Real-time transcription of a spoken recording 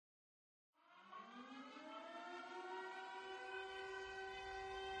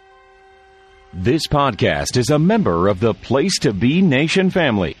This podcast is a member of the Place to Be Nation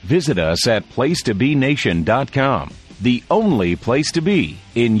family. Visit us at placetobenation.com, the only place to be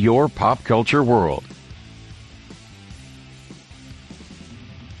in your pop culture world.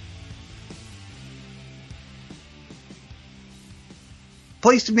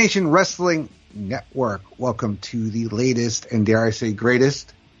 Place to Nation Wrestling Network. Welcome to the latest and, dare I say,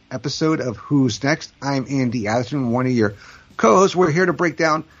 greatest episode of Who's Next. I'm Andy Atherton, one of your co-hosts. We're here to break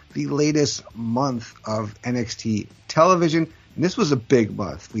down the latest month of NXT television. And this was a big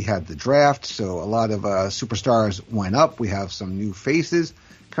month. We had the draft, so a lot of superstars went up. We have some new faces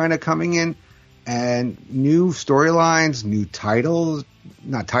kind of coming in and new storylines, new titles,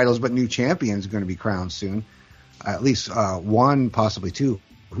 not titles, but new champions going to be crowned soon. At least one, possibly two.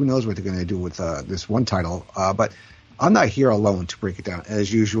 Who knows what they're going to do with this one title. But I'm not here alone to break it down.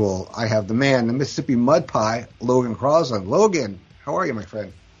 As usual, I have the man, the Mississippi Mud Pie, Logan Crosland. Logan, how are you, my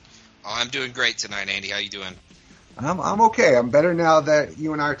friend? Oh, I'm doing great tonight, Andy. How you doing? I'm okay. I'm better now that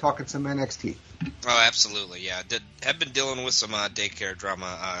you and I are talking some NXT. Oh, absolutely, yeah. Have been dealing with some daycare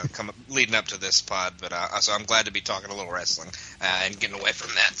drama leading up to this pod, but so I'm glad to be talking a little wrestling and getting away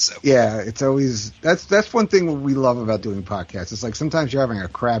from that. So yeah, it's always that's one thing we love about doing podcasts. It's like sometimes you're having a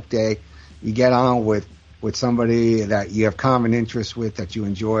crap day, you get on with somebody that you have common interests with, that you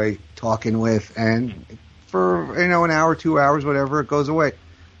enjoy talking with, and for an hour, 2 hours, whatever, it goes away.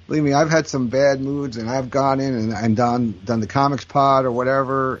 Believe me, I've had some bad moods, and I've gone in and done the comics pod or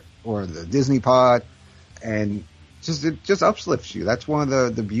whatever, or the Disney pod, and it just uplifts you. That's one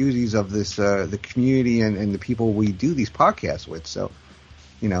of the beauties of this the community and the people we do these podcasts with. So,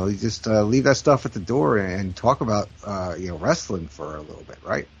 you just leave that stuff at the door and talk about wrestling for a little bit,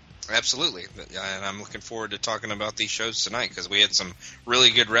 right? Absolutely, and I'm looking forward to talking about these shows tonight because we had some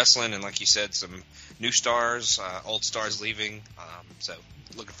really good wrestling, and like you said, some new stars, old stars leaving. So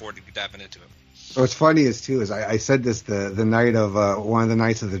looking forward to diving into it. What's funny is I said this the night of one of the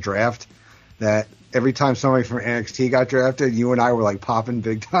nights of the draft, that every time somebody from NXT got drafted, you and I were like popping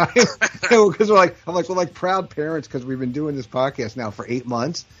big time because we're like proud parents because we've been doing this podcast now for 8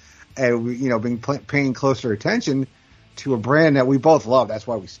 months, and we been paying closer attention to a brand that we both love. That's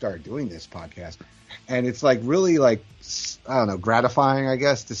why we started doing this podcast, and it's like really like, I don't know, gratifying, I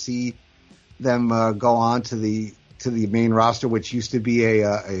guess, to see them go on to the main roster, which used to be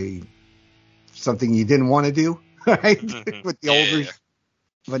a something you didn't want to do, right? Mm-hmm. With the older,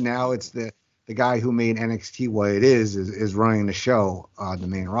 but now it's the guy who made NXT what it is running the show on the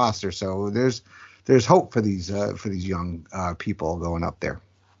main roster. So there's hope for these young people going up there.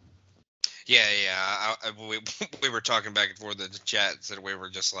 Yeah. We were talking back and forth in the chat, and we were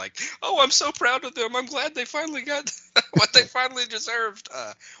just like, "Oh, I'm so proud of them. I'm glad they finally got what they finally deserved."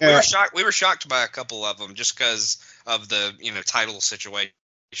 We were shocked by a couple of them just because of the title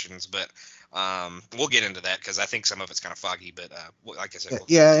situations, but we'll get into that because I think some of it's kind of foggy. But like I said,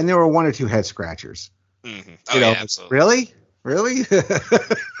 and there were one or two head scratchers. Mm-hmm. Oh yeah, absolutely. Really?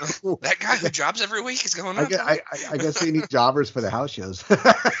 That guy who jobs every week is going up. I guess they need jobbers for the house shows.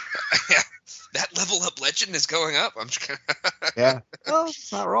 Yeah, that level up legend is going up. I'm just yeah. Well,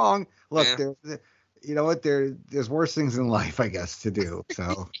 it's not wrong. Look, you know what? There's worse things in life, I guess, to do.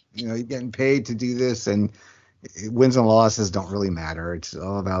 So you're getting paid to do this, and wins and losses don't really matter. It's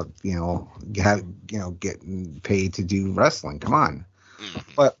all about getting paid to do wrestling. Come on.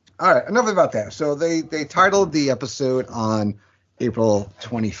 But all right, enough about that. So they titled the episode on April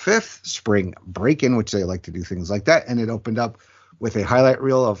 25th, Spring Breakin', which they like to do things like that. And it opened up with a highlight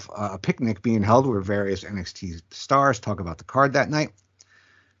reel of a picnic being held where various NXT stars talk about the card that night.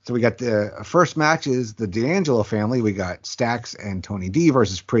 So we got the first match is the D'Angelo family. We got Stax and Tony D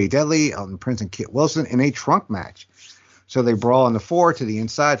versus Pretty Deadly, Elton Prince and Kit Wilson in a trunk match. So they brawl on the floor to the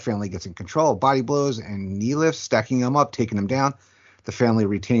inside. Family gets in control. Body blows and knee lifts, stacking them up, taking them down. The family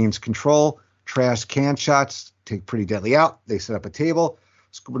retains control. Trash can shots take Pretty Deadly out. They set up a table,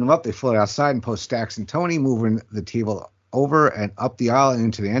 scooping them up. They float outside and post Stax and Tony, moving the table over and up the aisle and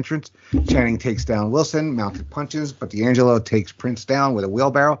into the entrance. Channing takes down Wilson, mounted punches, but D'Angelo takes Prince down with a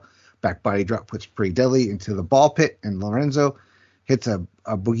wheelbarrow. Back body drop puts Pretty Deadly into the ball pit, and Lorenzo hits a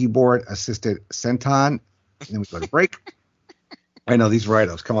boogie board assisted senton. And then we go to break. I know these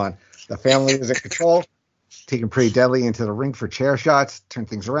write-ups. Come on. The family is in control, taking Pretty Deadly into the ring for chair shots, turn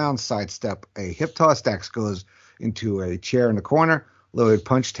things around, sidestep a hip toss. Stax goes into a chair in the corner. Loaded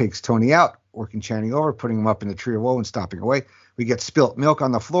punch takes Tony out, working Channing over, putting him up in the tree of woe and stopping away. We get spilt milk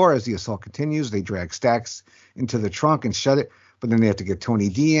on the floor as the assault continues. They drag Stax into the trunk and shut it, but then they have to get Tony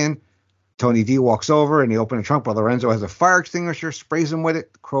D in. Tony D walks over and they open the trunk while Lorenzo has a fire extinguisher, sprays him with it.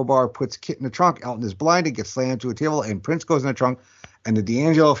 Crowbar puts Kit in the trunk. Elton is blinded, gets slammed to a table, and Prince goes in the trunk And the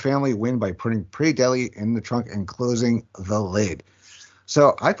D'Angelo family win by putting Pretty Deadly in the trunk and closing the lid.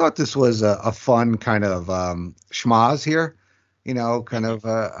 So I thought this was a fun kind of schmoz here, kind of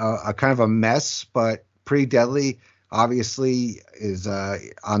a kind of a mess, but Pretty Deadly obviously is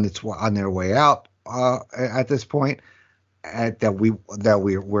on their way out at this point.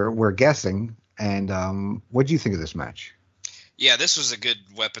 We're guessing. And what do you think of this match? Yeah, this was a good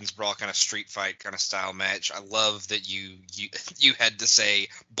weapons brawl kind of street fight kind of style match. I love that you had to say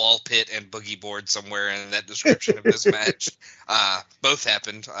ball pit and boogie board somewhere in that description of this match. Both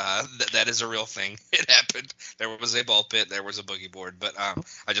happened. That is a real thing. It happened. There was a ball pit. There was a boogie board. But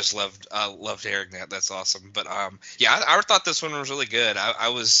I just loved hearing that. That's awesome. But I thought this one was really good. I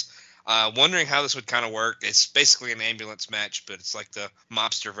was wondering how this would kind of work. It's basically an ambulance match, but it's like the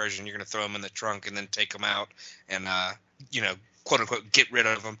mobster version. You're going to throw them in the trunk and then take them out and quote unquote get rid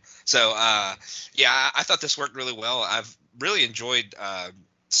of them. So I thought this worked really well. I've really enjoyed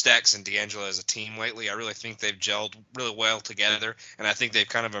Stax and D'Angelo as a team lately. I really think they've gelled really well together, and I think they've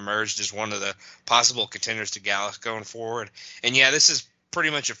kind of emerged as one of the possible contenders to Gallus going forward. And yeah, this is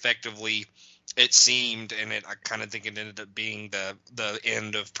pretty much effectively, it seemed, and I kind of think it ended up being the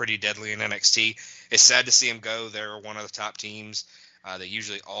end of Pretty Deadly in NXT. It's sad to see them go. They're one of the top teams. They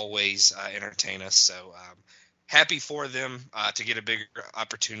usually always entertain us. So happy for them to get a bigger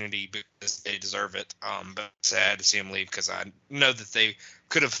opportunity because they deserve it. But sad to see them leave because I know that they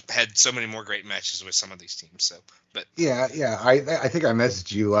could have had so many more great matches with some of these teams. So, but yeah, I think I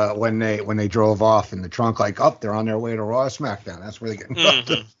messaged you when they drove off in the trunk, like, they're on their way to Raw or SmackDown. That's where they get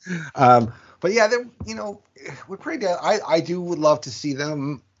involved. But yeah, with Pretty Dead, I would love to see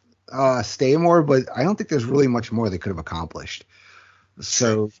them stay more, but I don't think there's really much more they could have accomplished.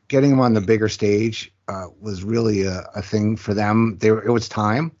 So getting them on the bigger stage was really a thing for them. It was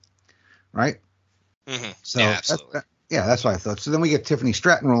time, right? Mm-hmm. So yeah, absolutely. That's what I thought. So then we get Tiffany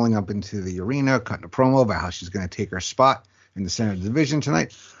Stratton rolling up into the arena, cutting a promo about how she's going to take her spot in the center of the division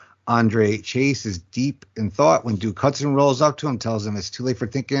tonight. Andre Chase is deep in thought when Duke Hudson rolls up to him, tells him it's too late for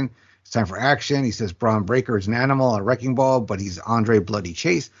thinking. It's time for action. He says Bron Breakker is an animal, a wrecking ball, but he's Andre Bloody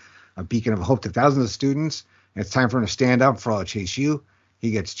Chase, a beacon of hope to thousands of students. And it's time for him to stand up for all Chase U.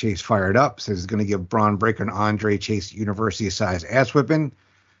 He gets Chase fired up, says he's going to give Bron Breakker an Andre Chase university-sized ass whipping.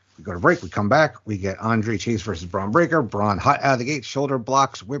 We go to break. We come back. We get Andre Chase versus Bron Breakker. Bron hot out of the gate, shoulder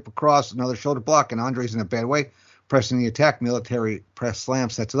blocks, whip across, another shoulder block, and Andre's in a bad way. Pressing the attack, military press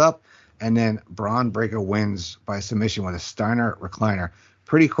slam sets it up, and then Bron Breakker wins by submission with a Steiner recliner.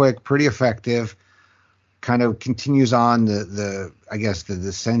 Pretty quick, pretty effective. Kind of continues on the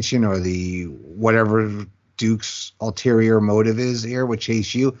dissension or the whatever Duke's ulterior motive is here with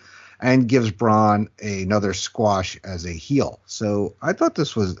Chase U, and gives Bron another squash as a heel. So I thought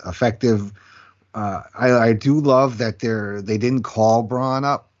this was effective. I do love that they didn't call Bron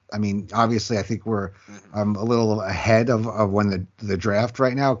up. I mean, obviously, I think we're a little ahead of when the draft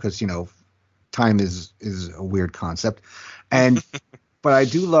right now because time is a weird concept, and but I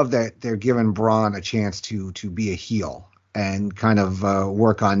do love that they're giving Bron a chance to be a heel and kind of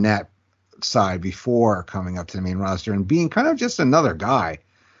work on that side before coming up to the main roster and being kind of just another guy,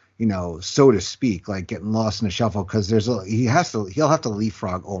 so to speak, like getting lost in the shuffle because he'll have to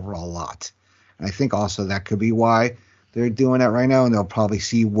leapfrog over a lot. And I think also that could be why they're doing that right now, and they'll probably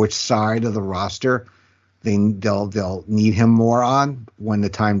see which side of the roster they'll need him more on when the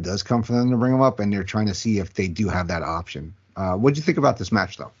time does come for them to bring him up, and they're trying to see if they do have that option. What do you think about this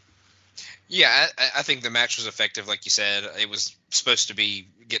match, though? Yeah, I think the match was effective, like you said. It was supposed to be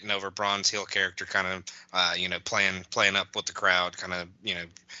getting over Bron's heel character, kind of, playing up with the crowd, kind of,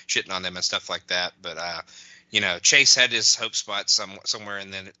 shitting on them and stuff like that. But, Chase had his hope spot somewhere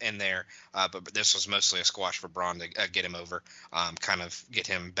in there, but this was mostly a squash for Bron to get him over, kind of get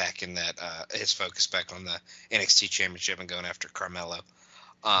him back in that his focus back on the NXT Championship and going after Carmelo.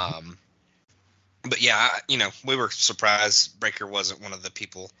 But yeah, we were surprised Breakker wasn't one of the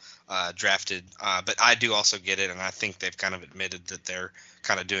people drafted. But I do also get it, and I think they've kind of admitted that they're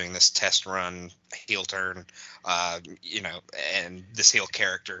kind of doing this test run heel turn, and this heel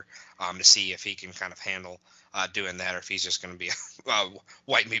character to see if he can kind of handle doing that, or if he's just going to be a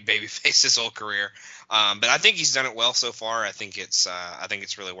white meat babyface his whole career. But I think he's done it well so far. I think it's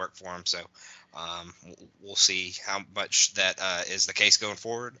really worked for him. So. We'll see how much that is the case going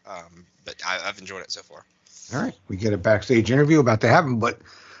forward. But I've enjoyed it so far. All right. We get a backstage interview about to happen, but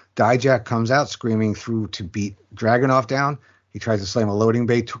Dijak comes out screaming through to beat Dragunov down. He tries to slam a loading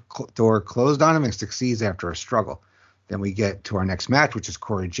bay door closed on him and succeeds after a struggle. Then we get to our next match, which is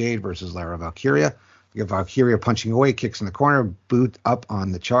Cora Jade versus Lara Valkyria. We get Valkyria punching away, kicks in the corner, boot up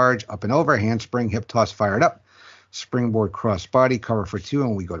on the charge, up and over, handspring, hip toss fired up. springboard crossbody, cover for 2,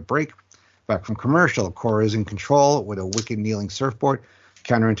 and we go to break. Back from commercial, Cora is in control with a wicked kneeling surfboard,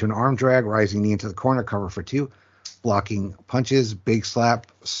 counter into an arm drag, rising knee into the corner, cover for 2, blocking punches, big slap,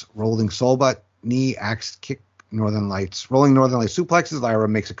 rolling soul butt, knee, axe kick, rolling Northern Lights suplexes. Lyra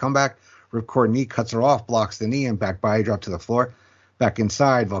makes a comeback, ripcord knee, cuts her off, blocks the knee, and back body drop to the floor. Back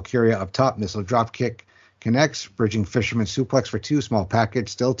inside, Valkyria up top, missile drop kick, connects, bridging fisherman suplex for 2, small package,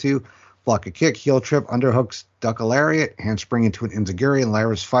 still 2, block a kick, heel trip, underhooks, duck a lariat, handspring into an enziguri, and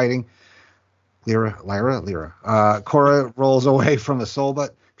Lyra's fighting. Lyra. Cora rolls away from the soul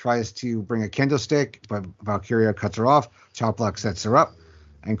butt, tries to bring a kendo stick, but Valkyria cuts her off. Chop block sets her up,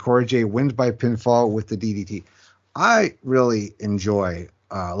 and Cora Jade wins by pinfall with the DDT. I really enjoy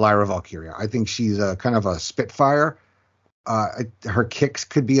Lyra Valkyria. I think she's a kind of a spitfire. Her kicks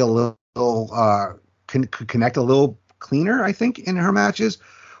could be a little could connect a little cleaner, I think, in her matches,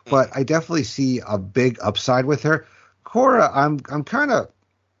 but I definitely see a big upside with her. Cora, I'm kind of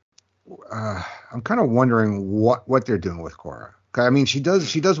wondering what they're doing with Cora. I mean, she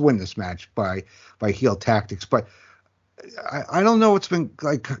does win this match by heel tactics, but I don't know what's been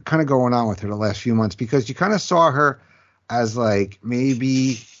like kind of going on with her the last few months, because you kind of saw her as like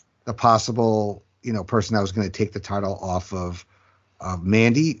maybe the possible, person that was going to take the title off of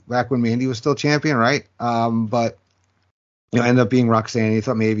Mandy back when Mandy was still champion, right? But ended up being Roxanne. You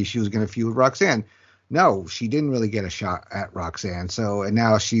thought maybe she was going to feud with Roxanne. No, she didn't really get a shot at Roxanne. So, and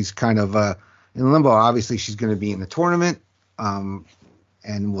now she's kind of in limbo. Obviously, she's going to be in the tournament, and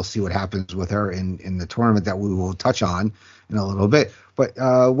we'll see what happens with her in the tournament that we will touch on in a little bit. But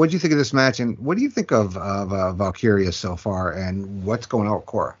what do you think of this match, and what do you think of Valkyria so far, and what's going on with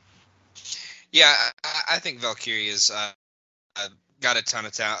Cora? Yeah, I think Valkyria's got a ton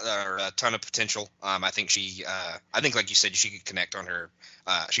of talent, or a ton of potential. I think like you said, she could connect on her.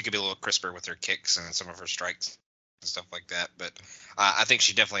 She could be a little crisper with her kicks and some of her strikes and stuff like that. But I think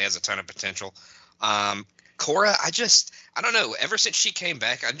she definitely has a ton of potential. Cora, I don't know. Ever since she came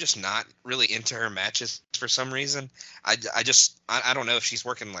back, I'm just not really into her matches for some reason. I don't know if she's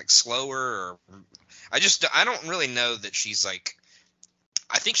working like slower, or I don't really know that she's like.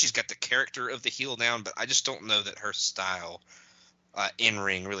 I think she's got the character of the heel down, but I just don't know that her style in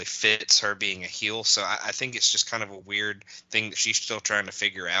ring really fits her being a heel. So I think it's just kind of a weird thing that she's still trying to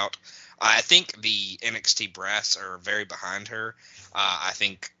figure out. I think the NXT brass are very behind her. I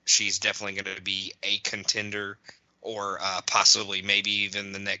think she's definitely going to be a contender, or possibly maybe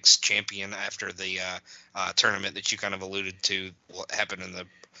even the next champion after the tournament that you kind of alluded to, what happened in the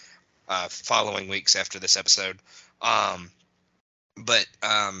following weeks after this episode. But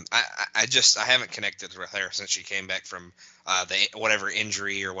I haven't connected with her since she came back from whatever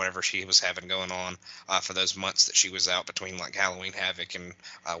injury or whatever she was having going on for those months that she was out between like Halloween Havoc and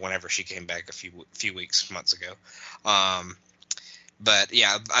whenever she came back a few months ago. But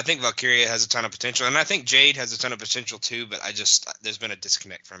yeah, I think Valkyria has a ton of potential, and I think Jade has a ton of potential too. But there's been a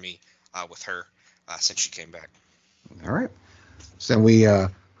disconnect for me with her since she came back. All right, so we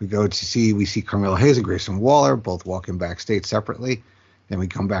see Carmelo Hayes and Grayson Waller both walking backstage separately. Then we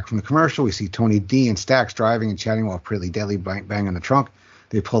come back from the commercial. We see Tony D and Stax driving and chatting while Pretty Deadly bang on the trunk.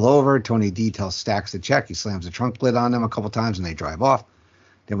 They pull over. Tony D tells Stax to check. He slams the trunk lid on them a couple times, and they drive off.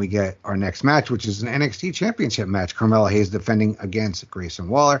 Then we get our next match, which is an NXT Championship match. Carmelo Hayes defending against Grayson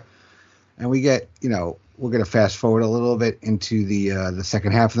Waller. And we get, we're going to fast forward a little bit into the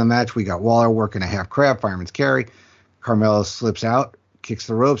second half of the match. We got Waller working a half crab, fireman's carry. Carmelo slips out, kicks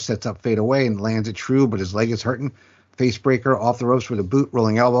the ropes, sets up fade away, and lands it true, but his leg is hurting. Face breaker off the ropes with a boot,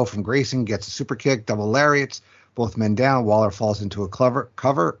 rolling elbow from Grayson, gets a super kick, double lariats, both men down. Waller falls into a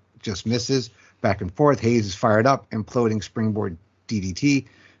cover, just misses, back and forth. Hayes is fired up, imploding springboard DDT,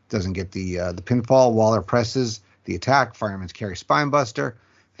 doesn't get the pinfall. Waller presses the attack, fireman's carry spinebuster.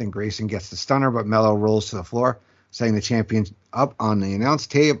 Then Grayson gets the stunner, but Mello rolls to the floor, setting the champion up on the announce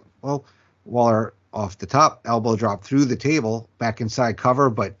table. Well, Waller off the top, elbow drop through the table, back inside cover,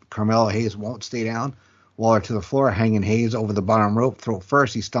 but Carmelo Hayes won't stay down. Waller to the floor, hanging Hayes over the bottom rope, throat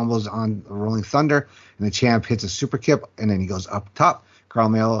first. He stumbles on the Rolling Thunder, and the champ hits a super kick, and then he goes up top.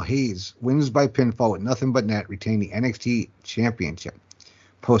 Carmelo Hayes wins by pinfall with nothing but net, retaining the NXT Championship.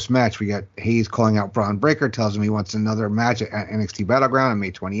 Post-match, we got Hayes calling out Bron Breakker, tells him he wants another match at NXT Battleground on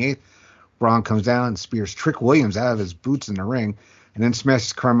May 28th. Bron comes down and spears Trick Williams out of his boots in the ring, and then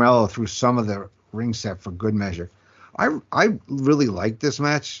smashes Carmelo through some of the ring set for good measure. I really like this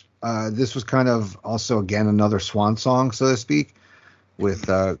match. This was kind of also, again, another swan song, so to speak, with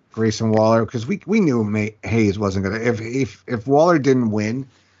Grayson Waller, because we knew Hayes wasn't going to. If Waller didn't win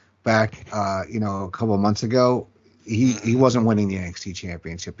back, a couple of months ago, he wasn't winning the NXT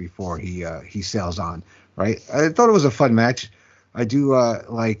championship before he sails on, right? I thought it was a fun match. I do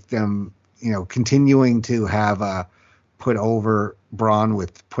like them, continuing to have put over Bron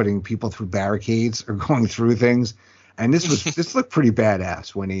with putting people through barricades or going through things. And this looked pretty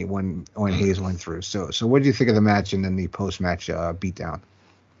badass when Hayes went through. So what did you think of the match and then the post-match beatdown?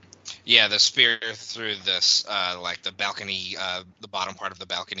 Yeah, the spear through this like the balcony, the bottom part of the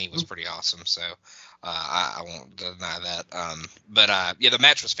balcony was pretty awesome. So I won't deny that. But the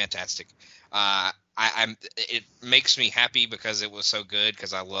match was fantastic. It makes me happy because it was so good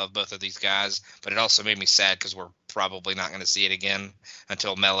because I love both of these guys, but it also made me sad because we're probably not going to see it again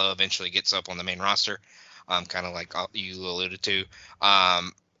until Mello eventually gets up on the main roster. Kind of like you alluded to.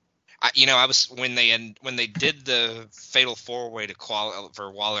 I was when they did the fatal 4-way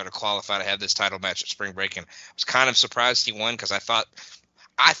for Waller to qualify to have this title match at Spring Breakin', I was kind of surprised he won because I thought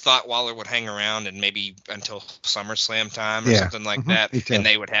Waller would hang around and maybe until SummerSlam time or something like that, and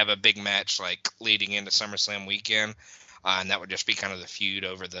they would have a big match like leading into SummerSlam weekend, and that would just be kind of the feud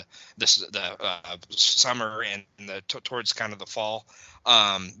over the summer and towards kind of the fall.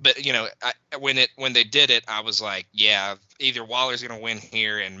 But when they did it, I was like, yeah, either Waller's going to win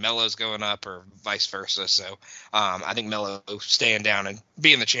here and Mello's going up, or vice versa. So I think Mello staying down and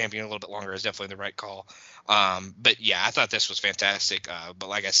being the champion a little bit longer is definitely the right call. But yeah, I thought this was fantastic. But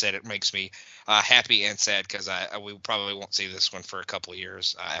like I said, it makes me happy and sad because we probably won't see this one for a couple of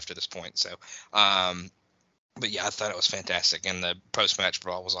years after this point. So, but yeah, I thought it was fantastic, and the post-match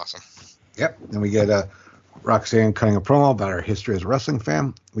brawl was awesome. Yep. Then we get Roxanne cutting a promo about her history as a wrestling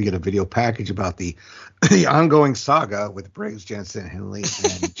fan. We get a video package about the ongoing saga with Brooks Jensen, Henley,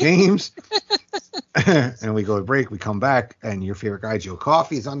 and James. And we go to break. We come back, and your favorite guy, Joe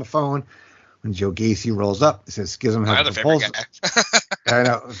Coffey, is on the phone. When Joe Gacy rolls up, it says Schism has a proposal. I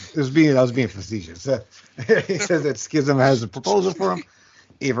know. I was being facetious. He says that Schism has a proposal for him.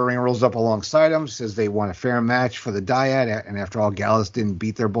 Ava Ring rolls up alongside him, says they want a fair match for the dyad, and after all, Gallus didn't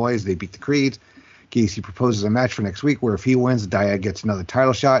beat their boys, they beat the Creeds. Gacy proposes a match for next week where if he wins, the dyad gets another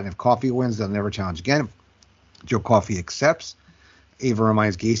title shot, and if Coffey wins, they'll never challenge again. Joe Coffey accepts. Ava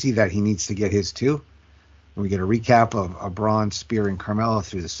reminds Gacy that he needs to get his too. We get a recap of Bron spearing Carmella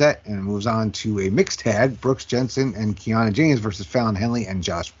through the set, and it moves on to a mixed tag, Brooks Jensen and Kiana James versus Fallon Henley and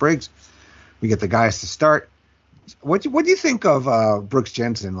Josh Briggs. We get the guys to start. What do you think of Brooks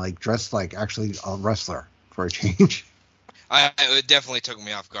Jensen, like dressed like actually a wrestler for a change? It definitely took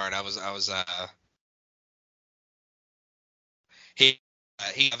me off guard. He's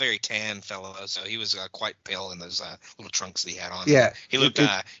a very tan fellow, so he was quite pale in those little trunks that he had on. Yeah, he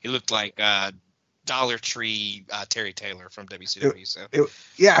looked like Dollar Tree Terry Taylor from WCW.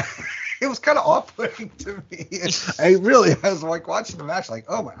 It was kind of off-putting to me. I was like watching the match, like,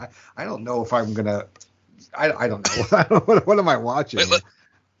 oh my, I don't know if I'm gonna. I don't know. What am I watching?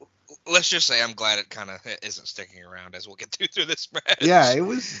 Let's just say I'm glad it kind of isn't sticking around as we'll get through this match. Yeah, it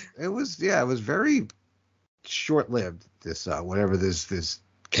was very short-lived. This whatever this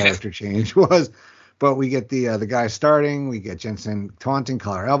character change was. But we get the guy starting. We get Jensen taunting,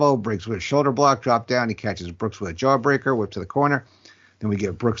 collar elbow, Briggs with a shoulder block, drop down. He catches Brooks with a jawbreaker, whip to the corner. Then we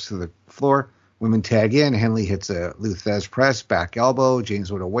get Brooks to the floor. Women tag in. Henley hits a Luthez press, back elbow.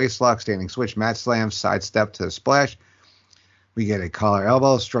 James with a waistlock, standing switch, mat slam, sidestep to the splash. We get a collar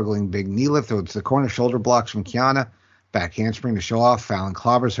elbow, struggling big knee lift to the corner, shoulder blocks from Kiana. Back handspring to show off. Fallon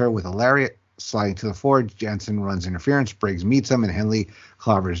clobbers her with a lariat, sliding to the floor. Jensen runs interference. Briggs meets him, and Henley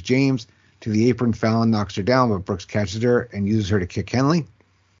clobbers James. To the apron, Fallon knocks her down, but Brooks catches her and uses her to kick Henley.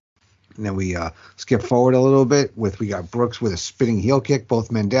 And then we skip forward a little bit we got Brooks with a spinning heel kick,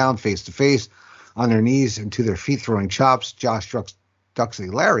 both men down, face to face, on their knees and to their feet, throwing chops. Josh ducks a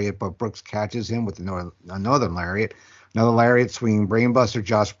lariat, but Brooks catches him with another lariat. Another lariat, swinging brainbuster.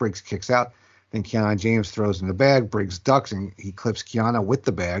 Josh Briggs kicks out. Then Kiana James throws in the bag. Briggs ducks, and he clips Kiana with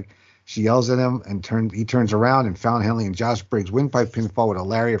the bag. She yells at him, and he turns around, and Fallon Henley and Josh Briggs win by pinfall with a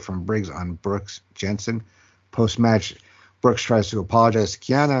lariat from Briggs on Brooks Jensen. Post-match, Brooks tries to apologize to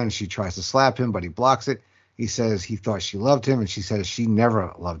Kiana, and she tries to slap him, but he blocks it. He says he thought she loved him, and she says she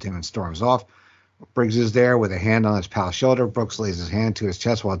never loved him, and storms off. Briggs is there with a hand on his pal's shoulder. Brooks lays his hand to his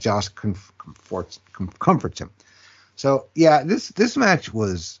chest while Josh comforts him. So, yeah, this match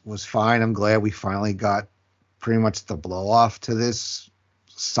was fine. I'm glad we finally got pretty much the blow-off to this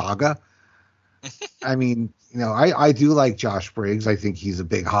saga. I mean, I do like Josh Briggs. I think he's a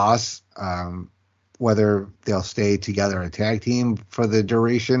big hoss. Whether they'll stay together in a tag team for the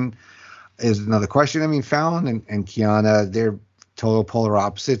duration is another question. I mean, Fallon and Kiana, they're total polar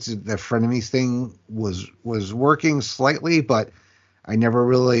opposites. The frenemies thing was working slightly, but I never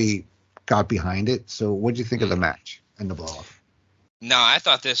really got behind it. So what did you think of the match and the blow off? No, I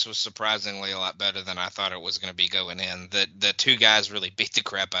thought this was surprisingly a lot better than I thought it was going to be going in. The two guys really beat the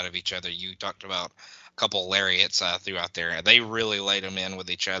crap out of each other. You talked about a couple of lariats throughout there. They really laid them in with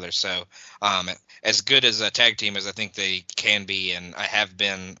each other. So as good as a tag team as I think they can be and I have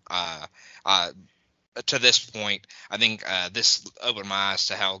been to this point, I think this opened my eyes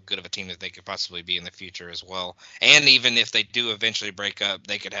to how good of a team that they could possibly be in the future as well. And even if they do eventually break up,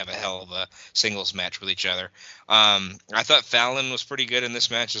 they could have a hell of a singles match with each other. I thought Fallon was pretty good in this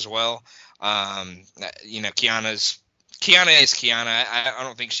match as well. Kiana is Kiana. I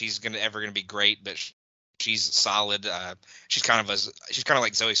don't think she's ever gonna be great, but she's solid. She's kind of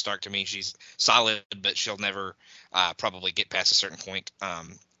like Zoe Stark to me. She's solid, but she'll never probably get past a certain point.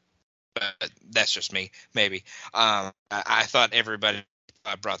 But that's just me, maybe. I thought everybody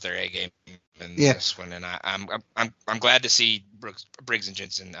brought their A game in this one, and I'm glad to see Briggs and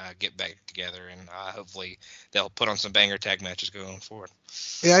Jensen get back together, and hopefully they'll put on some banger tag matches going forward.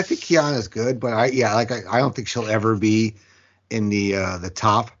 Yeah, I think Kiana's good, but I don't think she'll ever be in the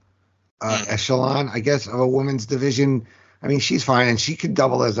top echelon, I guess, of a women's division. I mean, she's fine, and she could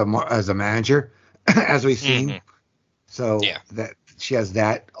double as a manager, as we've seen. Mm-hmm. So that she has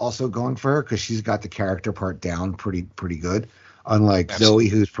that also going for her because she's got the character part down pretty good. Unlike Zoe,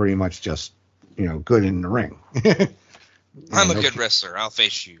 who's pretty much just good in the ring. I'm a good wrestler. I'll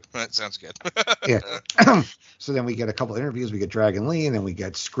face you. That sounds good. Yeah. So then we get a couple interviews. We get Dragon Lee, and then we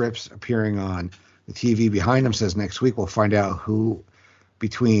get SCRYPTS appearing on the TV behind him. Says next week we'll find out who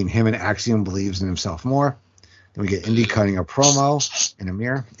between him and Axiom believes in himself more. Then we get Indi cutting a promo in a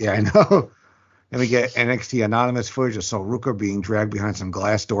mirror. Yeah, I know. Then we get NXT anonymous footage of Sol Ruka being dragged behind some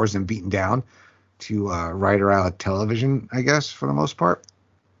glass doors and beaten down to ride her out of television, I guess, for the most part.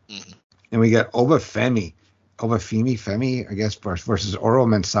 Mm-hmm. And we get Obafemi, I guess, versus Oro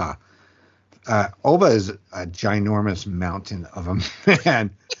Mensah. Oba is a ginormous mountain of a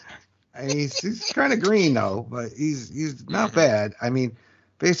man. I mean, he's kind of green, though, but he's not bad. I mean,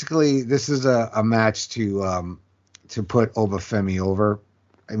 basically, this is a match to put Obafemi over.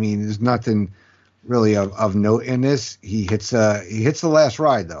 I mean, there's nothing really of note in this. He hits the last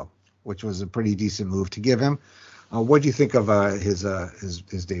ride, though, which was a pretty decent move to give him. What do you think of his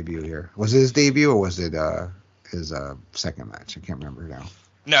debut here? Was it his debut or was it his second match? I can't remember now.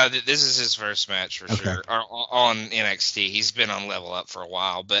 No, this is his first match for sure on NXT. He's been on Level Up for a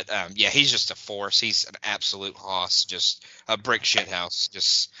while, but he's just a force. He's an absolute hoss, just a brick shithouse.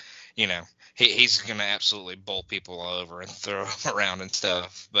 Just he's gonna absolutely bowl people all over and throw them around and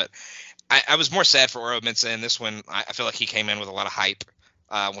stuff. But I was more sad for Oro Mensah in this one. I feel like he came in with a lot of hype.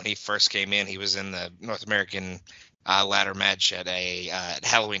 When he first came in, he was in the North American ladder match at at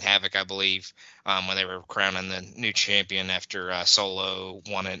Halloween Havoc, I believe, when they were crowning the new champion after Solo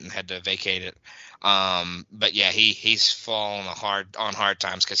won it and had to vacate it. But yeah, he's fallen on hard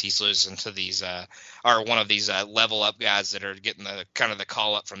times because he's losing to these one of these level up guys that are getting the kind of the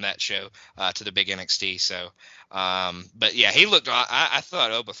call up from that show to the big NXT. So, but yeah, he looked. I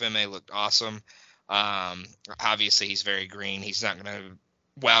thought Obafemi looked awesome. Obviously, he's very green. He's not going to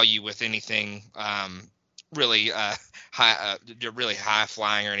wow you with anything really high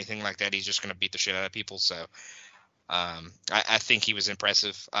flying or anything like that. He's just going to beat the shit out of people. So I think he was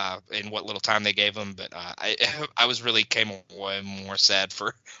impressive in what little time they gave him, but I was really came away more sad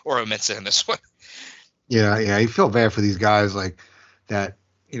for Oro Mensah in this one. Yeah, I feel bad for these guys like that,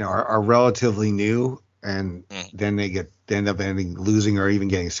 are relatively new, and then they end up losing or even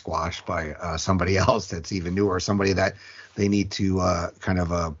getting squashed by somebody else that's even newer, somebody that they need to kind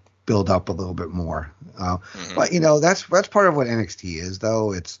of build up a little bit more. But that's part of what NXT is,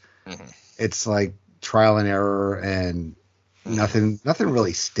 though. It's like trial and error, and nothing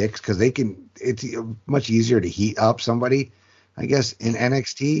really sticks because it's much easier to heat up somebody, I guess, in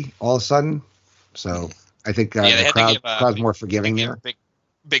NXT all of a sudden. So I think the crowd's more forgiving there.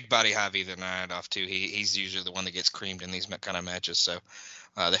 Big body Javi the night off too. He's usually the one that gets creamed in these kind of matches. So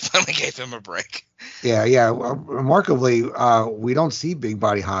they finally gave him a break. Yeah. Remarkably, we don't see big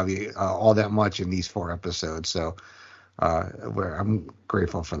body Javi all that much in these 4 episodes. So I'm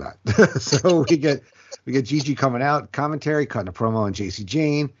grateful for that. So we get Gigi coming out, commentary, cutting a promo on Jacy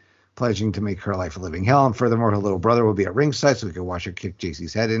Jane, pledging to make her life a living hell. And furthermore, her little brother will be at ringside so we can watch her kick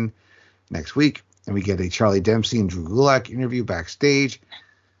Jacy's head in next week. And we get a Charlie Dempsey and Drew Gulak interview backstage.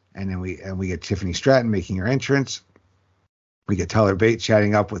 And then we get Tiffany Stratton making her entrance. We get Tyler Bate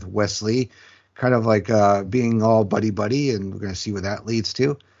chatting up with Wes Lee, kind of like being all buddy-buddy, and we're going to see where that leads to.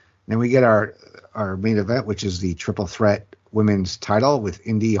 And then we get our main event, which is the triple threat women's title with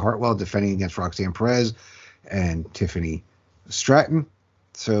Indi Hartwell defending against Roxanne Perez and Tiffany Stratton.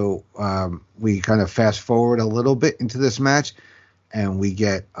 So we kind of fast forward a little bit into this match, and we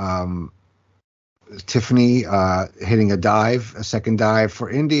get Tiffany hitting a second dive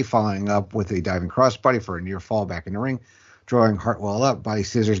for Indi, following up with a diving crossbody for a near fall back in the ring, drawing Hartwell up, body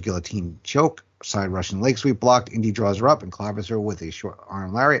scissors, guillotine choke, side Russian leg sweep blocked. Indi draws her up and clobbers her with a short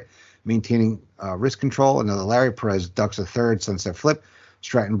arm lariat, maintaining wrist control. Another lariat. Perez ducks a third sunset flip.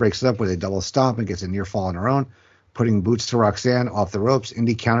 Stratton breaks it up with a double stomp and gets a near fall on her own, putting boots to Roxanne off the ropes.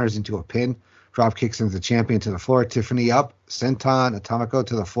 Indi counters into a pin, drop kicks into the champion to the floor. Tiffany up, senton atomico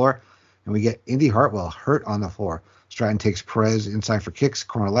to the floor, and we get Indi Hartwell hurt on the floor. Stratton takes Perez inside for kicks,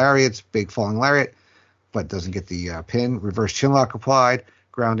 corner lariats, big falling lariat, but doesn't get the pin. Reverse chinlock applied,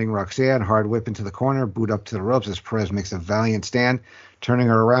 grounding Roxanne, hard whip into the corner, boot up to the ropes as Perez makes a valiant stand, turning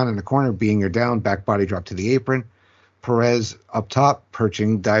her around in the corner, beating her down, back body drop to the apron. Perez up top,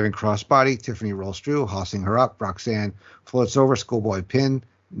 perching, diving crossbody. Tiffany rolls through, hossing her up. Roxanne floats over, schoolboy pin,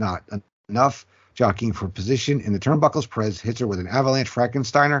 not enough. Jockeying for position in the turnbuckles. Perez hits her with an avalanche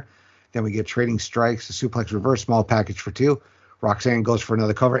Frankensteiner. Then we get trading strikes, a suplex reverse, small package for two. Roxanne goes for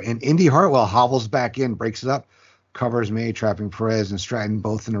another cover, and Indi Hartwell hobbles back in, breaks it up. Covers May, trapping Perez and Stratton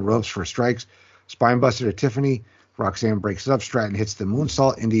both in the ropes for strikes. Spinebuster to Tiffany. Roxanne breaks it up. Stratton hits the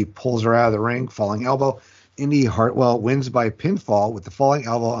moonsault. Indi pulls her out of the ring, falling elbow. Indi Hartwell wins by pinfall with the falling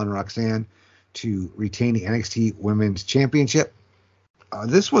elbow on Roxanne to retain the NXT Women's Championship.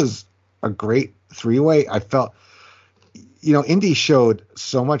 This was a great three-way. I felt, Indi showed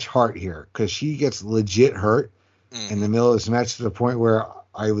so much heart here because she gets legit hurt in the middle of this match to the point where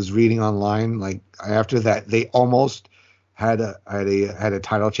I was reading online, like after that, they almost had a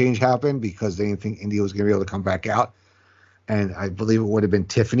title change happen because they didn't think Indi was going to be able to come back out. And I believe it would have been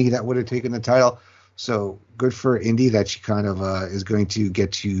Tiffany that would have taken the title. So good for Indi that she kind of is going to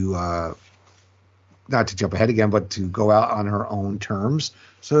get to, not to jump ahead again, but to go out on her own terms,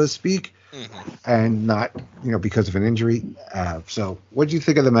 so to speak, and not, because of an injury. So what did you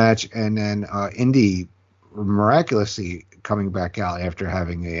think of the match? And then Indi miraculously coming back out after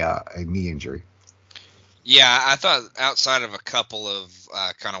having a knee injury. Yeah, I thought outside of a couple of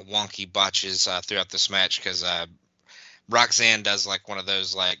kind of wonky botches throughout this match, because Roxanne does like one of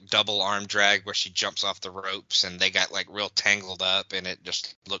those like double arm drag where she jumps off the ropes and they got like real tangled up and it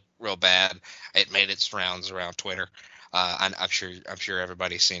just looked real bad. It made its rounds around Twitter. I'm sure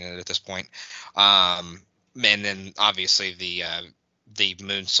everybody's seen it at this point. And then obviously the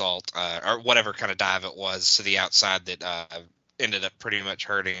moonsault or whatever kind of dive it was to the outside that ended up pretty much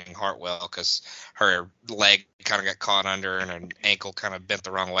hurting Hartwell because her leg kind of got caught under and her ankle kind of bent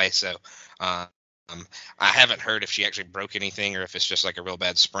the wrong way. So I haven't heard if she actually broke anything or if it's just like a real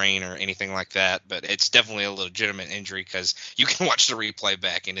bad sprain or anything like that, but it's definitely a legitimate injury because you can watch the replay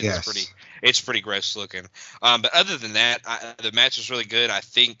back and it's pretty gross looking. But other than that, the match was really good. I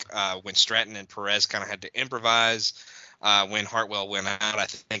think when Stratton and Perez kind of had to improvise when Hartwell went out, I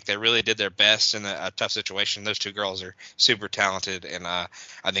think they really did their best in a tough situation. Those two girls are super talented, and I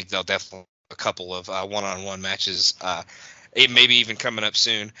think they'll definitely have a couple of one-on-one matches, maybe even coming up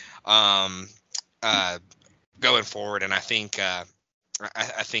soon. Going forward, and I think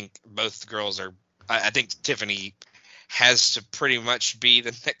both girls are. I think Tiffany has to pretty much be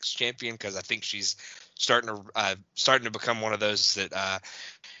the next champion because I think she's starting to become one of those that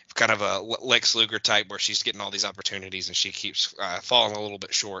kind of a Lex Luger type where she's getting all these opportunities and she keeps falling a little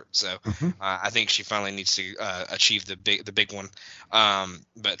bit short. So I think she finally needs to achieve the big one.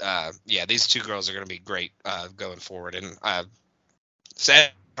 But these two girls are going to be great going forward. And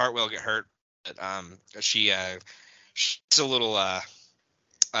sad Hartwell get hurt. But she's a little a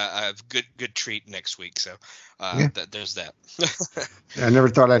good treat next week. So there's that. I never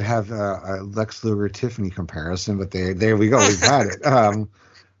thought I'd have a Lex Luger Tiffany comparison, but there we go. We've had it. All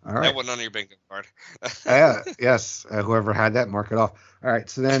right. That wasn't on your bingo card. Yes. Whoever had that, mark it off. All right.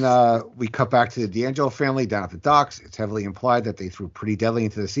 So then we cut back to the D'Angelo family down at the docks. It's heavily implied that they threw Pretty Deadly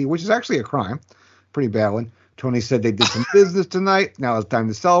into the sea, which is actually a crime. Pretty bad one. Tony said they did some business tonight. Now it's time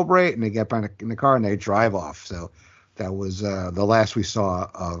to celebrate, and they get back in the car and they drive off. So that was the last we saw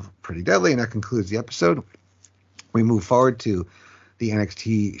of Pretty Deadly, and that concludes the episode. We move forward to the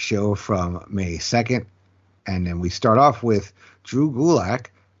NXT show from May 2nd, and then we start off with Drew Gulak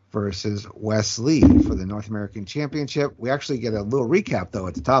versus Wes Lee for the North American Championship. We actually get a little recap, though,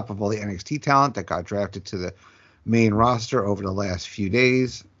 at the top of all the NXT talent that got drafted to the main roster over the last few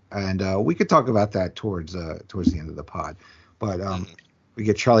days. And we could talk about that towards the end of the pod. But we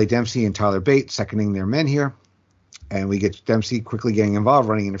get Charlie Dempsey and Tyler Bate seconding their men here. And we get Dempsey quickly getting involved,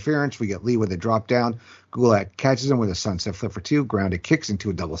 running interference. We get Lee with a drop down. Gulak catches him with a sunset flip for two. Grounded kicks into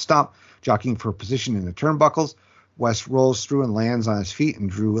a double stomp. Jockeying for position in the turnbuckles. Wes rolls through and lands on his feet, and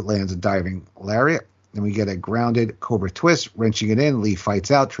Drew lands a diving lariat. Then we get a grounded Cobra twist, wrenching it in. Lee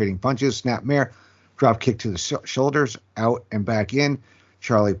fights out, trading punches, snap mare, drop kick to the shoulders, out and back in.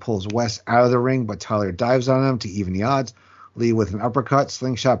 Charlie pulls Wes out of the ring, but Tyler dives on him to even the odds. Lee with an uppercut,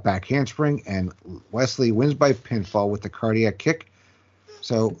 slingshot, back handspring, and Wes Lee wins by pinfall with the cardiac kick.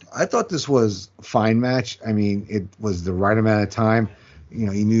 So I thought this was a fine match. I mean, it was the right amount of time. You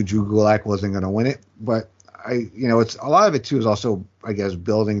know, you knew Drew Gulak wasn't going to win it, but it's a lot of it too is also, I guess,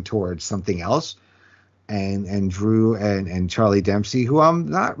 building towards something else. And Drew and Charlie Dempsey, who I'm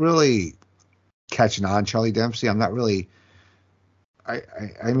not really catching on. Charlie Dempsey, I'm not really.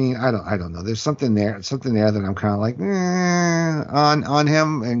 I mean, I don't know. There's something there that I'm kind of like on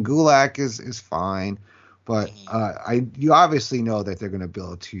him. And Gulak is fine, but you obviously know that they're going to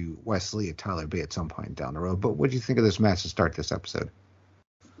build to Wes Lee and Tyler Bate at some point down the road. But what do you think of this match to start this episode?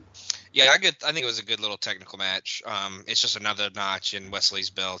 Yeah, I think it was a good little technical match. It's just another notch in Wes Lee's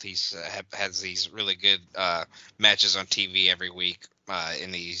belt. He's has these really good matches on TV every week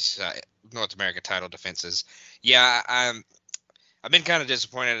in these North American title defenses. Yeah, I've been kind of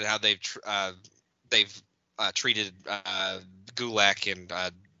disappointed at how they've treated Gulak and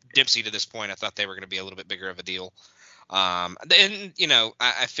Dempsey to this point. I thought they were going to be a little bit bigger of a deal. And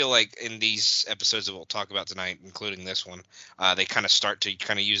I feel like in these episodes that we'll talk about tonight, including this one, they kind of start to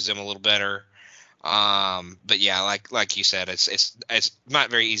kind of use them a little better. But yeah, like you said, it's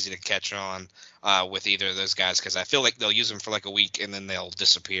not very easy to catch on with either of those guys, because I feel like they'll use them for like a week and then they'll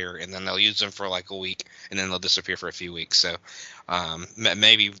disappear, and then they'll use them for like a week and then they'll disappear for a few weeks. So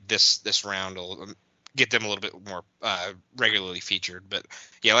maybe this round will get them a little bit more regularly featured. But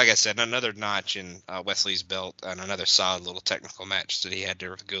yeah, like I said, another notch in Wes Lee's belt and another solid little technical match that he had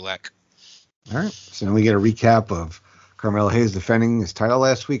there with Gulak. All right, so then we get a recap of Carmelo Hayes defending his title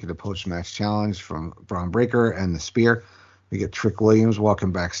last week at a post-match challenge from Bron Breakker and the Spear. We get Trick Williams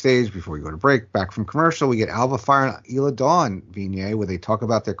walking backstage before we go to break. Back from commercial, we get Alva Fire and Ela Dawn vignette where they talk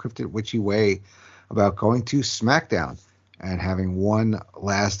about their cryptid witchy way about going to SmackDown and having one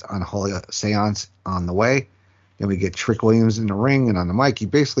last unholy seance on the way. Then we get Trick Williams in the ring, and on the mic, he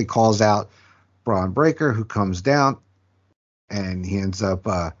basically calls out Bron Breakker, who comes down, and he ends up,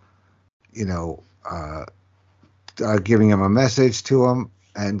 giving him a message to him,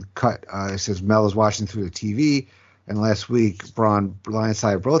 and it says Mel is watching through the TV, and last week Braun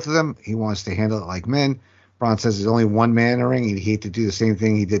blindsided both of them. He wants to handle it like men. Braun says there's only one man in the ring. He'd hate to do the same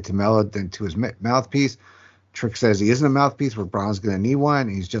thing he did to Melo than to his mouthpiece. Trick says he isn't a mouthpiece, but Braun's going to need one.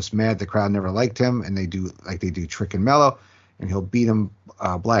 He's just mad the crowd never liked him, and they do Trick and Melo, and he'll beat him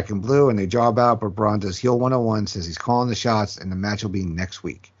black and blue, and they job out, but Braun does heel 101, says he's calling the shots, and the match will be next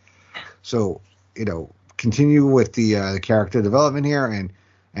week. So, continue with the character development here,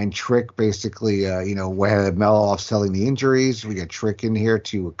 and Trick basically, we had Melo off selling the injuries. We got Trick in here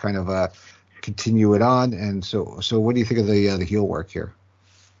to kind of continue it on, and so what do you think of the heel work here?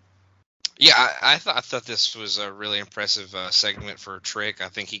 Yeah, I thought this was a really impressive segment for Trick. I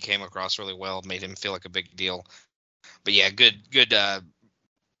think he came across really well, made him feel like a big deal. But yeah,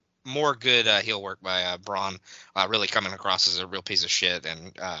 more good heel work by Braun, really coming across as a real piece of shit.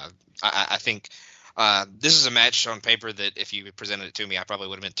 And I think this is a match on paper that if you presented it to me, I probably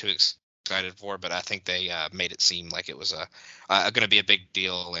would have been too excited for. But I think they made it seem like it was going to be a big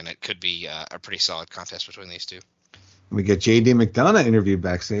deal, and it could be a pretty solid contest between these two. We get J.D. McDonough interviewed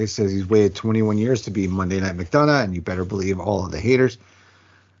backstage. Says he's waited 21 years to be Monday Night McDonough, and you better believe all of the haters.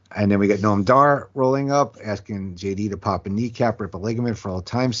 And then we get Noam Dar rolling up, asking J.D. to pop a kneecap, rip a ligament for old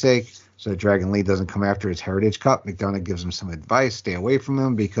time's sake, so Dragon Lee doesn't come after his Heritage Cup. McDonough gives him some advice: stay away from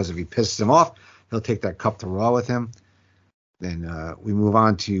him, because if he pisses him off, he'll take that cup to Raw with him. Then we move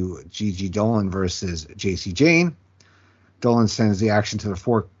on to Gigi Dolan versus Jacy Jayne. Dolan sends the action to the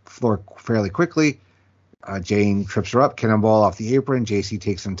floor fairly quickly. Jane trips her up, cannonball off the apron. Jacy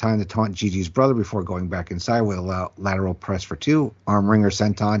takes some time to taunt Gigi's brother before going back inside with a lateral press for two. Arm wringer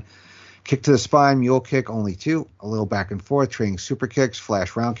senton. Kick to the spine, mule kick, only two. A little back and forth, trading super kicks.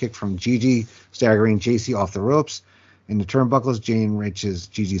 Flash round kick from Gigi, staggering Jacy off the ropes. In the turnbuckles, Jane reaches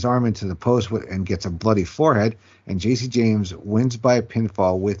Gigi's arm into the post and gets a bloody forehead. And Jacy James wins by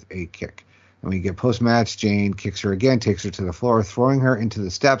pinfall with a kick. And we get post-match, Jane kicks her again, takes her to the floor, throwing her into the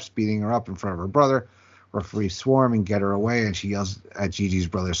steps, beating her up in front of her brother. Referees swarm and get her away, and she yells at Gigi's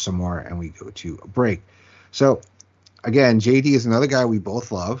brother some more, and we go to a break. So, again, JD is another guy we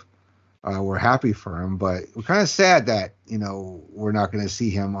both love. We're happy for him, but we're kind of sad that, we're not going to see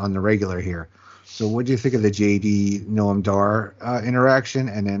him on the regular here. So what do you think of the JD Noam Dar interaction,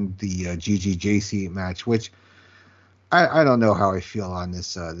 and then the Gigi Jacy match, which I don't know how I feel on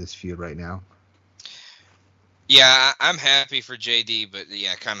this feud right now. Yeah, I'm happy for JD, but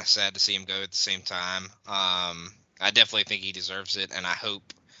yeah, kind of sad to see him go at the same time. I definitely think he deserves it, and I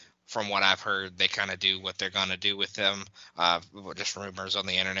hope, from what I've heard, they kind of do what they're gonna do with him. Just rumors on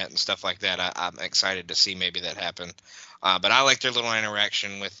the internet and stuff like that. I'm excited to see maybe that happen. But I like their little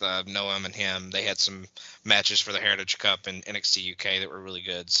interaction with Noam and him. They had some matches for the Heritage Cup in NXT UK that were really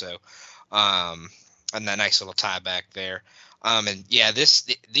good. So, and that nice little tie back there. And yeah,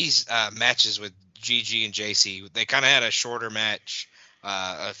 these matches with Gigi and Jacy, they kind of had a shorter match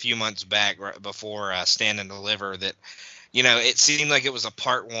a few months back right before Stand and Deliver that, it seemed like it was a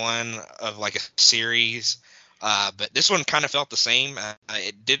part one of like a series. But this one kind of felt the same.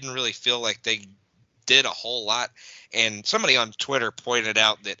 It didn't really feel like they did a whole lot. And somebody on Twitter pointed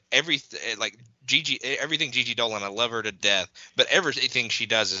out that everything Gigi Dolan, I love her to death, but everything she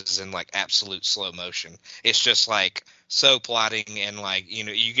does is in like absolute slow motion. It's just like so plotting, and like,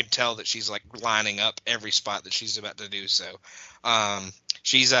 you can tell that she's like lining up every spot that she's about to do. So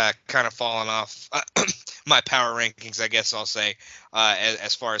she's kind of fallen off my power rankings, I guess I'll say,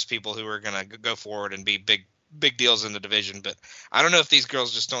 as far as people who are going to go forward and be big deals in the division. But I don't know if these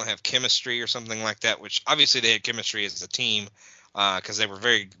girls just don't have chemistry or something like that, which obviously they had chemistry as a team, because they were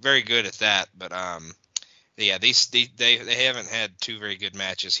very, very good at that. But yeah, they haven't had two very good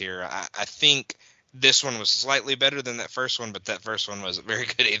matches here. I think this one was slightly better than that first one, but that first one wasn't very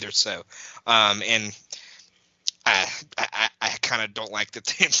good either. So, and I kind of don't like that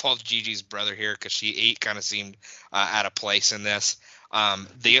they involved Gigi's brother here, because he kind of seemed out of place in this.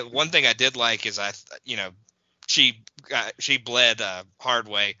 The one thing I did like is she bled hard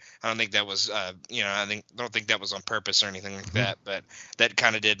way. I don't think that was don't think that was on purpose or anything like that, but that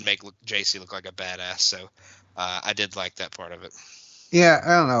kind of did make Jacy look like a badass. So I did like that part of it. Yeah,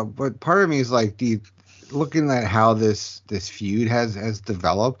 I don't know, but part of me is like, looking at how this feud has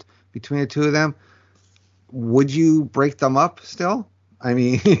developed between the two of them, would you break them up still? I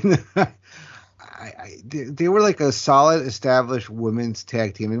mean, they were like a solid, established women's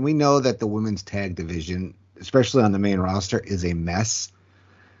tag team, and we know that the women's tag division, especially on the main roster, is a mess.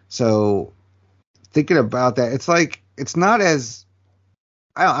 So thinking about that, it's like, it's not as,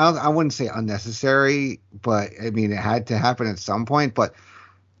 I wouldn't say unnecessary, but I mean, it had to happen at some point. But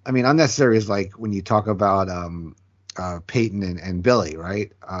I mean, unnecessary is like when you talk about Peyton and Billy,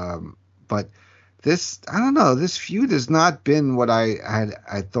 right? But this, I don't know, this feud has not been what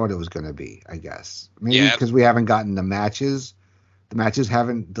I thought it was going to be, I guess. Maybe because we haven't gotten the matches. The matches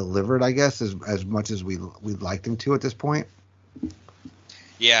haven't delivered, I guess, as much as we'd like them to at this point.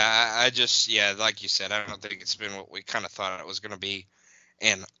 Yeah, I just, like you said, I don't think it's been what we kind of thought it was going to be.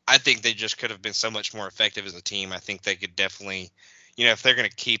 And I think they just could have been so much more effective as a team. I think they could definitely, if they're going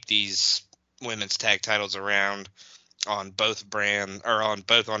to keep these women's tag titles around on both on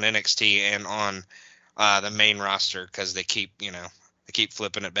NXT and on the main roster, because they keep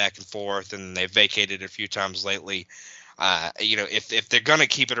flipping it back and forth, and they've vacated a few times lately. If they're going to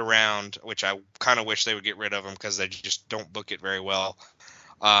keep it around, which I kind of wish they would get rid of them because they just don't book it very well.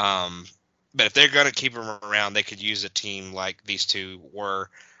 But if they're going to keep them around, they could use a team like these two were,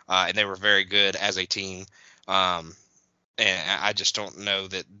 and they were very good as a team. And I just don't know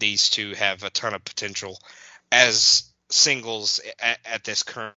that these two have a ton of potential as singles at this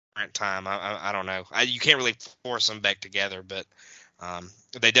current time. I don't know. You can't really force them back together, but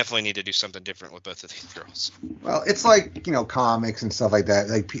they definitely need to do something different with both of these girls. Well, it's like, comics and stuff like that.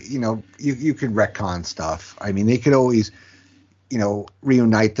 Like, you could retcon stuff. I mean, they could always,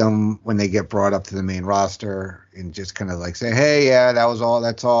 reunite them when they get brought up to the main roster and just kind of like say, hey, yeah, that's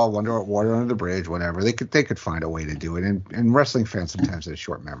all water under the bridge, whatever. They could find a way to do it. And wrestling fans sometimes have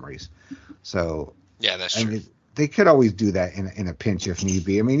short memories. So yeah, that's true. Mean, they could always do that in a pinch if need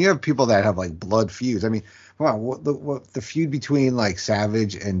be. I mean, you have people that have like blood feuds. I mean, wow, the feud between like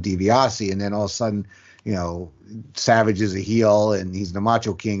Savage and DiBiase, and then all of a sudden, Savage is a heel and he's the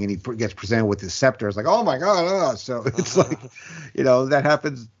Macho King, and he gets presented with his scepter. It's like, oh my God. So it's like, that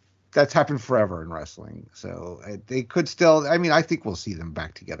happens. That's happened forever in wrestling. So they could still, I mean, I think we'll see them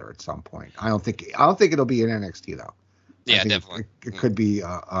back together at some point. I don't think it'll be in NXT though. Yeah, definitely. It could be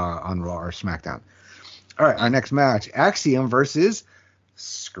on Raw or SmackDown. All right, our next match, Axiom versus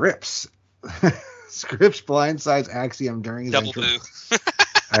SCRYPTS. SCRYPTS blindsides Axiom during his entrance.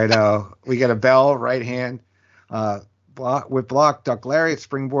 I know. We get a bell, right hand, block, duck lariat,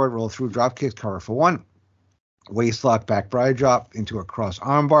 springboard, roll through, drop kicks, cover for one. Waist lock, back bride drop into a cross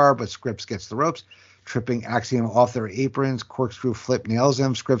armbar, but SCRYPTS gets the ropes, tripping Axiom off their aprons. Corkscrew flip nails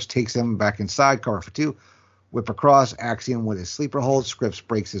him. SCRYPTS takes him back inside, cover for two. Whip across, Axiom with his sleeper hold. SCRYPTS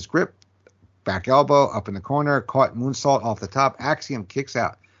breaks his grip. Back elbow, up in the corner, caught moonsault off the top. Axiom kicks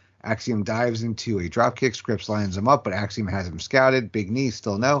out. Axiom dives into a dropkick. Scripps lines him up, but Axiom has him scouted. Big knee,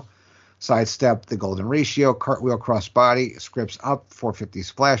 still no. Sidestep, the golden ratio. Cartwheel crossbody. Scripps up, 450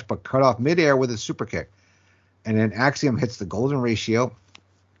 splash, but cut off midair with a super kick. And then Axiom hits the golden ratio.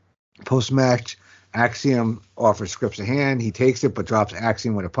 Post-match, Axiom offers Scripps a hand. He takes it, but drops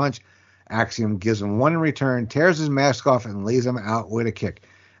Axiom with a punch. Axiom gives him one in return, tears his mask off, and lays him out with a kick.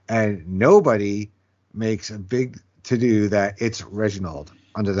 And nobody makes a big to-do that it's Reginald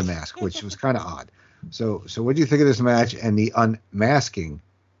under the mask, which was kind of odd. So what do you think of this match and the unmasking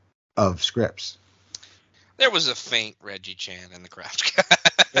of Scripps? There was a faint Reggie chant in the crowd.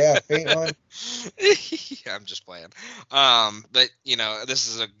 Yeah, faint one. I'm just playing. But this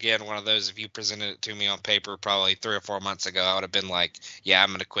is again one of those. If you presented it to me on paper probably 3 or 4 months ago, I would have been like, "Yeah,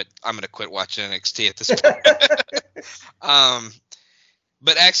 I'm gonna quit. I'm gonna quit watching NXT at this point."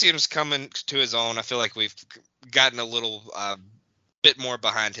 But Axiom's coming to his own. I feel like we've gotten a little bit more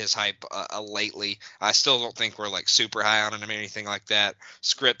behind his hype lately. I still don't think we're like super high on him or anything like that.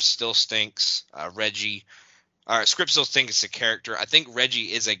 Scripps still stinks. Scripps still thinks it's a character. I think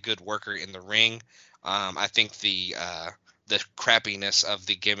Reggie is a good worker in the ring. I think the crappiness of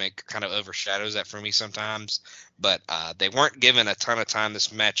the gimmick kind of overshadows that for me sometimes. But they weren't given a ton of time.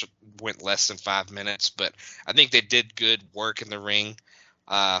 This match went less than 5 minutes, but I think they did good work in the ring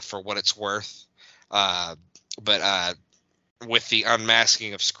for what it's worth. But with the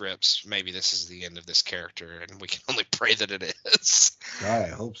unmasking of Scripps, maybe this is the end of this character, and we can only pray that it is. I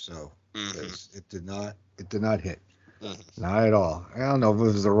hope so. Mm-hmm. It did not hit. Mm-hmm. Not at all. I don't know if it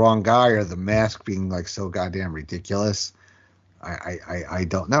was the wrong guy or the mask being like so goddamn ridiculous. I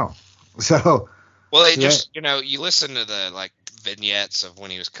don't know. So well, it just you listen to the like vignettes of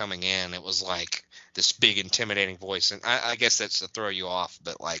when he was coming in, it was like this big intimidating voice, and I guess that's to throw you off,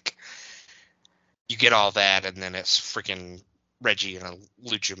 but like you get all that, and then it's freaking Reggie in a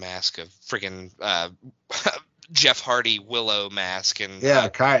lucha mask, of freaking Jeff Hardy Willow mask, and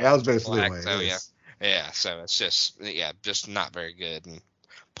that was basically black, so yeah. So it's just not very good and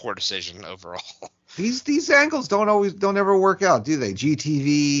poor decision overall. These angles don't ever work out, do they?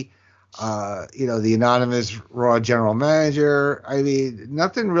 GTV, the anonymous Raw general manager. I mean,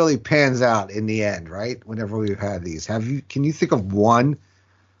 nothing really pans out in the end, right? Whenever we've had these, can you think of one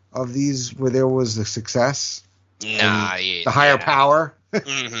of these where there was a success? Nah, the higher power.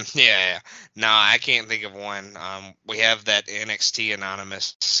 Mm-hmm. Yeah. No, I can't think of one. We have that NXT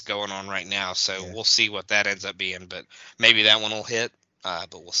Anonymous going on right now, so we'll see what that ends up being. But maybe that one will hit.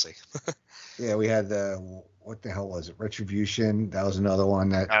 But we'll see. Yeah, we had what the hell was it? Retribution. That was another one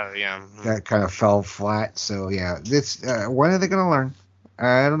that that kind of fell flat. So yeah, this when are they going to learn?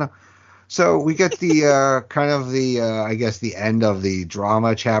 I don't know. So we get the kind of the I guess the end of the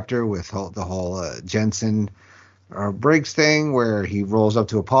drama chapter with the whole Jensen Briggs thing, where he rolls up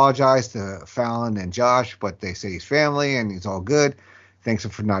to apologize to Fallon and Josh, but they say he's family and he's all good. Thanks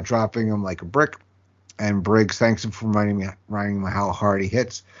him for not dropping him like a brick. And Briggs thanks him for reminding him how hard he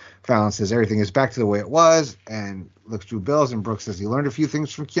hits. Fallon says everything is back to the way it was and looks through bills. And Brooks says he learned a few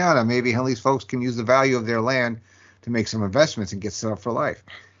things from Kiana. Maybe Henley's folks can use the value of their land to make some investments and get set up for life.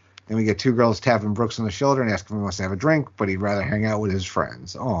 Then we get two girls tapping Brooks on the shoulder and asking if he wants to have a drink, but he'd rather hang out with his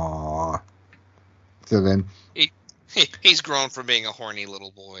friends. Aww. So then he's grown from being a horny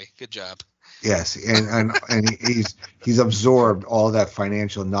little boy. Good job. Yes, and he's absorbed all that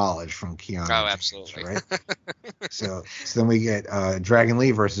financial knowledge from Kiana. Oh, absolutely. Right. So then we get Dragon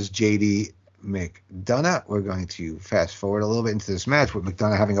Lee versus JD McDonough. We're going to fast forward a little bit into this match with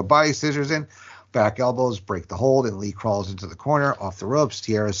McDonough having a body scissors in, back elbows break the hold, and Lee crawls into the corner off the ropes.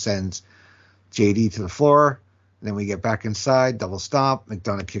 Tierra sends JD to the floor. Then we get back inside, double stomp.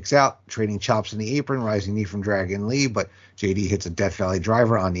 McDonough kicks out, trading chops in the apron, rising knee from Dragon Lee, but JD hits a Death Valley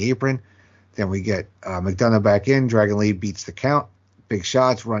driver on the apron. Then we get McDonough back in. Dragon Lee beats the count. Big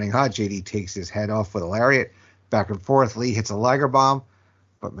shots, running hot. JD takes his head off with a lariat. Back and forth. Lee hits a Liger bomb,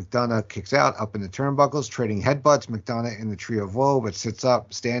 but McDonough kicks out up in the turnbuckles, trading headbutts. McDonough in the Tree of Woe, but sits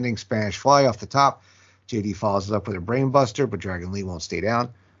up, standing Spanish fly off the top. JD follows it up with a brainbuster, but Dragon Lee won't stay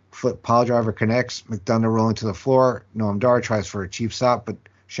down. Flip pile driver connects. McDonough rolling to the floor. Noam Dar tries for a cheap shot,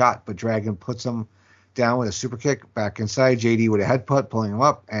 but Dragon puts him down with a super kick. Back inside, JD with a headbutt, pulling him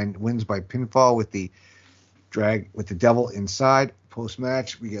up, and wins by pinfall with the devil inside. Post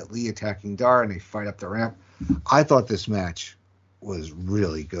match, we get Lee attacking Dar, and they fight up the ramp. I thought this match was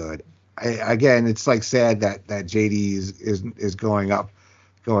really good. Again, it's like sad that JD is going up,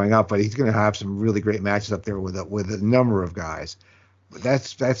 but he's going to have some really great matches up there with a number of guys. But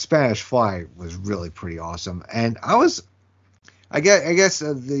that Spanish Fly was really pretty awesome, and I guess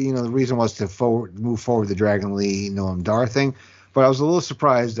the reason was to move forward the Dragon Lee Noam Dar thing, But I was a little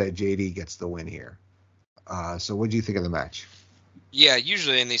surprised that JD gets the win here. So what do you think of the match? Yeah,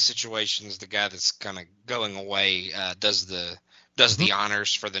 usually in these situations, the guy that's kind of going away does the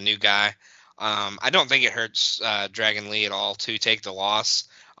honors for the new guy. I don't think it hurts Dragon Lee at all to take the loss.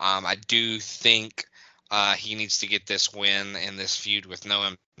 I do think he needs to get this win in this feud with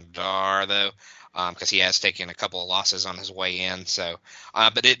Noam Dar, though, because he has taken a couple of losses on his way in. So,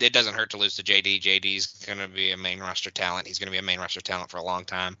 but it doesn't hurt to lose to JD. JD's going to be a main roster talent. He's going to be a main roster talent for a long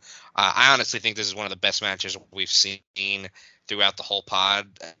time. I honestly think this is one of the best matches we've seen throughout the whole pod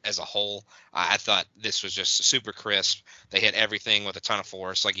as a whole. I thought this was just super crisp. They hit everything with a ton of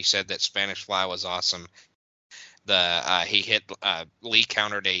force. Like you said, that Spanish Fly was awesome. He hit Lee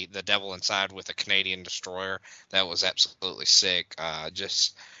countered the Devil Inside with a Canadian Destroyer. That was absolutely sick.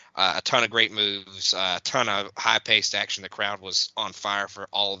 Just a ton of great moves, a ton of high-paced action. The crowd was on fire for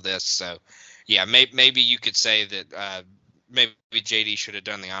all of this. So, yeah, maybe you could say that maybe JD should have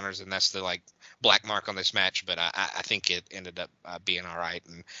done the honors, and that's the black mark on this match. But I think it ended up being all right.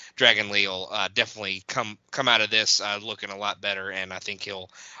 And Dragon Lee will definitely come out of this looking a lot better, and I think he'll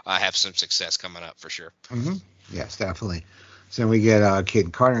have some success coming up for sure. Mm-hmm. Yes, definitely. So then we get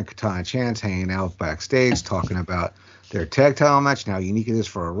Kid Carter and Katana Chance hanging out backstage talking about their tag title match. Now, unique it is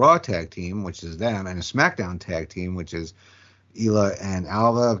for a Raw tag team, which is them, and a SmackDown tag team, which is Ela and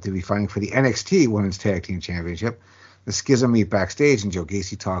Alva, to be fighting for the NXT Women's Tag Team Championship. The Schism meet backstage, and Joe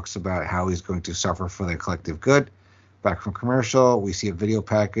Gacy talks about how he's going to suffer for their collective good. Back from commercial, we see a video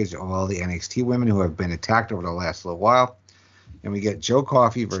package of all the NXT women who have been attacked over the last little while. And we get Joe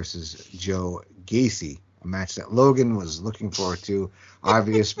Coffey versus Joe Gacy, a match that Logan was looking forward to.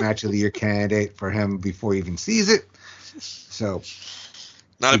 Obvious match of the year candidate for him before he even sees it. So,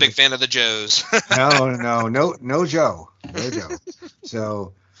 not a big fan of the Joes. No Joe.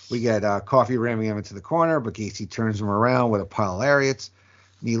 So we get Coffey ramming him into the corner, but Gacy turns him around with a pile of lariats.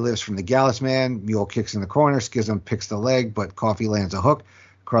 Knee lifts from the Gallus man. Mule kicks in the corner. Schism picks the leg, but Coffey lands a hook.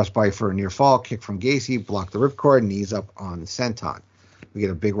 Crossbody for a near fall. Kick from Gacy. Block the ripcord. Knees up on the senton. We get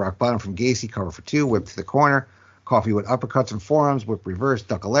a big rock bottom from Gacy, cover for two, whip to the corner. Coffey with uppercuts and forearms, whip reverse,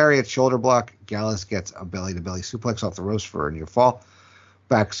 duck a lariat, shoulder block. Gallus gets a belly-to-belly suplex off the ropes for a near fall.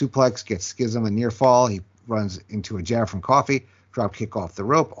 Back suplex, gets Schism a near fall. He runs into a jab from Coffey. Drop kick off the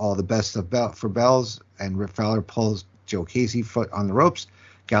rope. All the best for bells, and Rip Fowler pulls Joe Gacy foot on the ropes.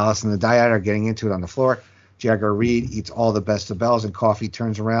 Gallus and the Dyad are getting into it on the floor. Jagger Reed eats all the best of bells, and Coffey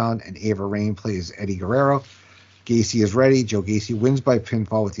turns around, and Ava Raine plays Eddie Guerrero. Gacy is ready. Joe Gacy wins by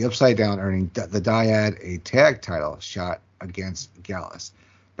pinfall with the upside down, earning the Dyad a tag title shot against Gallus.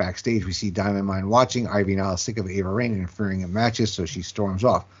 Backstage, we see Diamond Mine watching. Ivy now is sick of Ava Raine interfering in matches, so she storms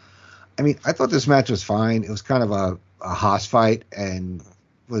off. I mean, I thought this match was fine. It was kind of a Haas fight and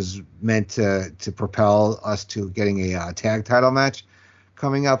was meant to propel us to getting a tag title match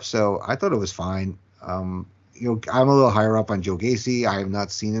coming up, so I thought it was fine. I'm a little higher up on Joe Gacy. I have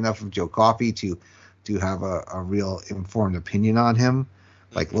not seen enough of Joe Coffey to have a real informed opinion on him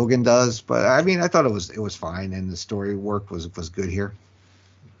like Logan does. But I mean, I thought it was fine, and the story work was good here.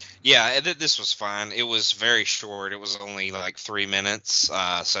 Yeah, this was fine. It was very short. It was only 3 minutes.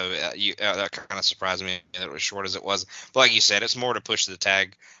 So that kind of surprised me that it was short as it was. But like you said, it's more to push the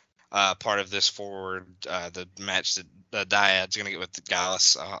tag part of this forward. The match that the Dyad's going to get with the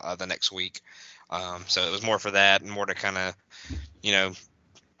Gallus the next week. So it was more for that and more to kind of,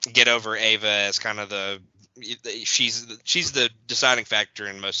 get over Ava as kind of she's the deciding factor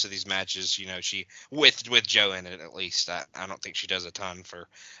in most of these matches. She with Joe in it, at least. I don't think she does a ton for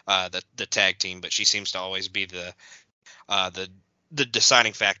the tag team, but she seems to always be the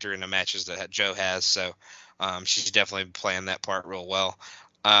deciding factor in the matches that Joe has. So she's definitely playing that part real well.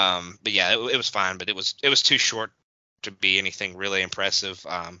 But yeah, it was fine, but it was too short to be anything really impressive.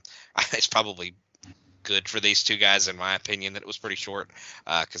 It's probably good for these two guys, in my opinion, that it was pretty short,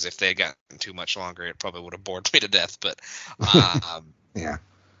 because if they had gotten too much longer, it probably would have bored me to death. But yeah,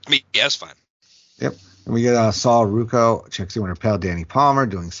 I mean, yeah, it's fine. Yep. And we get Saul Rucco checks in with her pal Danny Palmer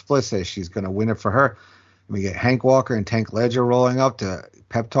doing splits, says she's going to win it for her. And we get Hank Walker and Tank Ledger rolling up to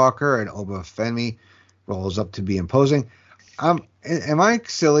pep talk her, and Oba Femi rolls up to be imposing. Am I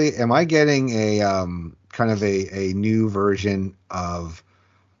silly? Am I getting a kind of a new version of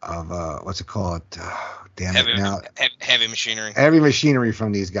what's it called? Heavy machinery. Heavy machinery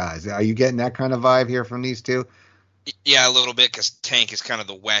from these guys. Are you getting that kind of vibe here from these two? Yeah, a little bit, because Tank is kind of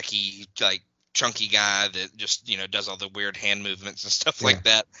the wacky, chunky guy that just does all the weird hand movements and stuff like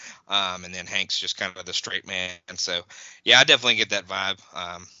that. And then Hank's just kind of the straight man. So yeah, I definitely get that vibe.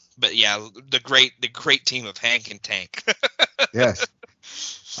 But yeah, the great team of Hank and Tank. Yes.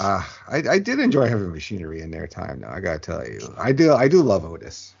 I did enjoy having machinery in their time. Now I gotta tell you, I do love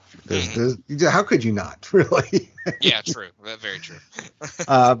Otis. How could you not, really? Yeah, true. Very true.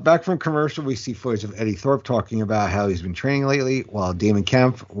 Back from commercial, we see footage of Eddie Thorpe talking about how he's been training lately, while Damon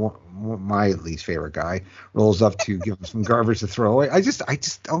Kemp, my least favorite guy, rolls up to give him some garbage to throw away. I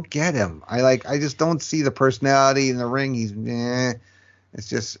just don't get him. I just don't see the personality in the ring. He's it's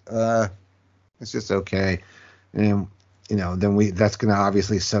just okay. And then that's going to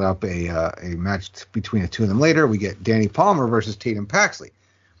obviously set up a match between the two of them later. We get Danny Palmer versus Tatum Paxley.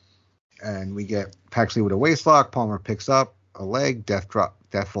 And we get Paxley with a waistlock. Palmer picks up a leg.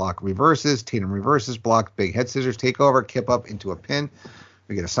 Deathlock reverses. Tatum reverses. Blocks. Big head scissors takeover. Kip up into a pin.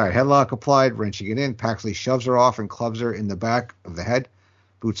 We get a side headlock applied. Wrenching it in. Paxley shoves her off and clubs her in the back of the head.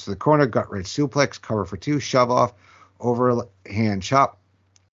 Boots to the corner. Gut wrench suplex. Cover for two. Shove off. Overhand chop.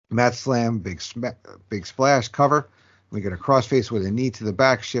 Mat slam. Big splash. Cover. We get a crossface with a knee to the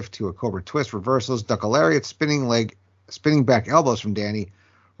back. Shift to a cobra twist. Reversals. Duck a lariat. Spinning back elbows from Danny.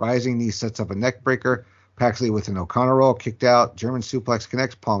 Rising knee sets up a neck breaker. Paxley with an O'Connor roll, kicked out. German suplex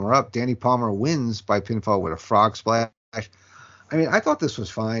connects. Palmer up. Danny Palmer wins by pinfall with a frog splash. I mean, I thought this was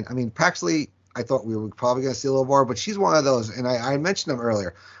fine. I mean, Paxley, I thought we were probably going to see a little more, but she's one of those, and I mentioned them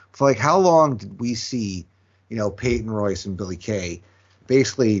earlier. For like, how long did we see, Peyton Royce and Billie Kay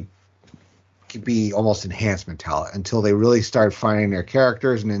basically be almost enhancement talent until they really started finding their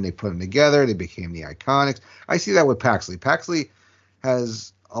characters, and then they put them together. They became the Iconics. I see that with Paxley. Paxley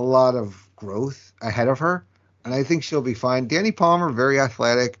has a lot of growth ahead of her, and I think she'll be fine. Danny Palmer, very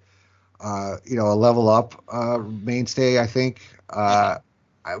athletic, a level up mainstay, I think.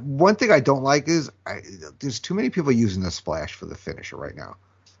 One thing I don't like is there's too many people using the splash for the finisher right now.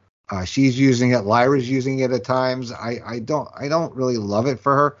 She's using it. Lyra's using it at times. I don't really love it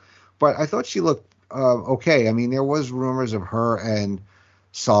for her, but I thought she looked okay. I mean, there was rumors of her and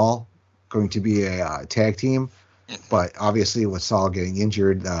Saul going to be a tag team. But obviously, with Saul getting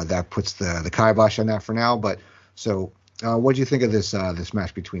injured, that puts the kibosh on that for now. But so, what do you think of this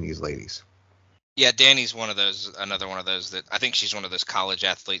match between these ladies? Yeah, Danny's another one of those that I think she's one of those college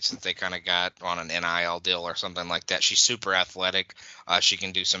athletes that they kind of got on an NIL deal or something like that. She's super athletic. She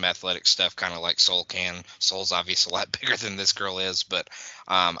can do some athletic stuff, kind of like Soul can. Soul's obviously a lot bigger than this girl is, but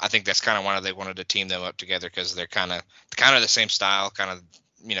I think that's kind of why they wanted to team them up together, because they're kind of the same style, kind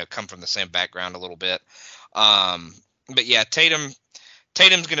of come from the same background a little bit. But yeah, Tatum's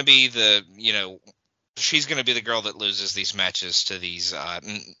going to be she's going to be the girl that loses these matches to these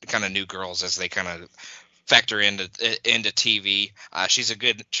kind of new girls as they kind of factor into TV. She's a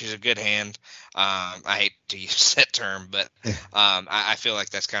good hand. I hate to use that term, but I feel like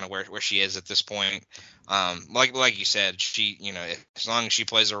that's kind of where she is at this point. Like you said, she as long as she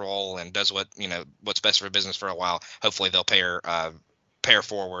plays her role and does what's best for business for a while, hopefully they'll pay her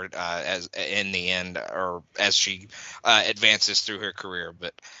forward as in the end, or as she advances through her career.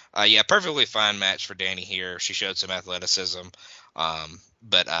 But yeah, perfectly fine match for Danny here. She showed some athleticism,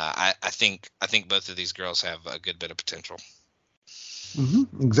 but I think both of these girls have a good bit of potential.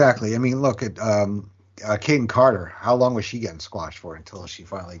 Mm-hmm, exactly. I mean, look at Kaden Carter. How long was she getting squashed for until she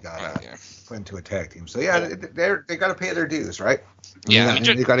finally got put into a tag team? So yeah, they got to pay their dues, right? They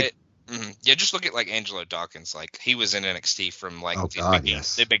got to. Mm-hmm. Yeah, just look at like Angelo Dawkins. Like, he was in NXT from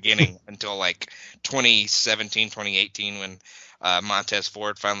the beginning until like 2017, 2018 when Montez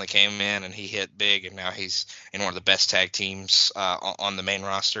Ford finally came in and he hit big, and now he's in one of the best tag teams on the main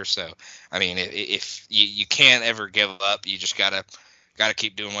roster. So, I mean, if you can't ever give up, you just gotta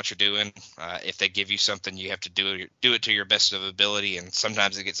keep doing what you're doing. If they give you something, you have to do it to your best of ability, and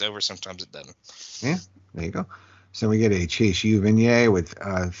sometimes it gets over, sometimes it doesn't. Yeah, there you go. So we get a Chase U vignette with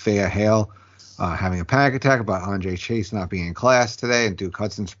Thea Hale having a panic attack about Andre Chase not being in class today, and Duke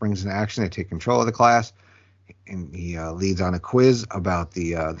Hudson springs into action to take control of the class, and he leads on a quiz about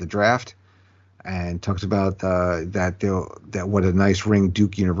the draft, and talks about that what a nice ring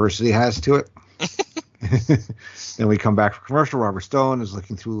Duke University has to it. Then we come back for commercial. Robert Stone is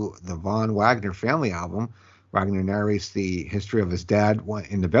looking through the Von Wagner family album. Wagner narrates the history of his dad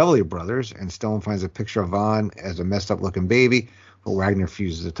in the Beverly Brothers, and Stone finds a picture of Von as a messed up-looking baby, but Wagner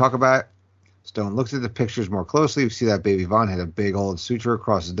refuses to talk about it. Stone looks at the pictures more closely. We see that baby Von had a big old suture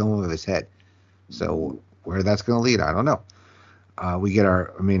across the dome of his head. So where that's going to lead, I don't know. We get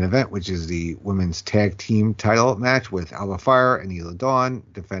our main event, which is the women's tag team title match with Alba Fire and Ela Dawn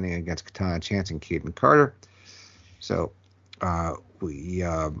defending against Katana Chance and Kaden Carter. So we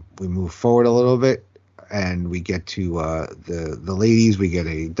move forward a little bit. And we get to the ladies. We get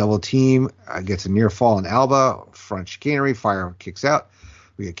a double team. Gets a near fall on Alba. Front chicanery. Fire kicks out.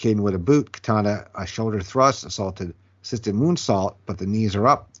 We get Kaden with a boot. Katana a shoulder thrust. Assaulted assisted moonsault, but the knees are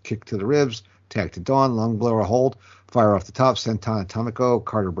up. Kick to the ribs. Tag to Dawn. Lung blower hold. Fire off the top. Senton Atomico.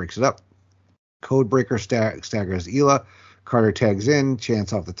 Carter breaks it up. Code breaker staggers Hila. Carter tags in.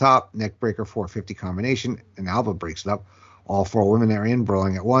 Chance off the top. Neck breaker 450 combination. And Alba breaks it up. All 4 women are in,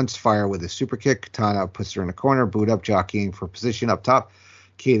 brawling at once. Fire with a super kick. Katana puts her in the corner. Boot up, jockeying for position up top.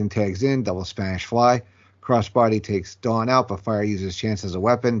 Kaden tags in. Double Spanish fly. Crossbody takes Dawn out, but Fire uses Chance as a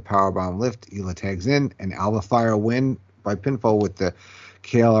weapon. Powerbomb lift. Hila tags in. And Alba Fire win by pinfall with the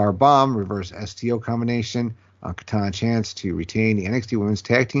KLR bomb. Reverse STO combination on Katana Chance to retain the NXT Women's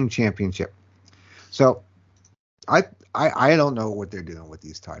Tag Team Championship. So I don't know what they're doing with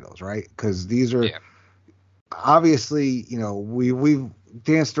these titles, right? Because these are obviously, we've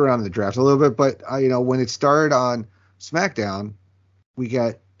danced around the draft a little bit, but when it started on SmackDown, we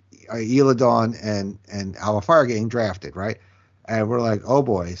got Hila, Dawn and Alba Fire getting drafted, right? And we're like, oh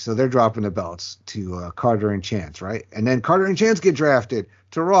boy, so they're dropping the belts to Carter and Chance, right? And then Carter and Chance get drafted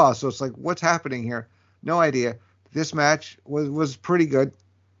to Raw, so it's like, what's happening here? No idea. This match was pretty good.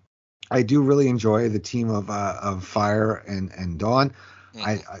 I do really enjoy the team of Fire and Dawn.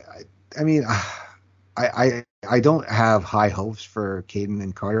 I mean, I don't have high hopes for Kaden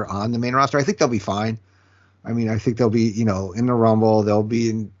and Carter on the main roster. I think they'll be fine. I mean, I think they'll be, in the Rumble. They'll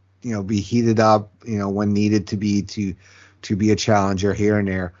be be heated up, when needed to be a challenger here and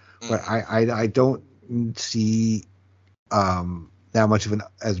there. But I don't see that much of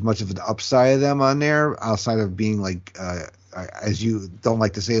an upside of them on there outside of being like, as you don't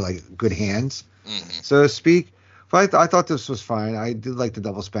like to say, like good hands, so to speak. But I thought this was fine. I did like the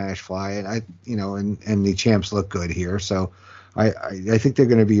double Spanish fly, and and the champs look good here. So I think they're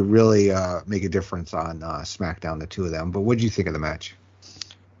going to be really make a difference on SmackDown, the two of them. But what did you think of the match?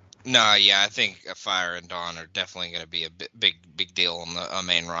 No, yeah, I think Fire and Dawn are definitely going to be a big deal on the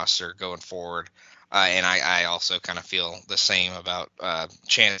main roster going forward. And I also kind of feel the same about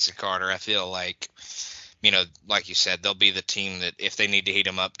Chance and Carter. I feel like, like you said, they'll be the team that if they need to heat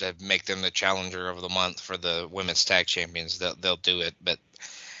them up to make them the challenger of the month for the women's tag champions, they'll do it. But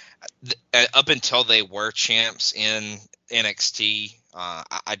up until they were champs in NXT,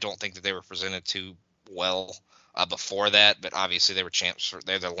 I don't think that they were presented too well before that. But obviously they were champs.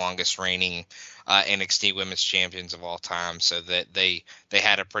 They're the longest reigning NXT women's champions of all time, so that they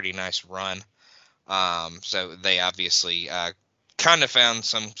had a pretty nice run. So they obviously kind of found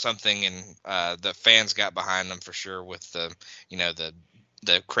something, and the fans got behind them for sure with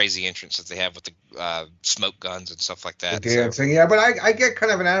the crazy entrance that they have with the smoke guns and stuff like that. The dancing, yeah, but I get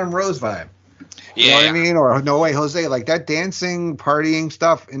kind of an Adam Rose vibe. You know what I mean? Or No Way Jose, like that dancing, partying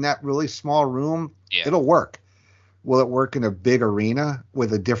stuff in that really small room. Yeah. It'll work. Will it work in a big arena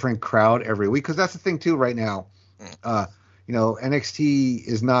with a different crowd every week? Because that's the thing too right now. NXT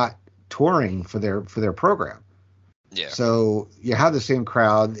is not touring for their program. Yeah. So you have the same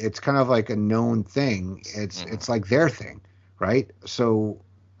crowd. It's kind of like a known thing. It's like their thing, right? So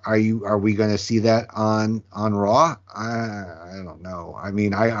are we going to see that on Raw? I don't know. I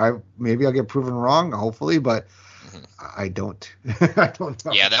mean, I maybe I'll get proven wrong, hopefully, but I don't. I don't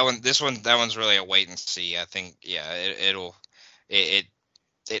know. Yeah, that one's really a wait and see. I think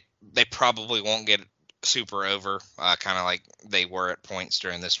they probably won't get super over, kind of like they were at points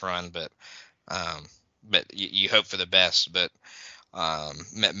during this run, but you hope for the best, but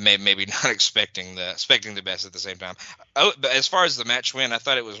maybe not expecting the best at the same time. Oh, but as far as the match went, I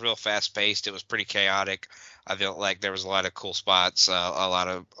thought it was real fast paced. It was pretty chaotic. I felt like there was a lot of cool spots, a lot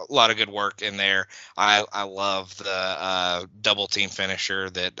of good work in there. I love the double team finisher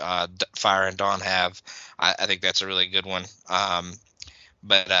that Fire and Dawn have. I think that's a really good one.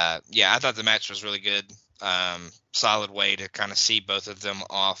 But I thought the match was really good. Solid way to kind of see both of them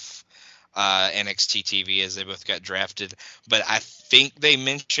off NXT TV as they both got drafted. But I think they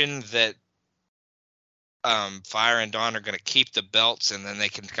mentioned that Fire and Dawn are going to keep the belts, and then they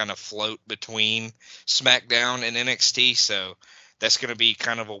can kind of float between SmackDown and NXT. So that's going to be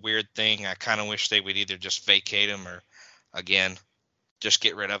kind of a weird thing. I kind of wish they would either just vacate them or, again, just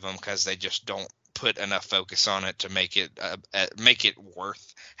get rid of them, because they just don't put enough focus on it to make it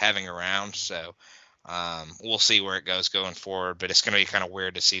worth having around. So we'll see where it goes going forward, but it's going to be kind of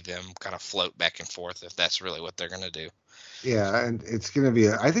weird to see them kind of float back and forth if that's really what they're going to do. Yeah, and it's going to be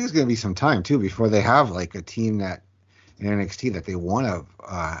I think it's going to be some time too before they have like a team that in NXT that they want to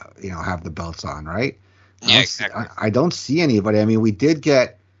have the belts on, right? Yeah, exactly. I don't see anybody. I mean, we did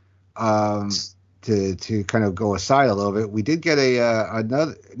get to kind of go aside a little bit. We did get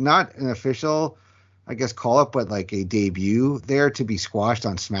another, not an official, I guess, call up, but like a debut there to be squashed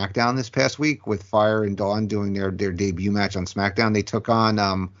on SmackDown this past week with Fire and Dawn doing their debut match on SmackDown. They took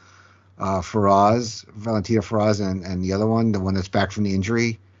on Valentina Feroz, and the other one, the one that's back from the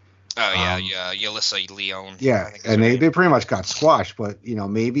injury. Oh yeah, Yelissa Leon. Yeah, and they pretty much got squashed. But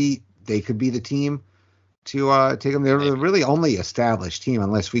maybe they could be the team to take them. They're a really only established team,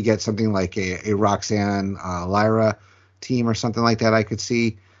 unless we get something like a Roxanne Lyra team or something like that. I could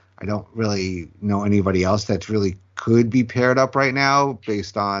see. I don't really know anybody else that really could be paired up right now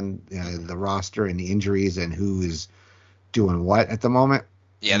based on the roster and the injuries and who is doing what at the moment.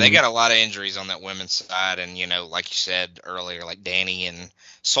 Yeah, they got a lot of injuries on that women's side, and like you said earlier, like Danny and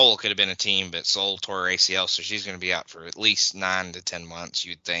Soul could have been a team, but Soul tore her ACL, so she's going to be out for at least 9 to 10 months,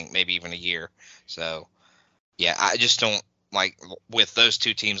 you'd think, maybe even a year. So, yeah, I just don't like with those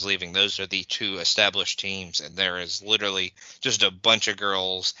two teams leaving. Those are the two established teams, and there is literally just a bunch of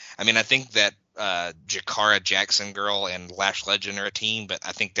girls. I mean, I think that Jakara Jackson girl and Lash Legend are a team, but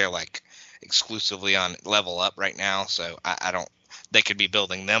I think they're like exclusively on Level Up right now, so I don't. They could be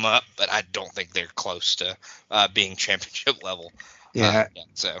building them up, but I don't think they're close to being championship level. Yeah.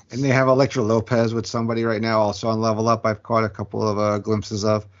 So and they have Elektra Lopez with somebody right now, also on Level Up. I've caught a couple of glimpses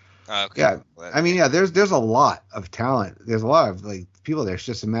of. Okay. Yeah, I mean, there's a lot of talent. There's a lot of people there. It's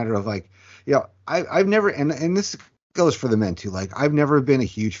just a matter of I've never, and this goes for the men too. Like, I've never been a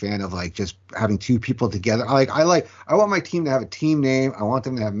huge fan of just having two people together. I want my team to have a team name. I want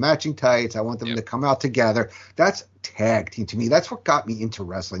them to have matching tights. I want them to come out together. That's tag team to me. That's what got me into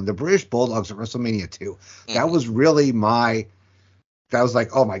wrestling. The British Bulldogs at WrestleMania 2. That was really that was like,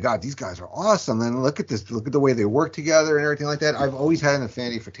 oh my God, these guys are awesome. And look at this, look at the way they work together and everything like that. I've always had an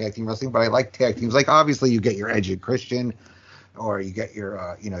affinity for tag team wrestling, but I like tag teams. Like, obviously you get your Edge and Christian, or you get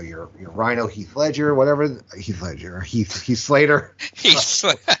your your Rhino Heath Slater. Heath Slater.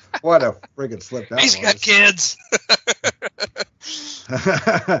 What a friggin' slip that He's got kids.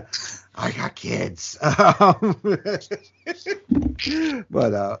 I got kids.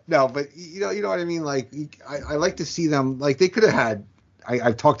 But no, you know what I mean? Like, I like to see them, like, they could have had,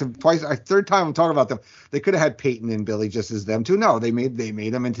 I've talked to them twice, third time I'm talking about them. They could have had Peyton and Billy just as them too. No, they made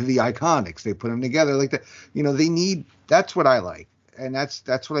them into the Iconics. They put them together like that. They need, that's what I like. And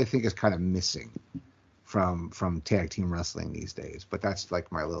that's what I think is kind of missing from tag team wrestling these days. But that's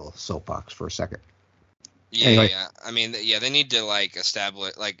like my little soapbox for a second. Yeah, anyway. Yeah. I mean, yeah, they need to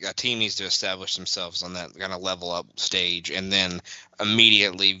establish, a team needs to establish themselves on that kind of level up stage, and then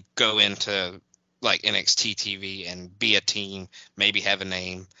immediately go into NXT TV and be a team, maybe have a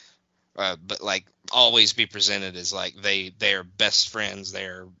name, but always be presented as they're best friends,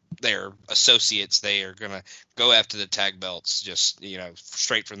 they're associates, they are gonna go after the tag belts just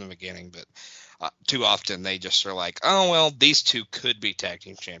straight from the beginning. But too often they just are like, oh well, these two could be tag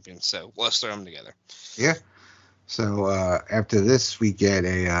team champions, so let's throw them together. Yeah. So after this, we get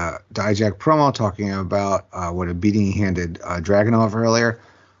a Dijak promo talking about what a beating he handed Dragunov earlier.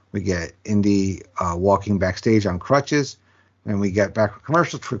 We get Indi walking backstage on crutches. Then we get back from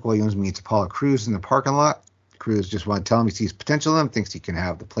commercial. Trick Williams meets Apollo Crews in the parking lot. Crews just want to tell him he sees potential in him, thinks he can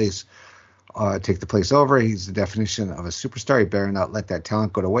have the place, take the place over. He's the definition of a superstar. He better not let that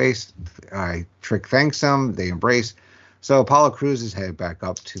talent go to waste. Trick thanks him. They embrace. So Apollo Crews is headed back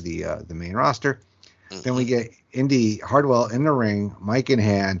up to the main roster. Then we get Indi Hartwell in the ring, mic in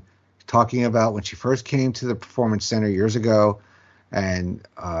hand, talking about when she first came to the Performance Center years ago, and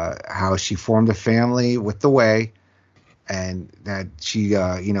how she formed a family with the Way, and that she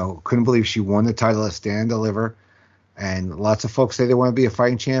couldn't believe she won the title of Stand and Deliver. And lots of folks say they want to be a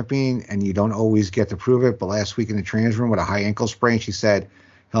fighting champion, and you don't always get to prove it. But last week in the trans room with a high ankle sprain, she said,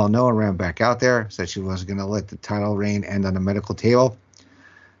 hell no, and ran back out there, said she wasn't going to let the title reign end on the medical table.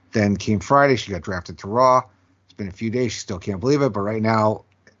 Then came Friday, she got drafted to Raw. It's been a few days, she still can't believe it. But right now,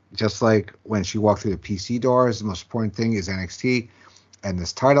 just like when she walked through the PC doors, the most important thing is NXT and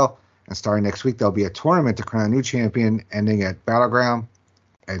this title. And starting next week, there'll be a tournament to crown a new champion, ending at Battleground.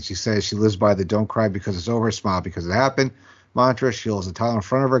 And she says she lives by the don't cry because it's over, smile because it happened mantra. She holds the title in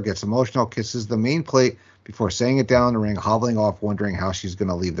front of her, gets emotional, kisses the main plate before saying it down in the ring, hobbling off, wondering how she's going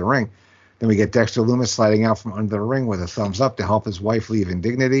to leave the ring. Then we get Dexter Lumis sliding out from under the ring with a thumbs up to help his wife leave in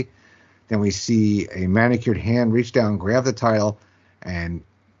dignity. Then we see a manicured hand reach down, grab the title, and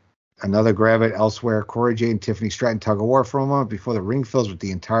another grab it elsewhere. Cora Jade and Tiffany Stratton tug of war for a moment before the ring fills with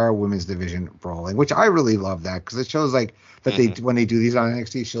the entire women's division brawling, which I really love that, because it shows that they, when they do these on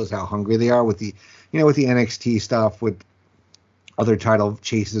NXT, shows how hungry they are with the NXT stuff, with other title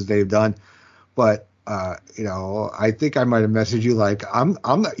chases they've done. But I think I might have messaged you like, I'm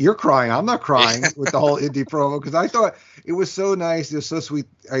not, you're crying, I'm not crying with the whole Indi promo, because I thought it was so nice, it was so sweet.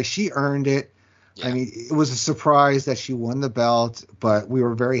 She earned it. Yeah. I mean, it was a surprise that she won the belt, but we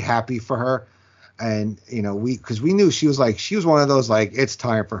were very happy for her. And, because we knew she was one of those, it's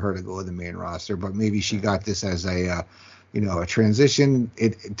time for her to go to the main roster, but maybe she got this as a transition.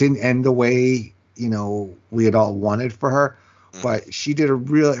 It didn't end the way, we had all wanted for her, but she did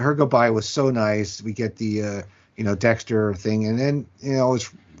her goodbye was so nice. We get the, Dexter thing, and then,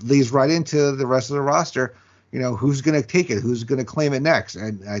 it leads right into the rest of the roster. Who's going to take it? Who's going to claim it next?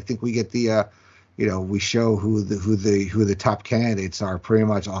 And I think we get the, we show who the top candidates are pretty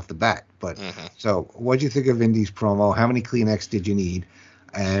much off the bat. But so, what do you think of Indi's promo? How many Kleenex did you need?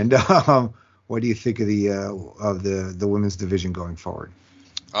 And what do you think of the women's division going forward?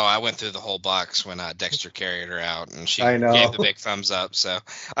 Oh, I went through the whole box when Dexter carried her out, and she gave the big thumbs up. So,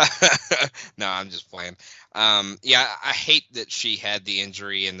 no, I'm just playing. I hate that she had the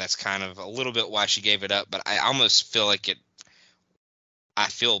injury, and that's kind of a little bit why she gave it up. But I almost feel like I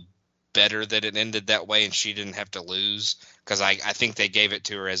feel better that it ended that way, and she didn't have to lose, because I think they gave it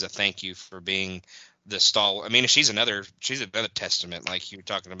to her as a thank you for being the stall. I mean, she's another testament. Like you were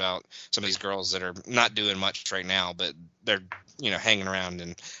talking about some of these girls that are not doing much right now, but they're hanging around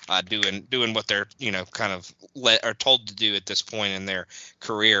and doing what they're kind of are told to do at this point in their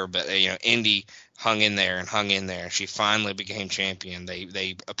career. But Indi hung in there. She finally became champion.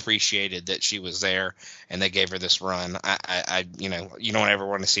 They appreciated that she was there, and they gave her this run. I you don't ever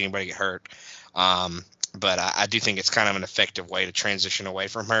want to see anybody get hurt. But I do think it's kind of an effective way to transition away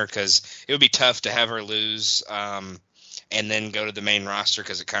from her, because it would be tough to have her lose and then go to the main roster,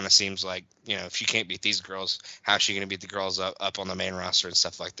 because it kind of seems like, if she can't beat these girls, how is she going to beat the girls up on the main roster and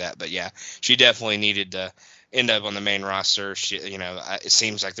stuff like that. But, yeah, she definitely needed to end up on the main roster. It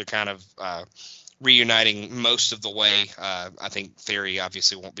seems like they're kind of reuniting most of the way. I think Theory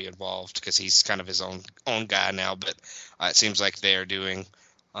obviously won't be involved because he's kind of his own guy now, but it seems like they're doing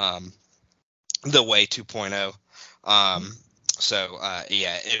the way 2.0.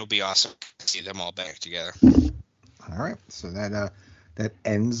 It'll be awesome to see them all back together. All right, so that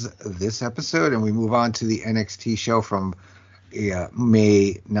ends this episode, and we move on to the NXT show from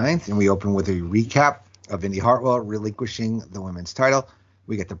May 9th, and we open with a recap of Indi Hartwell relinquishing the women's title.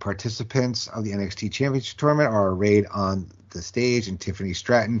 We get the participants of the NXT Championship Tournament are arrayed on the stage, and Tiffany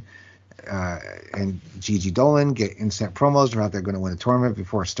Stratton and Gigi Dolan get instant promos about they're going to win the tournament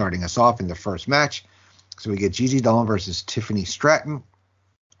before starting us off in the first match. So we get Gigi Dolan versus Tiffany Stratton.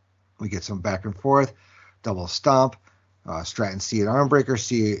 We get some back and forth, double stomp, Stratton seated arm breaker,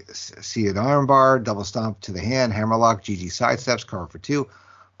 seated arm bar, double stomp to the hand, hammerlock, Gigi sidesteps, cover for two,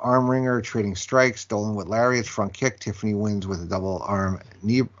 arm ringer, trading strikes, Dolan with lariats, front kick, Tiffany wins with a double arm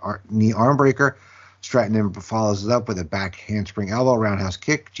knee arm breaker. Stratton then follows it up with a back handspring elbow, roundhouse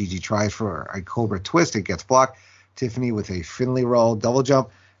kick. Gigi tries for a Cobra twist. It gets blocked. Tiffany with a Finley roll, double jump,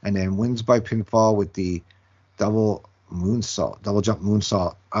 and then wins by pinfall with the double jump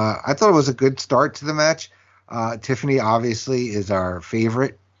moonsault. I thought it was a good start to the match. Tiffany obviously is our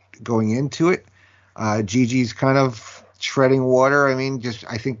favorite going into it. Gigi's kind of treading water. I mean,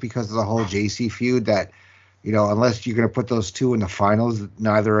 I think because of the whole Jacy feud that, unless you're going to put those two in the finals,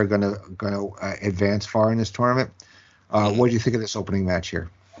 neither are going to advance far in this tournament. What do you think of this opening match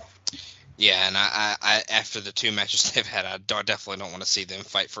here? Yeah, and I after the two matches they've had, I definitely don't want to see them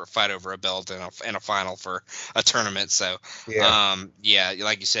fight over a belt in a final for a tournament. So,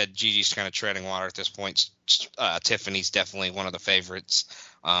 like you said, Gigi's kind of treading water at this point. Tiffany's definitely one of the favorites.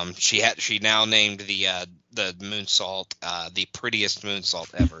 She now named the moonsault the prettiest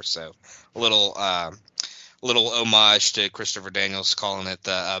moonsault ever. So a little homage to Christopher Daniels calling it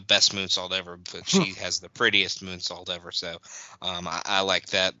the best moonsault ever, but she has the prettiest moonsault ever. So I like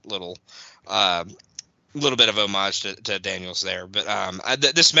that little bit of homage to Daniels there. But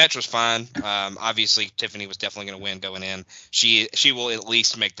this match was fine. Obviously, Tiffany was definitely going to win going in. She will at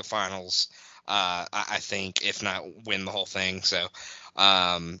least make the finals, I think, if not win the whole thing. So,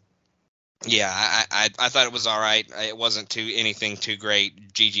 I thought it was all right. It wasn't anything too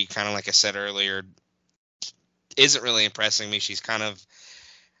great. Gigi, kind of like I said earlier, isn't really impressing me.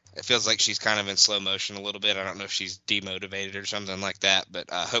 It feels like she's kind of in slow motion a little bit. I don't know if she's demotivated or something like that, but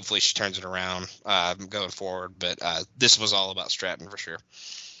hopefully she turns it around going forward. But this was all about Stratton for sure.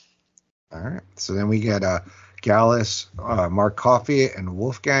 All right. So then we get Gallus, Mark Coffey, and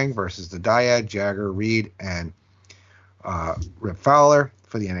Wolfgang versus the Dyad, Jagger, Reed, and Rip Fowler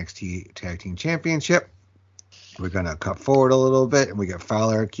for the NXT Tag Team Championship. We're going to cut forward a little bit, and we get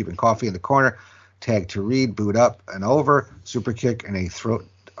Fowler keeping Coffey in the corner. Tag to Reed, boot up and over, super kick and a throat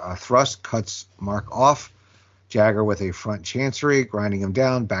thrust cuts Mark off. Jagger with a front chancery, grinding him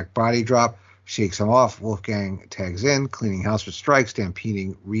down, back body drop, shakes him off. Wolfgang tags in, cleaning house with strikes,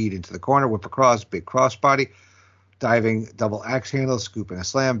 stampeding Reed into the corner, whip across, big crossbody. Diving double axe handle, scoop and a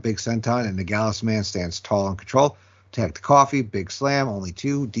slam, big senton, and the Gallus man stands tall in control. Tag to Coffee, big slam, only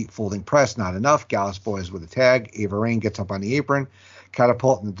 2. Deep folding press, not enough. Gallus boys with a tag. Ava Rain gets up on the apron.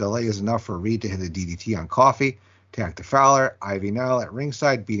 Catapult and the delay is enough for Reed to hit a DDT on Coffee. Tag to Fowler. Ivy now at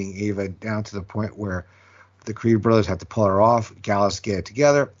ringside, beating Ava down to the point where the Creed brothers have to pull her off. Gallus get it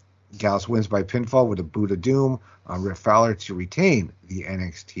together. Gallus wins by pinfall with a boot of doom on Rick Fowler to retain the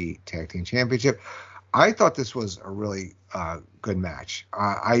NXT Tag Team Championship. I thought this was a really good match.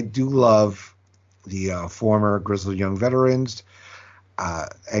 I do love the former Grizzled Young Veterans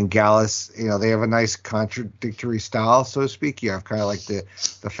and Gallus. You know, they have a nice contradictory style, so to speak. You have kind of like the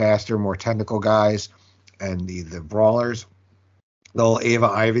faster, more technical guys and the brawlers. The whole Ava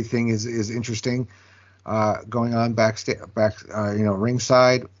Ivy thing is interesting going on ringside,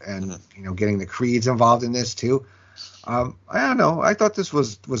 and getting the Creeds involved in this too. I don't know. I thought this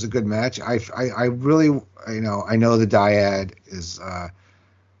was a good match. I really, I know the Dyad is.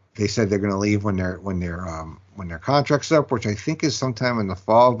 They said they're going to leave when their contract's up, which I think is sometime in the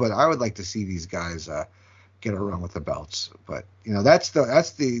fall. But I would like to see these guys get a run with the belts. But that's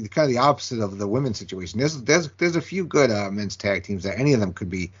the kind of the opposite of the women's situation. There's a few good men's tag teams that any of them could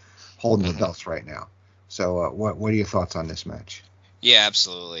be holding the belts right now. So what are your thoughts on this match? Yeah,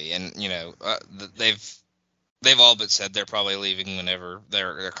 absolutely. And they've all but said they're probably leaving whenever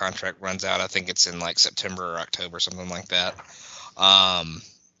their contract runs out. I think it's in like September or October, something like that.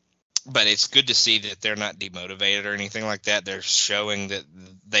 But it's good to see that they're not demotivated or anything like that. They're showing that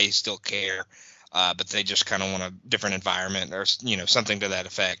they still care, but they just kind of want a different environment or something to that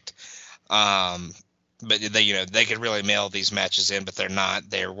effect. But they could really mail these matches in, but they're not.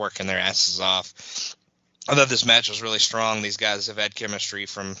 They're working their asses off. I thought this match was really strong. These guys have had chemistry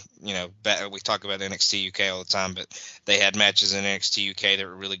from, we talk about NXT UK all the time, but they had matches in NXT UK that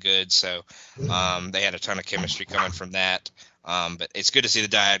were really good. So they had a ton of chemistry coming from that. But it's good to see the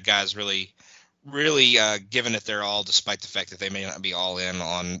Dyad guys really, really giving it their all, despite the fact that they may not be all in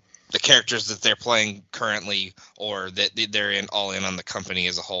on the characters that they're playing currently, or that they're all in on the company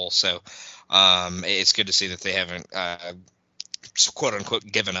as a whole. So it's good to see that they haven't quote unquote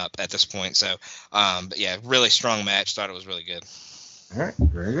given up at this point. So but yeah, really strong match. Thought it was really good. All right,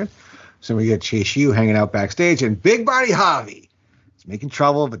 very good. So we get Chase U hanging out backstage, and Big Body Javi is making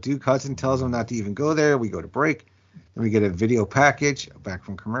trouble, but Duke Hudson tells him not to even go there. We go to break. Then we get a video package back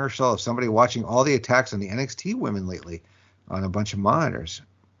from commercial of somebody watching all the attacks on the NXT women lately on a bunch of monitors.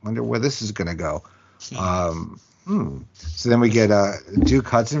 Wonder where this is going to go. So then we get Duke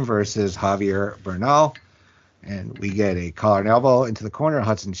Hudson versus Javier Bernal, and we get a collar and elbow into the corner.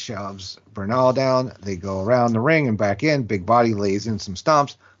 Hudson shoves Bernal down. They go around the ring and back in. Big Body lays in some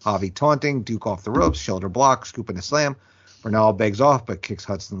stomps. Javi taunting. Duke off the ropes. Shoulder block. Scoop and a slam. Bernal begs off, but kicks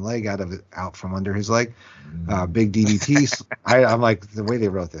Hudson's leg out from under his leg. Big DDT. I'm like, the way they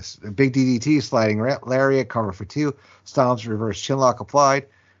wrote this. Big DDT, sliding lariat, cover for 2. Stomps, reverse chinlock applied.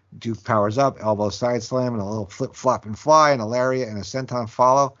 Duke powers up, elbow side slam, and a little flip, flop, and fly, and a lariat and a senton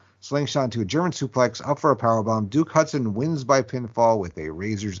follow. Slingshot into a German suplex, up for a powerbomb. Duke Hudson wins by pinfall with a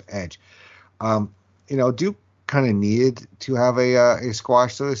razor's edge. Duke kind of needed to have a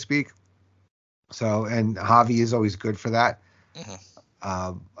squash, so to speak. So, and Javi is always good for that.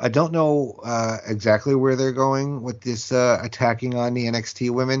 Mm-hmm. I don't know exactly where they're going with this attacking on the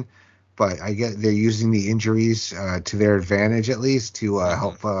NXT women, but I get they're using the injuries to their advantage, at least, to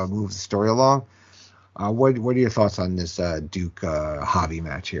help move the story along. What are your thoughts on this Duke Javi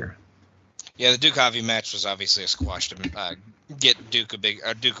match here? Yeah, the Duke Javi match was obviously a squash to get Duke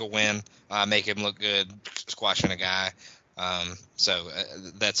a win, make him look good, squashing a guy. So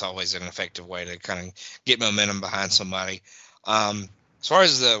that's always an effective way to kind of get momentum behind somebody. As far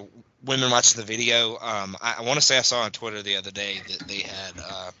as the women watching the video, I want to say I saw on Twitter the other day that they had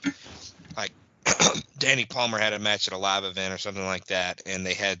like Danny Palmer had a match at a live event or something like that, and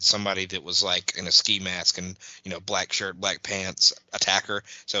they had somebody that was like in a ski mask and black shirt, black pants attacker.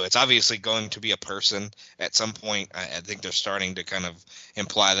 So it's obviously going to be a person at some point. I think they're starting to kind of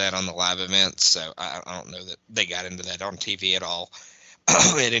imply that on the live events. So I don't know that they got into that on TV at all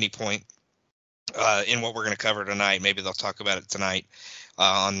at any point in what we're going to cover tonight. Maybe they'll talk about it tonight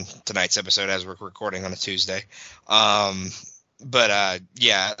on tonight's episode as we're recording on a Tuesday. But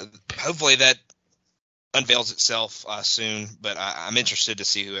yeah, hopefully that unveils itself soon, but I'm interested to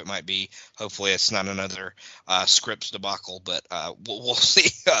see who it might be. Hopefully it's not another SCRYPTS debacle, but we'll see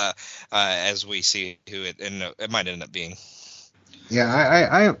as we see who it might end up being.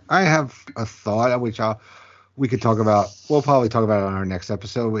 Yeah, I have a thought which we could talk about. We'll probably talk about it on our next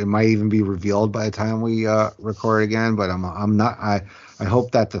episode. It might even be revealed by the time we record again, but I'm I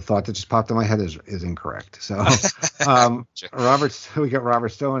hope that the thought that just popped in my head is incorrect. So, we got Robert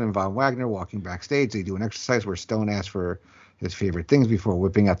Stone and Von Wagner walking backstage. They do an exercise where Stone asks for his favorite things before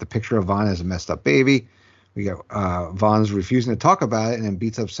whipping out the picture of Von as a messed up baby. We got Von's refusing to talk about it and then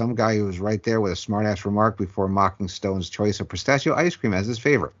beats up some guy who was right there with a smart-ass remark before mocking Stone's choice of pistachio ice cream as his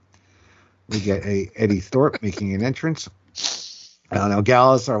favorite. We get Eddie Thorpe making an entrance.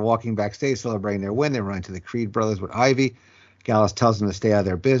 Gallus are walking backstage celebrating their win. They run into the Creed brothers with Ivy. Gallus tells them to stay out of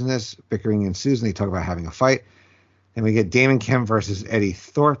their business. Bickering ensues, and they talk about having a fight. Then we get Damon Kemp versus Eddie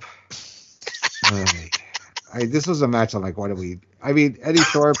Thorpe. This was a match I'm like, what do we... I mean, Eddie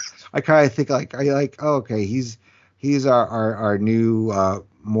Thorpe, I kind of think okay, he's our new,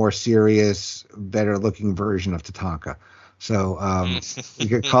 more serious, better looking version of Tatanka. So we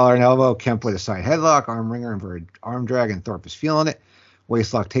get collar and elbow, Kemp with a side headlock, arm wringer, and arm drag, and Thorpe is feeling it.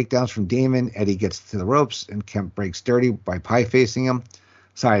 Waistlock takedowns from Damon. Eddie gets to the ropes, and Kemp breaks dirty by pie facing him.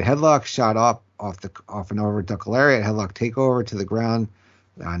 Side headlock, shot off an over duck lariat, headlock takeover to the ground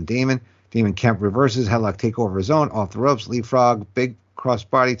on Damon. Damon Kemp reverses, headlock takeover his own, off the ropes, leapfrog, big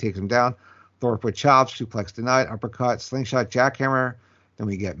crossbody, takes him down. Thorpe with chops, suplex denied, uppercut, slingshot, jackhammer. Then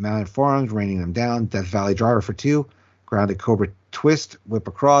we get mounted forearms, raining them down, Death Valley driver for 2. Grounded Cobra twist, whip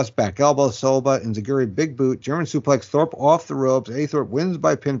across, back elbow, Solba, Enziguri, big boot, German suplex, Thorpe off the ropes. Eddie Thorpe wins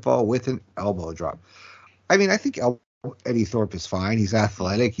by pinfall with an elbow drop. I mean, I think Eddie Thorpe is fine. He's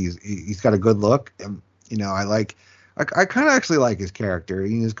athletic. He's got a good look. I kind of actually like his character.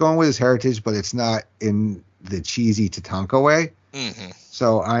 He's going with his heritage, but it's not in the cheesy Tatanka way. Mm-hmm.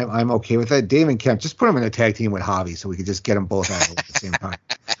 So I'm okay with that. Damon Kemp, just put him in a tag team with Javi so we could just get them both out at the same time.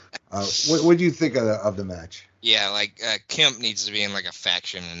 What do you think of the match? Yeah, Kemp needs to be in a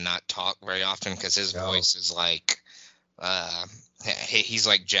faction and not talk very often because his voice is he's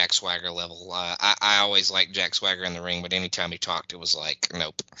like Jack Swagger level. I always liked Jack Swagger in the ring, but anytime he talked, it was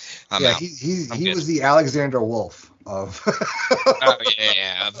nope. I'm out. He was the Alexander Wolf of. of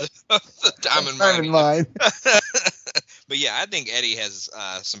the Diamond Mine. But yeah, I think Eddie has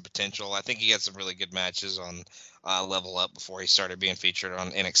some potential. I think he had some really good matches on Level Up before he started being featured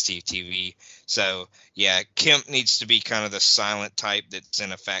on NXT TV. So yeah, Kemp needs to be kind of the silent type that's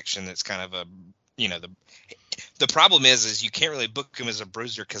in a faction that's kind of the problem is you can't really book him as a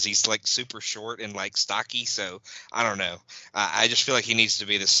bruiser because he's super short and stocky. So I don't know. I just feel like he needs to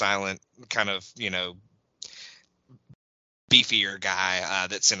be the silent kind of beefier guy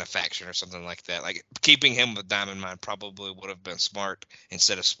that's in a faction or something like that. Keeping him with Diamond Mine probably would have been smart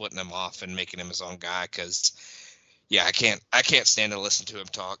instead of splitting him off and making him his own guy. Because I can't stand to listen to him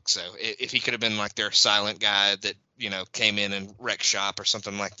talk. So if he could have been their silent guy that came in and wrecked shop or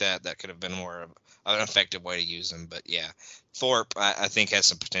something like that, that could have been more of an effective way to use him. But yeah, Thorpe I think has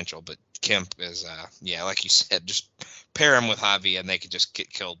some potential, but Kemp is like you said, just pair him with Javi and they could just get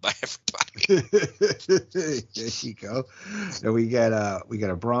killed by everybody. There you go. So we got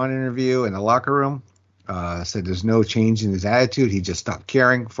a Bron interview in the locker room. Said there's no change in his attitude. He just stopped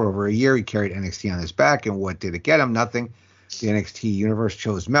caring. For over a year, he carried NXT on his back, and what did it get him? Nothing. The NXT universe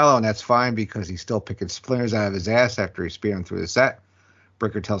chose Mello, and that's fine because he's still picking splinters out of his ass after he speared him through the set.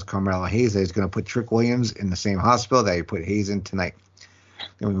 Breakker tells Carmelo Hayes that he's going to put Trick Williams in the same hospital that he put Hayes in tonight.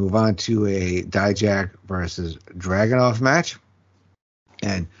 Then we move on to a Dijak versus Dragunov match.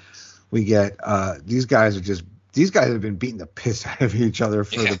 And we get these guys have been beating the piss out of each other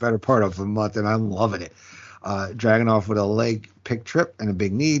for the better part of a month, and I'm loving it. Dragunov with a leg pick trip and a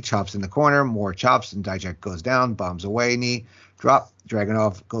big knee, chops in the corner, more chops, and Dijak goes down, bombs away, knee, drop.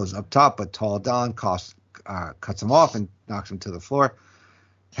 Dragunov goes up top, but Tall Don cuts him off and knocks him to the floor.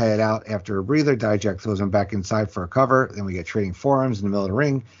 Headed out after a breather, Dijak throws him back inside for a cover. Then we get trading forearms in the middle of the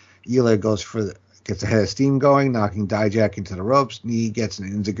ring. Ela gets a head of steam going, knocking Dijak into the ropes. Knee gets an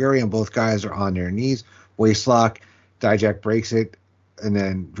enziguri, and both guys are on their knees. Waistlock, Dijak breaks it, and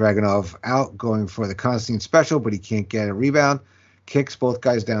then Dragunov out, going for the Constantine special, but he can't get a rebound. Kicks both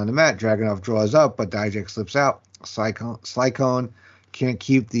guys down the mat. Dragunov draws up, but Dijak slips out. Slycone can't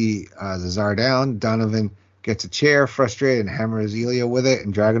keep the Czar down. Donovan gets a chair, frustrated, and hammers Ilya with it,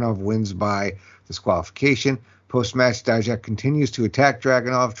 and Dragunov wins by disqualification. Post-match, Dijak continues to attack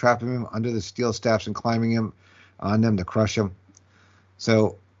Dragunov, trapping him under the steel steps and climbing him on them to crush him.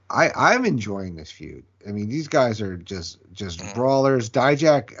 So I'm enjoying this feud. I mean, these guys are just brawlers.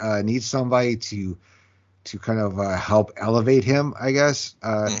 Dijak needs somebody to kind of help elevate him, I guess.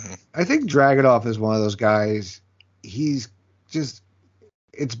 I think Dragunov is one of those guys. He's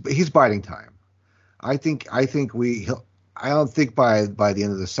biding time. I don't think by the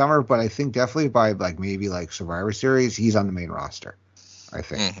end of the summer, but I think definitely by maybe Survivor Series, he's on the main roster. I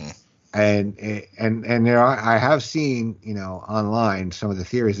think. And I have seen, online some of the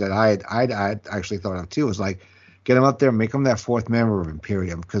theories that I'd actually thought of too. Was like, get him up there, make him that fourth member of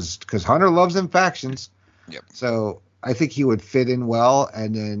Imperium, because Hunter loves them factions. Yep. So I think he would fit in well.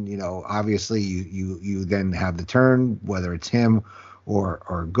 And then, obviously you then have the turn, whether it's him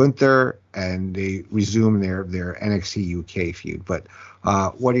or Gunther, and they resume their NXT UK feud. But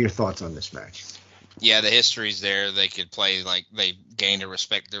what are your thoughts on this match? Yeah, the history's there. They could play like they gained a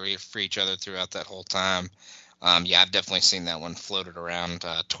respect for each other throughout that whole time. Yeah, I've definitely seen that one floated around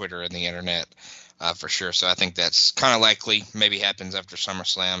Twitter and the internet for sure. So I think that's kind of likely. Maybe happens after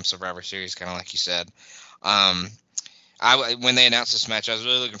SummerSlam, Survivor Series, kind of like you said. When they announced this match, I was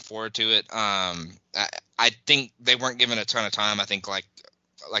really looking forward to it. I think they weren't given a ton of time. I think like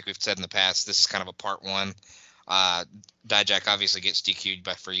we've said in the past, this is kind of a part one. Dijak obviously gets DQ'd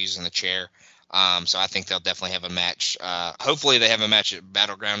for using the chair. So I think they'll definitely have a match. Hopefully they have a match at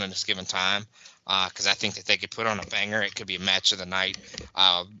Battleground in this given time, because I think that they could put on a banger. It could be a match of the night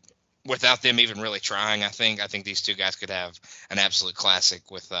without them even really trying. I think these two guys could have an absolute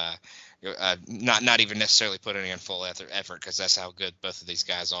classic with not even necessarily putting in full effort, because that's how good both of these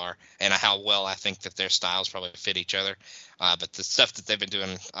guys are and how well I think that their styles probably fit each other. But the stuff that they've been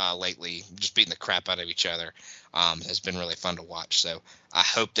doing lately, just beating the crap out of each other, has been really fun to watch. So I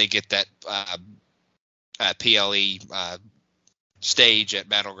hope they get that PLE stage at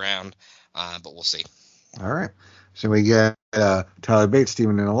Battleground, but we'll see. All right. So we get Tyler Bate,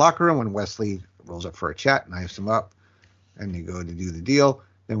 Steven in the locker room when Wes Lee rolls up for a chat, knifes him up, and they go to do the deal.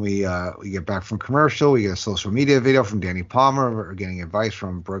 Then we get back from commercial. We get a social media video from Danny Palmer. We're getting advice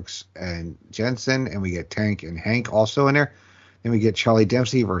from Brooks and Jensen, and we get Tank and Hank also in there. Then we get Charlie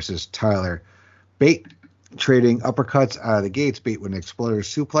Dempsey versus Tyler Bate, trading uppercuts out of the gates. Bate with an exploder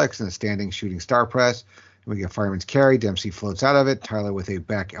suplex and a standing shooting star press. And we get fireman's carry. Dempsey floats out of it. Tyler with a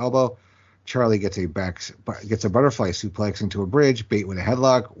back elbow. Charlie gets a butterfly suplex into a bridge. Bate with a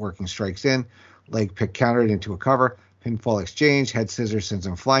headlock. Working strikes in. Leg pick countered into a cover. Pinfall exchange, head scissors sends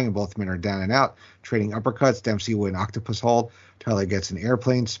them flying, and both men are down and out. Trading uppercuts, Dempsey with an octopus hold. Tyler gets an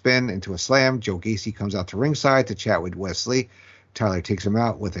airplane spin into a slam. Joe Gacy comes out to ringside to chat with Wes Lee. Tyler takes him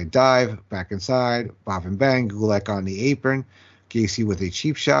out with a dive, back inside, bop and bang, Gulak on the apron. Gacy with a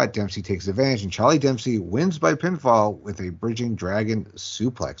cheap shot. Dempsey takes advantage, and Charlie Dempsey wins by pinfall with a bridging dragon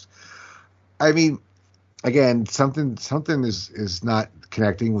suplex. I mean, again, something is not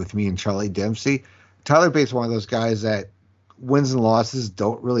connecting with me and Charlie Dempsey. Tyler Bate's one of those guys that wins and losses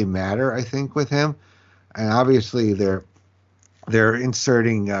don't really matter, I think, with him. And obviously they're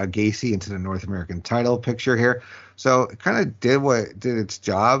inserting Gacy into the North American title picture here. So it kind of did its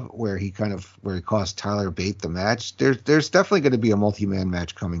job where he cost Tyler Bate the match. There's definitely going to be a multi-man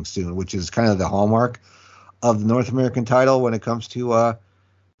match coming soon, which is kind of the hallmark of the North American title when it comes to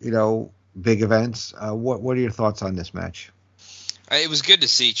big events. What are your thoughts on this match? It was good to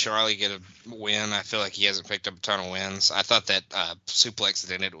see Charlie get a win. I feel like he hasn't picked up a ton of wins. I thought that suplex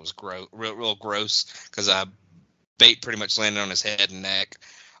that ended was real gross, because Bate pretty much landed on his head and neck.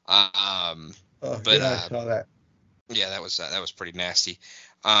 I saw that. Yeah, that was pretty nasty.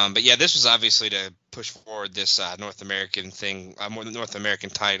 But yeah, this was obviously to push forward this North American thing, North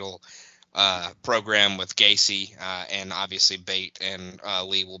American title program with Gacy, and obviously Bate and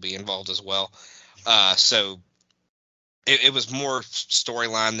Lee will be involved as well. So. It was more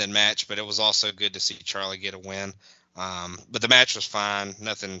storyline than match, but it was also good to see Charlie get a win. But the match was fine,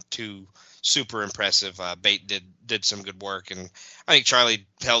 nothing too super impressive. Bate did some good work, and I think Charlie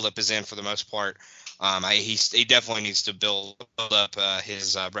held up his end for the most part. He definitely needs to build up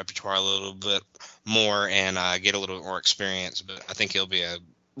his repertoire a little bit more and get a little bit more experience. But I think he'll be a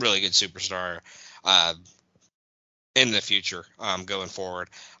really good superstar in the future going forward.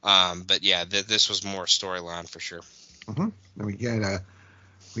 But yeah, this was more storyline for sure. Mm-hmm. Then we get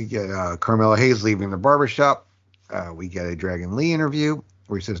Carmella Hayes leaving the barbershop. We get a Dragon Lee interview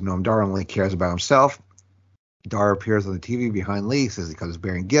where he says Noam Dar only cares about himself. Dar appears on the TV behind Lee, says because he's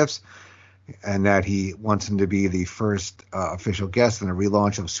bearing gifts, and that he wants him to be the first official guest in the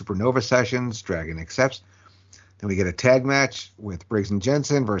relaunch of Supernova Sessions. Dragon accepts. Then we get a tag match with Briggs and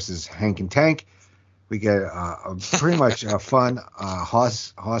Jensen versus Hank and Tank. We get a pretty much a fun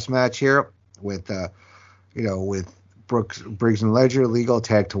Hoss match here with Briggs and Ledger, legal,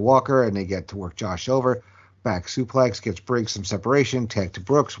 tag to Walker, and they get to work Josh over. Back suplex, gets Briggs some separation, tag to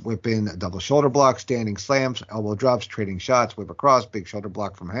Brooks, whip in a double shoulder block, standing slams, elbow drops, trading shots, whip across, big shoulder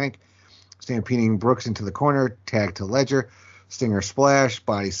block from Hank. Stampeding Brooks into the corner, tag to Ledger, stinger splash,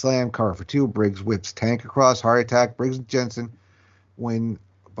 body slam, cover for two, Briggs whips Tank across, heart attack, Briggs and Jensen win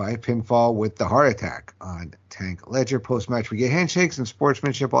by pinfall with the heart attack on Tank Ledger. Post-match, we get handshakes and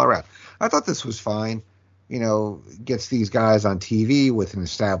sportsmanship all around. I thought this was fine. Gets these guys on TV with an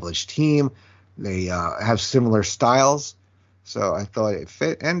established team. They have similar styles, so I thought it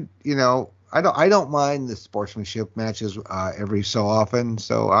fit. And I don't mind the sportsmanship matches every so often,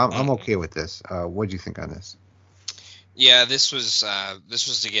 so I'm okay with this. What do you think on this? Yeah, this was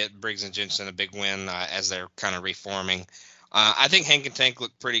to get Briggs and Jensen a big win as they're kind of reforming. I think Hank and Tank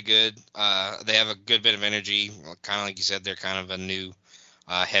look pretty good. They have a good bit of energy. Kind of like you said, they're kind of a new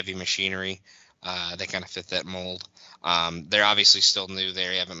heavy machinery. They kind of fit that mold. They're obviously still new.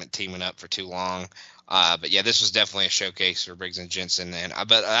 They haven't been teaming up for too long. But yeah, this was definitely a showcase for Briggs and Jensen.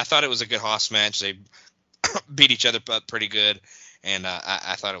 But I thought it was a good hoss match. They beat each other up pretty good, and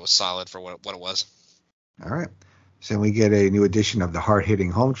I thought it was solid for what it was. All right. So we get a new edition of the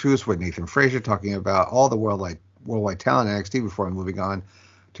hard-hitting Home Truths with Nathan Frazier talking about all the worldwide talent in NXT before moving on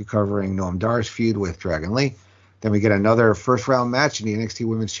to covering Noam Dar's feud with Dragon Lee. Then we get another first-round match in the NXT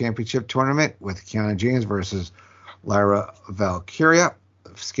Women's Championship Tournament with Kiana James versus Lyra Valkyria.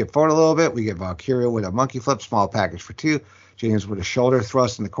 Skip forward a little bit. We get Valkyria with a monkey flip, small package for 2. James with a shoulder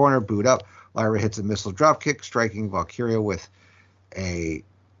thrust in the corner, boot up. Lyra hits a missile dropkick, striking Valkyria with a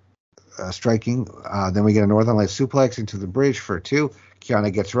striking. Then we get a Northern Light suplex into the bridge for 2.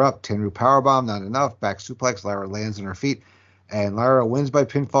 Kiana gets her up. Tenru powerbomb, not enough. Back suplex. Lyra lands on her feet. And Lyra wins by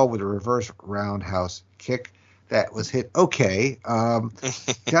pinfall with a reverse roundhouse kick that was hit okay.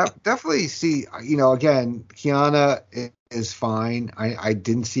 Definitely see, again, Kiana is fine. I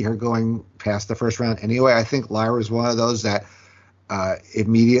didn't see her going past the first round anyway. I think Lyra is one of those that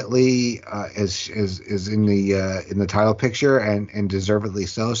immediately is in the title picture and deservedly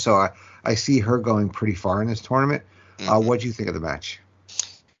so. So I see her going pretty far in this tournament. What do you think of the match?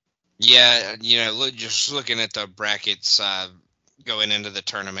 Yeah, just looking at the brackets going into the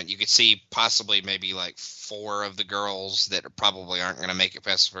tournament, you could see possibly maybe like 4 of the girls that probably aren't going to make it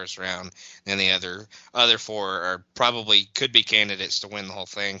past the first round, and the other 4 are probably could be candidates to win the whole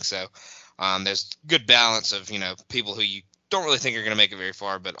thing. So there's good balance of people who you don't really think are going to make it very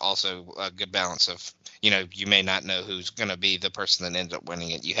far, but also a good balance of you may not know who's going to be the person that ends up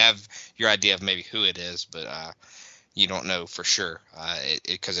winning it. You have your idea of maybe who it is, but you don't know for sure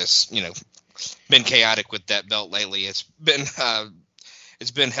because it's been chaotic with that belt lately. It's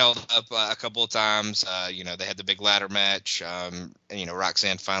been held up a couple of times. They had the big ladder match, and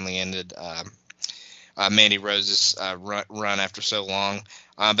Roxanne finally ended Mandy Rose's run after so long.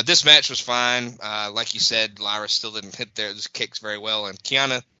 But this match was fine. Like you said, Lyra still didn't hit those kicks very well, and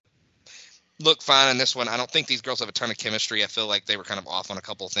Kiana looked fine in this one. I don't think these girls have a ton of chemistry. I feel like they were kind of off on a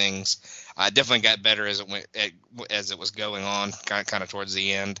couple of things. Definitely got better as it was going on, kind of towards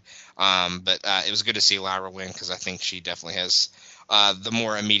the end. But it was good to see Lyra win because I think she definitely has the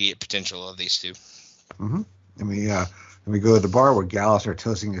more immediate potential of these two. Mm-hmm. And we go to the bar where Gallus are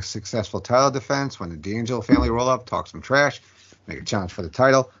toasting a successful title defense when the D'Angelo family roll up, talk some trash, make a challenge for the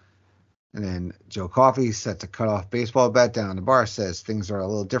title. And then Joe Coffey sets a cutoff baseball bet down in the bar, says things are a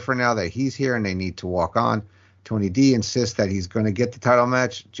little different now that he's here and they need to walk on. Tony D insists that he's going to get the title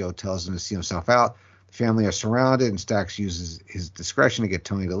match. Joe tells him to see himself out. The family are surrounded, and Stacks uses his discretion to get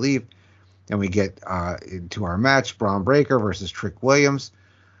Tony to leave. Then we get into our match, Bron Breakker versus Trick Williams.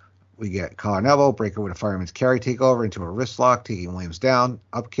 We get collar and elbow, Breakker with a fireman's carry takeover into a wrist lock, taking Williams down.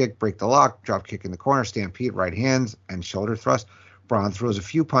 Up kick, break the lock, drop kick in the corner, stampede, right hands, and shoulder thrust. Bron throws a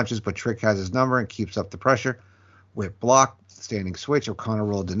few punches, but Trick has his number and keeps up the pressure. Whip block, standing switch, O'Connor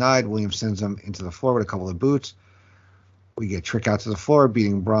roll denied. Williams sends him into the floor with a couple of boots. We get Trick out to the floor,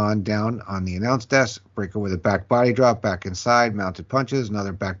 beating Bron down on the announce desk. Breakker with a back body drop, back inside, mounted punches,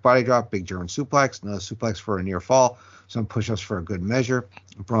 another back body drop, big German suplex, another suplex for a near fall, some push-ups for a good measure.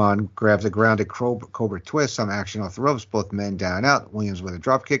 Bron grabs a grounded cobra twist, some action off the ropes, both men down and out. Williams with a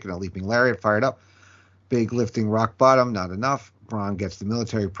drop kick and a leaping lariat fired up. Big lifting rock bottom, not enough. Bron gets the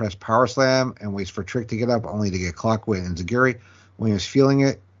military press power slam and waits for Trick to get up, only to get clocked with Enziguri. Williams feeling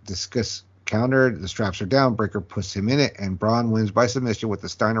it, discus countered, the straps are down, Breakker puts him in it, and Bron wins by submission with the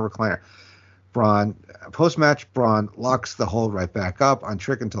Steiner recliner. Post-match, Bron locks the hold right back up on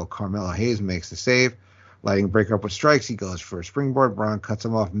Trick until Carmelo Hayes makes the save. Lighting Breakker up with strikes, he goes for a springboard. Bron cuts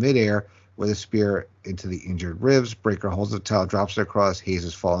him off midair with a spear into the injured ribs. Breakker holds the towel, drops it across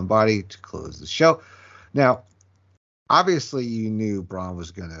Hayes' fallen body to close the show. Now, obviously, you knew Bron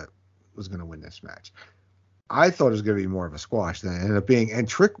was gonna win this match. I thought it was gonna be more of a squash than it ended up being. And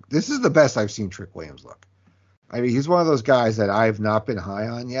Trick, this is the best I've seen Trick Williams look. I mean, he's one of those guys that I've not been high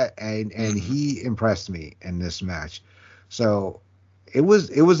on yet, and he impressed me in this match. So it was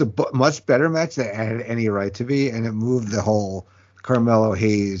a much better match than it had any right to be, and it moved the whole Carmelo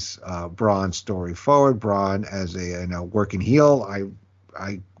Hayes, Braun story forward. Braun as a working heel.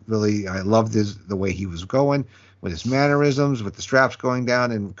 I loved the way he was going with his mannerisms, with the straps going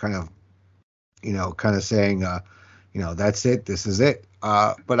down, and kind of saying, that's it, this is it.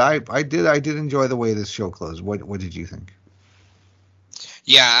 But I did enjoy the way this show closed. What did you think?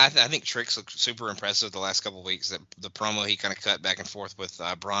 Yeah, I think Trick's looked super impressive the last couple of weeks. That the promo he kind of cut back and forth with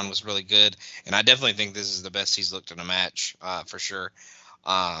Braun was really good, and I definitely think this is the best he's looked in a match for sure.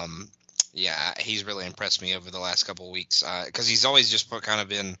 Yeah, he's really impressed me over the last couple of weeks because he's always just kind of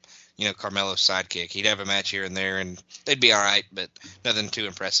been, Carmelo's sidekick. He'd have a match here and there, and they'd be all right, but nothing too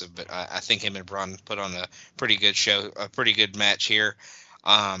impressive. But I think him and Braun put on a pretty good show, a pretty good match here.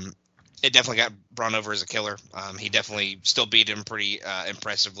 It definitely got Braun over as a killer. He definitely still beat him pretty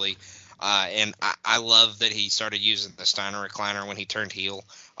impressively. And I love that he started using the Steiner recliner when he turned heel.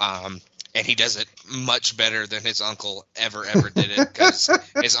 And he does it much better than his uncle ever did it, because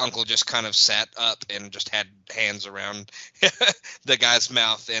his uncle just kind of sat up and just had hands around the guy's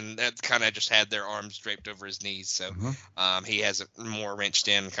mouth and kind of just had their arms draped over his knees. So he has it more wrenched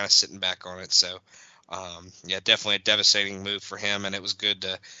in, kind of sitting back on it. So yeah, definitely a devastating move for him, and it was good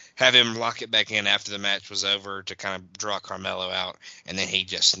to have him lock it back in after the match was over to kind of draw Carmelo out, and then he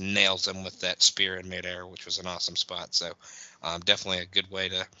just nails him with that spear in midair, which was an awesome spot. So definitely a good way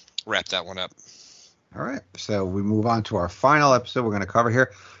to wrap that one up. All right, so we move on to our final episode we're going to cover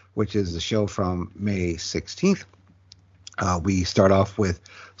here, which is the show from May 16th. We start off with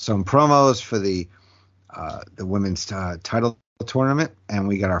some promos for the women's title tournament, and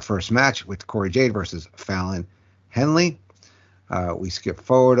we got our first match with Cora Jade versus Fallon Henley. We skip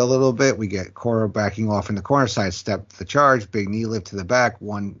forward a little bit. We get Cora backing off in the corner, sidestep the charge, big knee lift to the back,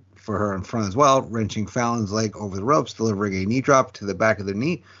 one for her in front as well, wrenching Fallon's leg over the ropes, delivering a knee drop to the back of the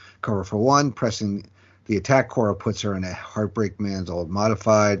knee, cover for one, pressing the attack. Cora puts her in a Heartbreak Man's old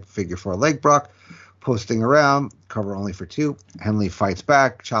modified figure four leg block, posting around, cover only for two. Henley fights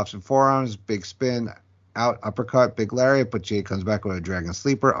back, chops and forearms, big spin, out, uppercut, big lariat, but Jade comes back with a dragon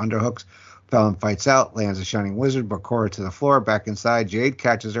sleeper, underhooks. Fallon fights out, lands a shining wizard, but Cora to the floor, back inside. Jade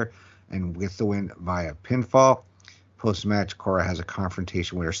catches her and gets the win via pinfall. Post-match, Cora has a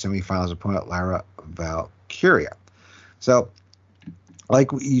confrontation with her semifinals opponent, Lyra Valkyria. So,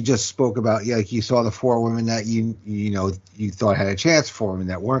 like you just spoke about, like you saw the four women that you thought had a chance, four women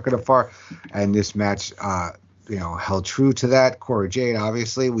that weren't going to far, and this match, held true to that. Cora Jade,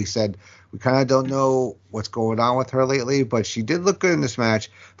 obviously, we said we kind of don't know what's going on with her lately, but she did look good in this match.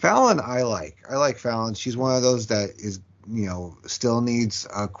 Fallon, I like Fallon. She's one of those that is, still needs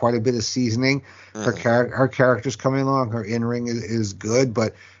quite a bit of seasoning. Her character's coming along. Her in-ring is good,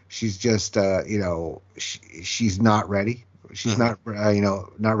 but she's just, she's not ready. She's not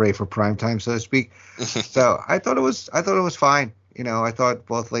ready for prime time, so to speak. So I thought it was fine. I thought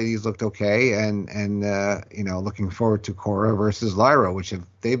both ladies looked okay, and looking forward to Cora versus Lyra, which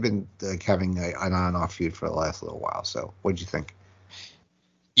they've been having an on-off feud for the last little while. So what did you think?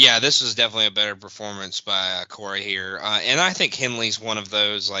 Yeah, this was definitely a better performance by Cora here, and I think Henley's one of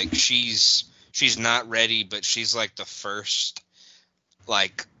those, like, she's not ready, but she's like the first,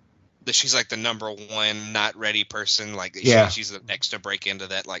 she's like the number one not ready person. Like, she's the next to break into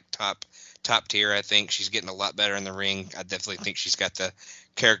that like top tier. I think she's getting a lot better in the ring. I definitely think she's got the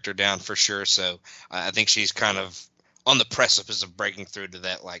character down for sure. So I think she's kind of on the precipice of breaking through to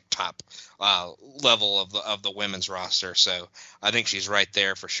that like top level of the women's roster. So I think she's right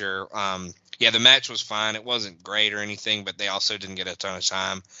there for sure. Yeah, the match was fine. It wasn't great or anything, but they also didn't get a ton of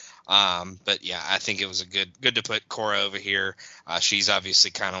time. But yeah, I think it was good to put Cora over here. She's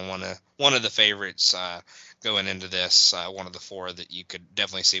obviously kind of one of the favorites going into this. One of the four that you could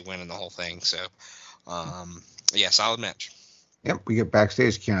definitely see winning the whole thing. So yeah, solid match. Yep, we get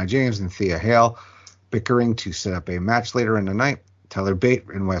backstage. Kiana James and Thea Hale bickering to set up a match later in the night. Tyler Bate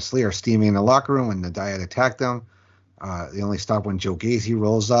and Wes Lee are steaming in the locker room when the Dyad attack them. They only stop when Joe Gacy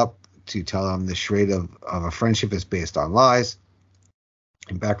rolls up to tell them the charade of a friendship is based on lies.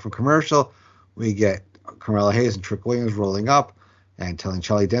 And back from commercial, we get Carmelo Hayes and Trick Williams rolling up and telling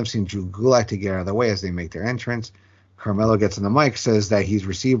Charlie Dempsey and Drew Gulak to get out of the way as they make their entrance. Carmelo gets on the mic, says that he's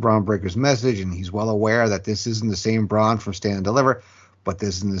received Bron Breakker's message, and he's well aware that this isn't the same Bron from Stand and Deliver, but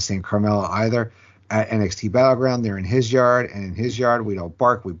this isn't the same Carmelo either. At NXT Battleground, they're in his yard, and in his yard, we don't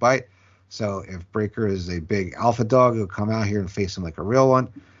bark, we bite. So if Breakker is a big alpha dog, he'll come out here and face him like a real one.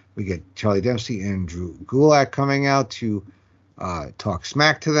 We get Charlie Dempsey and Drew Gulak coming out to talk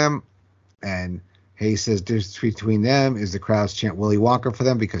smack to them, and Hayes says difference between them is the crowds chant Willy Wonka for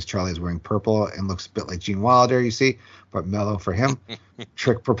them because Charlie is wearing purple and looks a bit like Gene Wilder, you see, but mellow for him.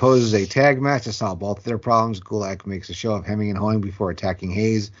 Trick proposes a tag match to solve both of their problems. Gulak makes a show of hemming and hawing before attacking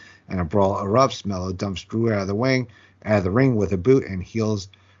Hayes, and a brawl erupts. Mello dumps Drew out of the ring with a boot, and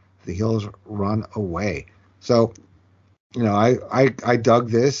the heels run away. So, I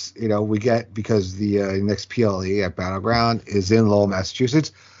dug this. We get, because the next PLE at Battleground is in Lowell,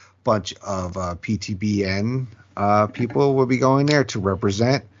 Massachusetts. Bunch of PTBN people will be going there to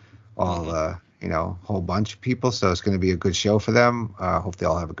represent all whole bunch of people. So it's going to be a good show for them. Hope they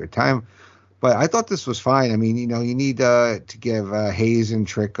all have a good time. But I thought this was fine. I mean, you need to give Hayes and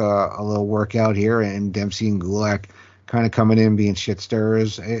Trick a little workout here, and Dempsey and Gulak kind of coming in being shit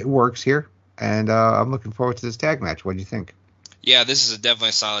stirrers. It works here, and I'm looking forward to this tag match. What do you think? Yeah, this is definitely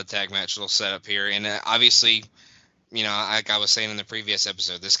a solid tag match they'll set up here, and obviously, like I was saying in the previous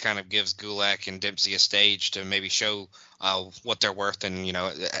episode, this kind of gives Gulak and Dempsey a stage to maybe show what they're worth and,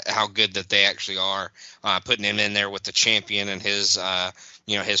 how good that they actually are. Putting him in there with the champion and his,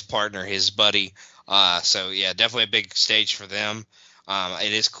 his partner, his buddy. So, yeah, definitely a big stage for them.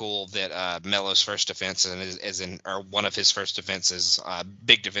 It is cool that Mello's first defense or one of his first defenses,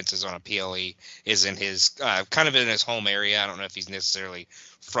 big defenses on a PLE, is in his kind of in his home area. I don't know if he's necessarily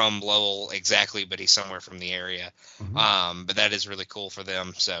from Lowell exactly, but he's somewhere from the area. Mm-hmm. But that is really cool for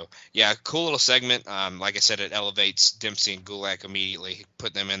them. So yeah, cool little segment. Like I said, it elevates Dempsey and Gulak immediately,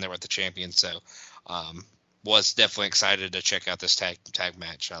 putting them in there with the champion. So was definitely excited to check out this tag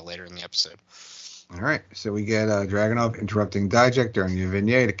match later in the episode. All right, so we get Dragunov interrupting Dijak during the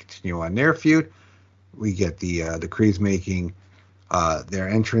vignette to continue on their feud. We get the Creeds making their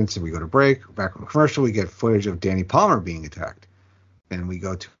entrance, and we go to break. Back from commercial, we get footage of Danny Palmer being attacked. Then we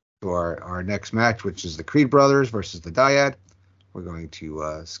go to our next match, which is the Creed brothers versus the Dyad. We're going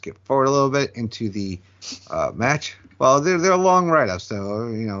to skip forward a little bit into the match. Well, they're long write-ups,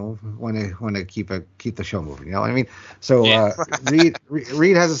 so want to keep the show moving. You know what I mean? So yeah.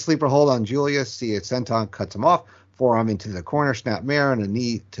 Reed has a sleeper hold on Julius. Senton cuts him off. Forearm into the corner, snap mare, and a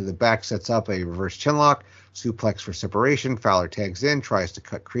knee to the back sets up a reverse chinlock. Suplex for separation. Fowler tags in, tries to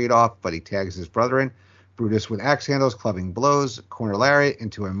cut Creed off, but he tags his brother in. Brutus with axe handles, clubbing blows, corner lariat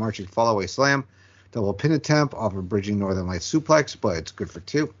into a marching fallaway slam. Double pin attempt off a bridging Northern Lights suplex, but it's good for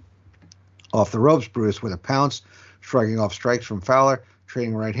two. Off the ropes, Brutus with a pounce, shrugging off strikes from Fowler,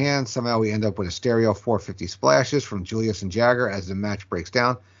 trading right hand. Somehow we end up with a stereo 450 splashes from Julius and Jagger as the match breaks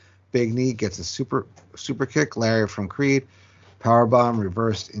down. Big Knee gets a super kick, lariat from Creed. Powerbomb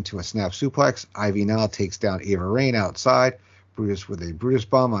reversed into a snap suplex. Ivy now takes down Ava Rain outside. Brutus with a Brutus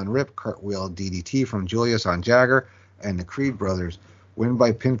bomb on Rip, cartwheel DDT from Julius on Jagger, and the Creed brothers win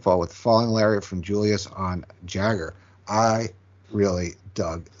by pinfall with falling lariat from Julius on Jagger. I really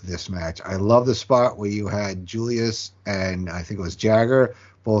dug this match. I love the spot where you had Julius and I think it was Jagger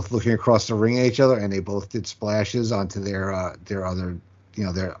both looking across the ring at each other, and they both did splashes onto their other,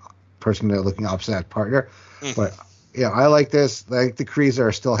 their person they're looking opposite that partner. Mm-hmm. But yeah, I like this. Like the Creeds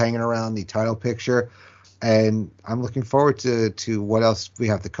are still hanging around the title picture, and I'm looking forward to what else we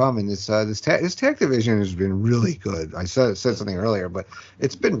have to come. And this tag division has been really good. I said something earlier, but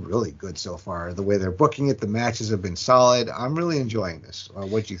it's been really good so far. The way they're booking it, the matches have been solid. I'm really enjoying this.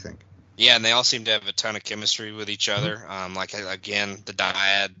 What do you think? Yeah, and they all seem to have a ton of chemistry with each other. Again, the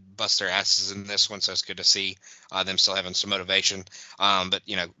Dyad bust their asses in this one, so it's good to see them still having some motivation. But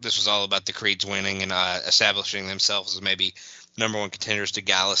this was all about the Creeds winning and establishing themselves as maybe number one contenders to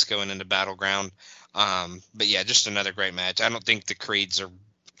Gallus going into Battleground. But yeah, just another great match. I don't think the Creeds are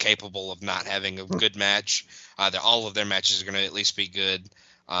capable of not having a good match. All of their matches are going to at least be good,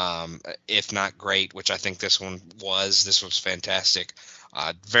 if not great, which I think this one was. This was fantastic.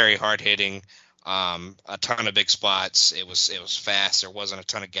 Very hard hitting, a ton of big spots. It was fast. There wasn't a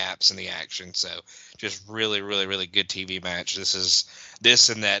ton of gaps in the action. So just really, really, really good TV match. This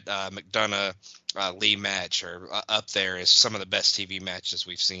and that McDonough Lee match are up there as some of the best TV matches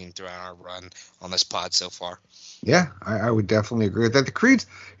we've seen throughout our run on this pod so far. Yeah, I would definitely agree with that. The Creeds,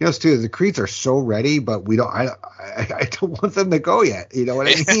 the Creeds are so ready, but I don't want them to go yet. You know what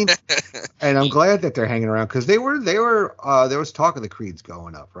I mean? And I'm glad that they're hanging around because there was talk of the Creeds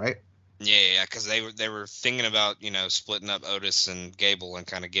going up, right? Yeah, because they were thinking about splitting up Otis and Gable and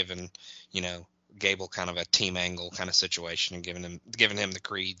kind of giving Gable kind of a team angle kind of situation and giving him the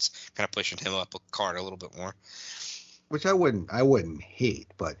Creeds, kind of pushing him up a card a little bit more. Which I wouldn't hate,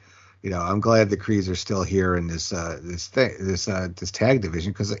 but I'm glad the Creeds are still here in this tag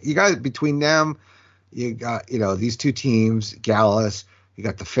division because you got between them, you got these two teams, Gallus, you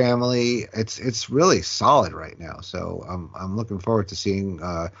got the family. It's really solid right now. So I'm looking forward to seeing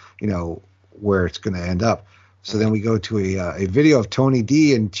where it's going to end up. So then we go to a video of Tony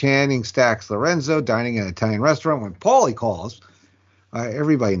D and Channing Stacks Lorenzo dining at an Italian restaurant when Paulie calls.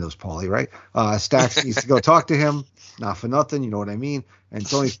 Everybody knows Paulie, right? Stacks needs to go talk to him. Not for nothing, you know what I mean? And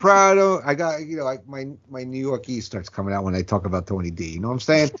Tony's proud of, I got, like my New Yorkese starts coming out when I talk about Tony D. You know what I'm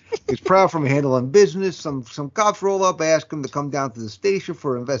saying? He's proud from handling business. Some cops roll up, ask him to come down to the station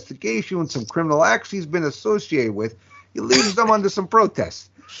for investigation with some criminal acts he's been associated with. He leaves them under some protests.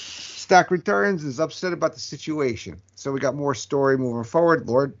 Stack returns, is upset about the situation. So we got more story moving forward.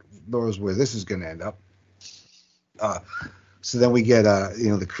 Lord knows where this is going to end up. So then we get,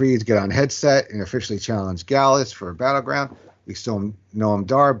 the Creeds get on headset and officially challenge Gallus for a Battleground. We still Noam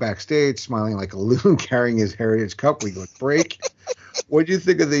Dar backstage, smiling like a loon, carrying his Heritage Cup. We go break. What do you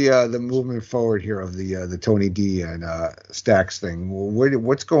think of the movement forward here of the Tony D and Stacks thing?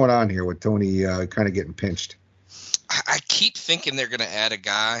 What's going on here with Tony kind of getting pinched? I keep thinking they're going to add a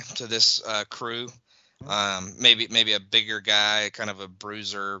guy to this crew. Maybe a bigger guy, kind of a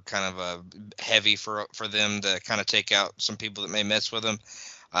bruiser, kind of a heavy for them to kind of take out some people that may mess with them.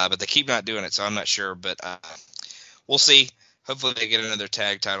 But they keep not doing it, so I'm not sure. But we'll see. Hopefully they get another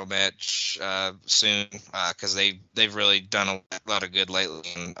tag title match soon, because they've really done a lot of good lately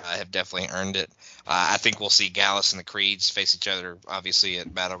and have definitely earned it. I think we'll see Gallus and the Creeds face each other, obviously,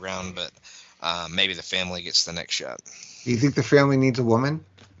 at Battleground, but maybe the family gets the next shot. Do you think the family needs a woman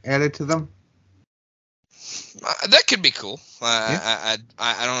added to them? That could be cool. Yeah.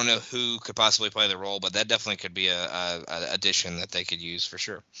 I don't know who could possibly play the role, but that definitely could be a addition that they could use for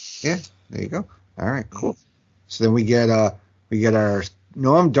sure. Yeah, there you go. All right, cool. So then we get our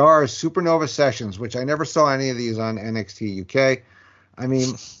Noam Dar Supernova Sessions, which I never saw any of these on NXT UK. I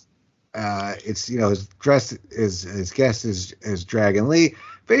mean, it's his dress his guest is Dragon Lee.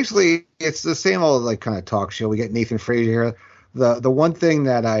 Basically, it's the same old like kind of talk show. We get Nathan Frazier here. The one thing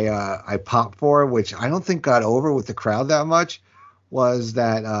that I popped for, which I don't think got over with the crowd that much, was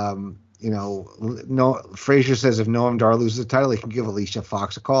that Frazier says if Noam Dar loses the title, he can give Alicia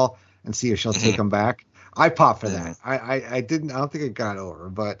Fox a call and see if she'll take him back. I popped for that. I don't think it got over,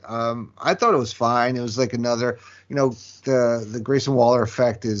 but I thought it was fine. It was like another, the Grayson Waller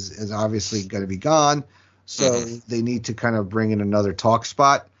effect is obviously going to be gone, so they need to kind of bring in another talk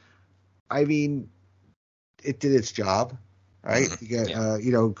spot. I mean, it did its job. Right, you get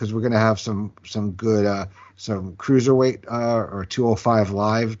because we're gonna have some good some cruiserweight or 205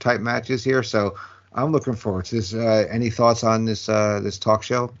 live type matches here, so I'm looking forward to this. Any thoughts on this talk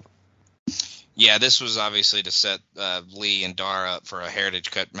show? Yeah, this was obviously to set Lee and Dar up for a Heritage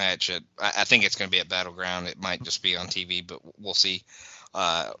Cut match. I think it's going to be at Battleground. It might just be on TV, but we'll see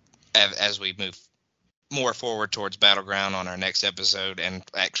as we move more forward towards Battleground on our next episode and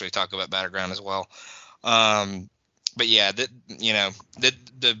actually talk about Battleground as well. But yeah,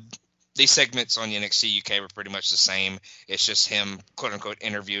 these segments on NXT UK were pretty much the same. It's just him, quote unquote,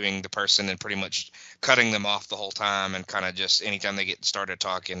 interviewing the person and pretty much cutting them off the whole time, and kind of just anytime they get started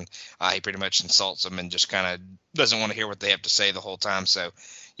talking, he pretty much insults them and just kind of doesn't want to hear what they have to say the whole time. So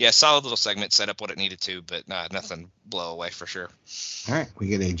yeah, solid little segment, set up what it needed to, but nothing blow away for sure. All right, we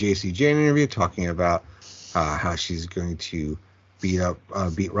get a Jacy Jane interview talking about how she's going to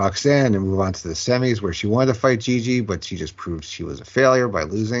beat Roxanne and move on to the semis, where she wanted to fight Gigi, but she just proved she was a failure by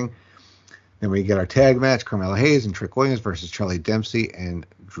losing. Then we get our tag match, Carmelo Hayes and Trick Williams versus Charlie Dempsey and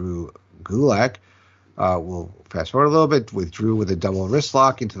Drew Gulak. We'll fast forward a little bit with Drew with a double wrist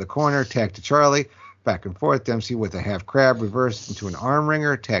lock into the corner, tag to Charlie, back and forth. Dempsey with a half crab reversed into an arm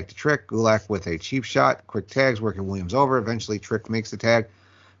wringer, tag to Trick. Gulak with a cheap shot, quick tags, working Williams over. Eventually, Trick makes the tag.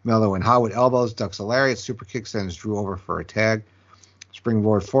 Mello and Howard elbows, ducks a lariat, super kick sends Drew over for a tag.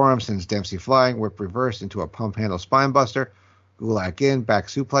 Springboard forearm sends Dempsey flying, whip reverse into a pump handle spine buster. Gulak in, back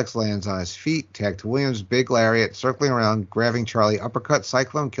suplex lands on his feet, tag to Williams, big lariat, circling around, grabbing Charlie, uppercut,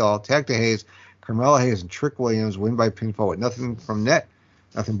 cyclone kill, tag to Hayes. Carmelo Hayes and Trick Williams win by pinfall with nothing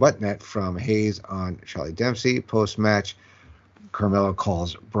but net from Hayes on Charlie Dempsey. Post-match, Carmelo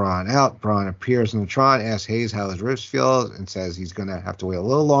calls Bron out. Bron appears in the Tron, asks Hayes how his wrist feels, and says he's going to have to wait a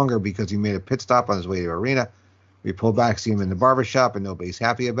little longer because he made a pit stop on his way to the arena. We pull back, see him in the barbershop, and nobody's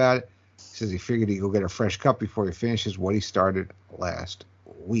happy about it. He says he figured he'd go get a fresh cut before he finishes what he started last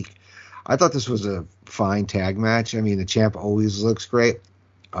week. I thought this was a fine tag match. I mean, the champ always looks great.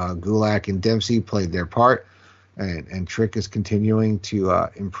 Gulak and Dempsey played their part, and Trick is continuing to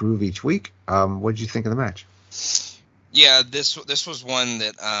improve each week. What did you think of the match? Yeah, this was one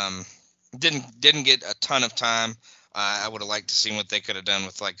that didn't get a ton of time. I would have liked to see what they could have done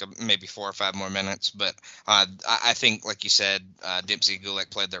with maybe 4 or 5 more minutes. But I think, like you said, Dempsey and Gulak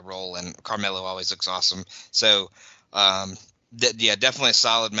played their role, and Carmelo always looks awesome. So Yeah, definitely a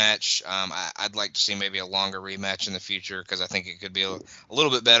solid match. I'd like to see maybe a longer rematch in the future because I think it could be a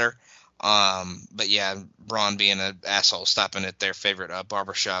little bit better. But yeah, Braun being an asshole, stopping at their favorite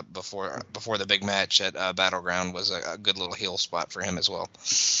barbershop before the big match at Battleground was a good little heel spot for him as well.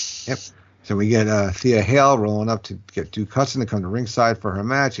 Yep. So we get Thea Hale rolling up to get Duke Hudson to come to ringside for her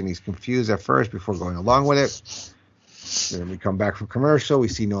match, and he's confused at first before going along with it. Then we come back from commercial. We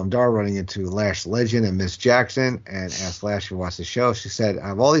see Noam Dar running into Lash Legend and Miss Jackson and asks Lash to watch the show. She said,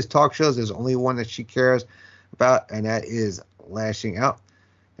 out of all these talk shows, there's only one that she cares about, and that is Lashing Out.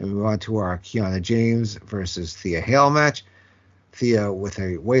 And we move on to our Kiana James versus Thea Hale match. Thea with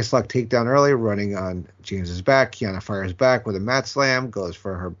a waistlock takedown early, running on James's back. Kiana fires back with a mat slam, goes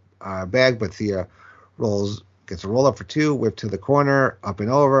for her bag, but Thea gets a roll up for two, whip to the corner, up and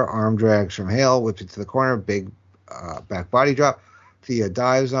over, arm drags from Hale, whips it to the corner, big back body drop. Thea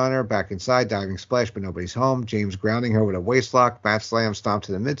dives on her, back inside, diving splash, but nobody's home. James grounding her with a waistlock, mat slam, stomp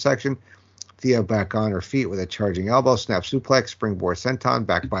to the midsection. Thea back on her feet with a charging elbow, snap suplex, springboard senton,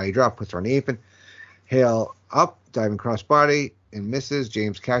 back body drop, puts her on the apron. Hale up, diving crossbody, and misses.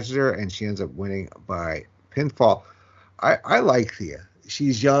 James catches her, and she ends up winning by pinfall. I like Thea.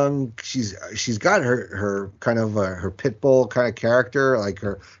 She's young. She's got her kind of her pit bull kind of character, like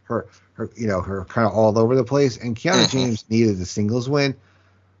her kind of all over the place. And Kiana James needed the singles win,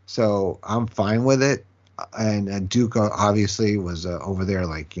 so I'm fine with it. And Duke obviously was over there,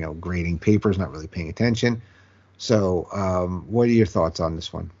 like, grading papers, not really paying attention. So, what are your thoughts on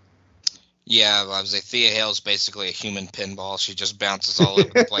this one? Yeah, I was like, Thea Hale's basically a human pinball. She just bounces all over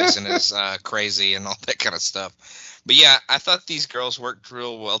the place and is crazy and all that kind of stuff. But yeah, I thought these girls worked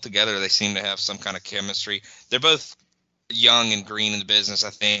real well together. They seem to have some kind of chemistry. They're both young and green in the business, I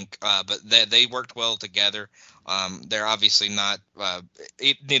think, but they worked well together. They're obviously not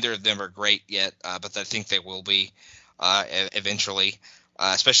neither of them are great yet, but I think they will be eventually.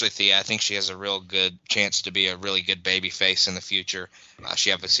 Especially Thea, I think she has a real good chance to be a really good baby face in the future.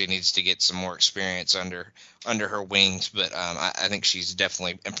 She obviously needs to get some more experience under her wings, but I think she's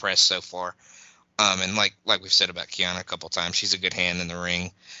definitely impressed so far. And like we've said about Kiana a couple times, she's a good hand in the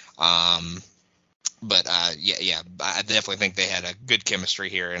ring. But I definitely think they had a good chemistry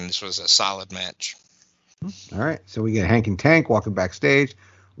here, and this was a solid match. All right, so we get Hank and Tank walking backstage,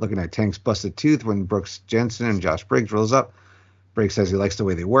 looking at Tank's busted tooth when Brooks Jensen and Josh Briggs rolls up. Briggs says he likes the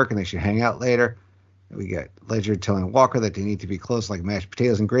way they work and they should hang out later. We get Ledger telling Walker that they need to be close like mashed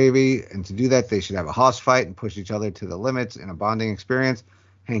potatoes and gravy, and to do that they should have a hoss fight and push each other to the limits in a bonding experience.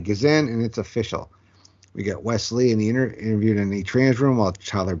 Hank is in, and it's official. We get Wes Lee in the interviewed in the trans room while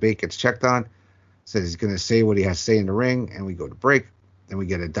Tyler Bate gets checked on. Says he's going to say what he has to say in the ring, and we go to break. Then we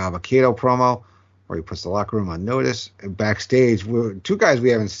get a Dabba-Kato promo where he puts the locker room on notice. And backstage, two guys we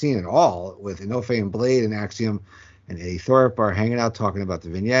haven't seen at all, with Inoue and Blade and Axiom and Eddie Thorpe are hanging out talking about the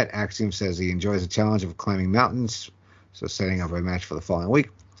vignette. Axiom says he enjoys the challenge of climbing mountains, so setting up a match for the following week.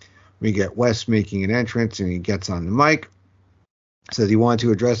 We get Wes making an entrance, and he gets on the mic. Says he wanted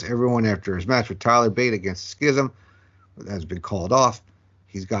to address everyone after his match with Tyler Bate against Schism. That has been called off.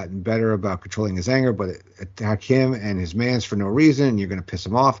 He's gotten better about controlling his anger, but attack him and his mans for no reason, and you're going to piss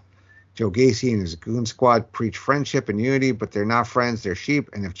him off. Joe Gacy and his goon squad preach friendship and unity, but they're not friends, they're sheep,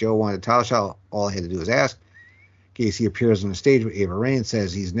 and if Joe wanted a title shot, all I had to do was ask. Gacy appears on the stage with Ava Ray and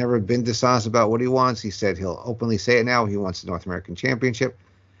says he's never been dishonest about what he wants. He said he'll openly say it now. He wants the North American Championship.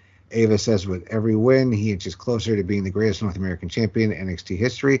 Ava says with every win, he inches closer to being the greatest North American champion in NXT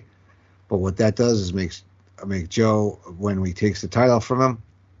history. But what that does is make Joe, when he takes the title from him,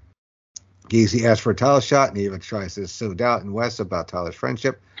 Gacy asks for a title shot, and Ava tries to sow doubt in Wes about Tyler's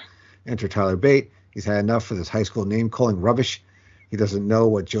friendship. Enter Tyler Bate. He's had enough for this high school name-calling rubbish. He doesn't know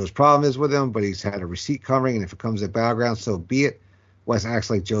what Joe's problem is with him, but he's had a receipt covering, and if it comes at Battleground, so be it. Wes acts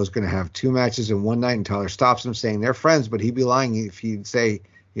like Joe's going to have two matches in one night, and Tyler stops him, saying they're friends, but he'd be lying if he'd say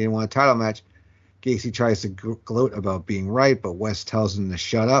he didn't want a title match. Gacy tries to gloat about being right, but Wes tells him to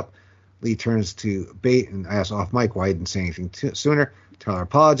shut up. Lee turns to Bate and asks off mic why he didn't say anything sooner. Tyler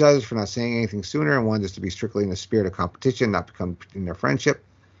apologizes for not saying anything sooner and wanted this to be strictly in the spirit of competition, not become in their friendship.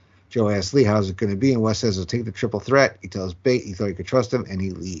 Joe asks Lee, how's it going to be? And Wes says he'll take the triple threat. He tells Bate he thought he could trust him, and he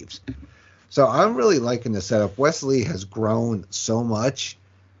leaves. So I'm really liking the setup. Wes Lee has grown so much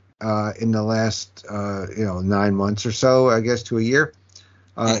in the last 9 months or so, I guess, to a year.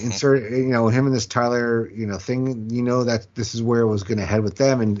 Insert him and this Tyler thing. That this is where it was going to head with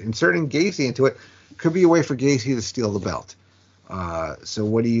them, and inserting Gacy into it could be a way for Gacy to steal the belt. So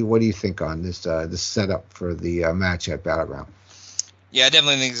what do you think on this setup for the match at Battleground? Yeah, I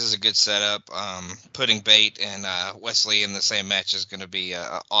definitely think this is a good setup. Putting Bate and Wes Lee in the same match is going to be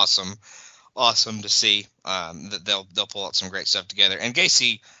awesome. awesome to see that they'll pull out some great stuff together. And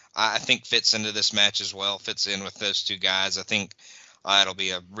Gacy, I think, fits into this match as well. Fits in with those two guys. I think it'll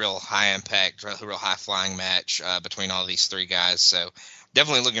be a real high impact, real high flying match between all these three guys. So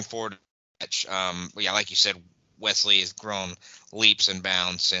definitely looking forward to the match. Yeah, like you said, Wes Lee has grown leaps and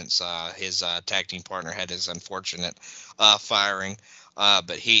bounds since his tag team partner had his unfortunate firing.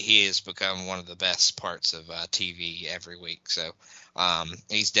 But he has become one of the best parts of TV every week. So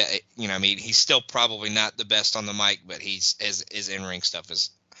he's he's still probably not the best on the mic, but his in-ring stuff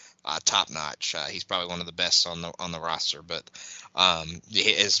is top notch. He's probably one of the best on the roster. But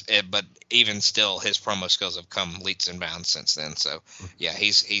but even still, his promo skills have come leaps and bounds since then. So yeah,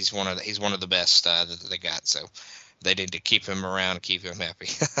 he's one of the best that they got. So they need to keep him around and keep him happy.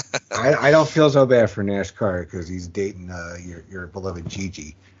 I don't feel so bad for Carter because he's dating your beloved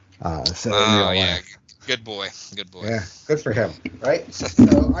Gigi. Yeah, good boy. Yeah, good for him, right?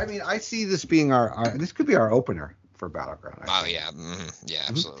 So I mean, I see this being this could be our opener for Battleground. Yeah, yeah,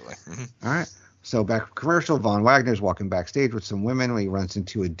 absolutely. Mm-hmm. All right. So back from commercial, Von Wagner's walking backstage with some women when he runs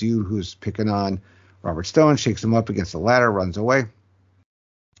into a dude who's picking on Robert Stone, shakes him up against the ladder, runs away.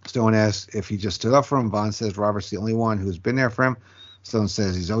 Stone asks if he just stood up for him. Von says Robert's the only one who's been there for him. Stone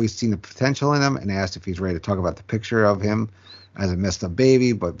says he's always seen the potential in him and asks if he's ready to talk about the picture of him as a messed up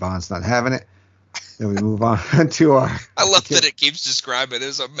baby, but Von's not having it. Then we move on to our... I love that it keeps describing it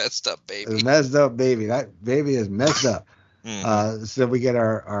as a messed up baby. A messed up baby. That baby is messed up. Mm-hmm. So we get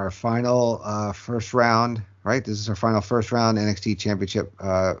our final first round, right? This is our final first round NXT Championship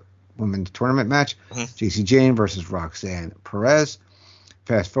Women's Tournament match. Mm-hmm. Jacy Jane versus Roxanne Perez.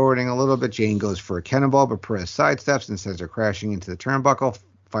 Fast forwarding a little bit, Jane goes for a cannonball, but Perez sidesteps and sends her crashing into the turnbuckle.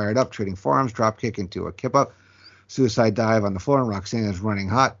 Fired up, trading forearms, drop kick into a kip up. Suicide dive on the floor, and Roxanne is running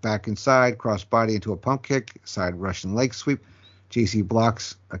hot. Back inside, crossbody into a pump kick, side Russian leg sweep. Jacy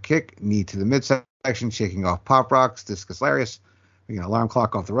blocks a kick, knee to the midsection, shaking off pop rocks, discus lariat. We get an alarm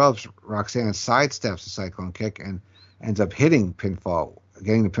clock off the ropes. Roxanne sidesteps the cyclone kick and ends up getting the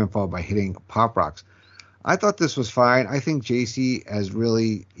pinfall by hitting pop rocks. I thought this was fine. I think Jacy has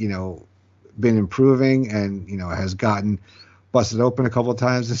really, been improving and, has gotten busted open a couple of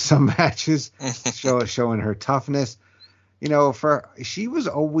times in some matches, showing her toughness. She was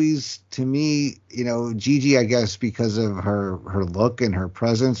always, to me, Gigi, I guess, because of her look and her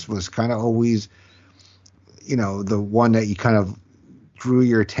presence, was kind of always, the one that you kind of drew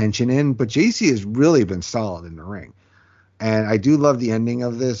your attention in. But Jacy has really been solid in the ring. And I do love the ending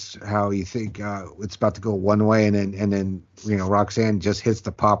of this, how you think it's about to go one way and then Roxanne just hits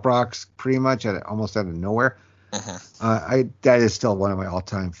the pop rocks pretty much almost out of nowhere. Uh-huh. That is still one of my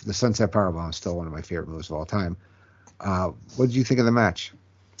all-time. The Sunset Powerbomb is still one of my favorite moves of all time. What did you think of the match?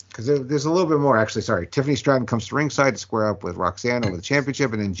 Because there's a little bit more, actually. Sorry. Tiffany Stratton comes to ringside to square up with Roxanne over the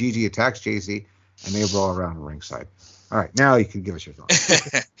championship, and then Gigi attacks Jacy, and they brawl around ringside. All right, now you can give us your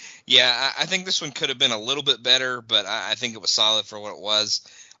thoughts. Yeah, I think this one could have been a little bit better, but I think it was solid for what it was.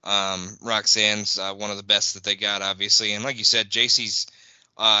 Roxanne's one of the best that they got, obviously. And like you said, Jacy's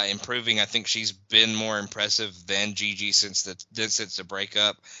improving. I think she's been more impressive than Gigi since the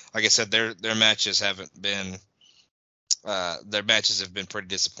breakup. Like I said, their matches have been pretty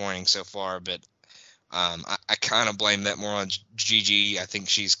disappointing so far, but I kind of blame that more on Gigi. I think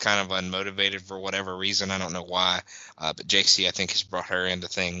she's kind of unmotivated for whatever reason. I don't know why, but Jacy, I think, has brought her into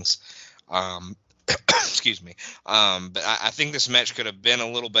things. Excuse me. But I think this match could have been a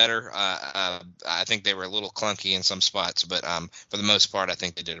little better. I think they were a little clunky in some spots, but for the most part, I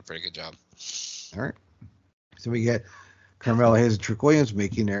think they did a pretty good job. All right. So we get Carmella Hayes and Trick Williams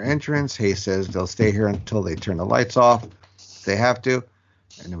making their entrance. Hayes says they'll stay here until they turn the lights off if they have to.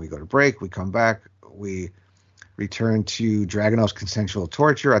 And then we go to break. We come back. We return to Dragunov's consensual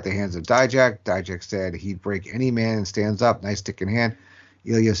torture at the hands of Dijak. Dijak said he'd break any man and stands up. Nice stick in hand.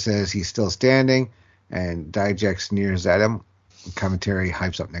 Ilya says he's still standing, and Dijak sneers at him. Commentary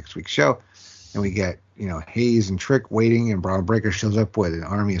hypes up next week's show. And we get, Hayes and Trick waiting, and Bron Breakker shows up with an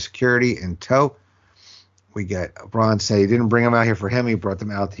army of security in tow. We get Bron say he didn't bring them out here for him. He brought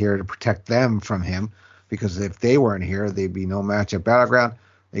them out here to protect them from him, because if they weren't here, they'd be no match at Battleground.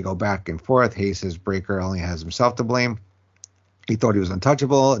 They go back and forth. Hayes says Breakker only has himself to blame. He thought he was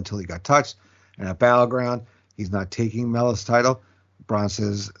untouchable until he got touched. And at Battleground, he's not taking Mella's title. Bron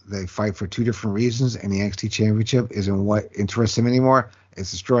says they fight for two different reasons, and the NXT Championship isn't what interests him anymore.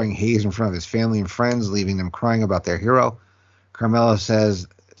 It's destroying Hayes in front of his family and friends, leaving them crying about their hero. Carmella says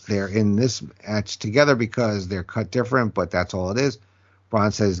they're in this match together because they're cut different, but that's all it is.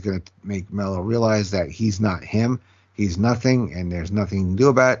 Bron says he's going to make Mella realize that he's not him. He's nothing, and there's nothing to do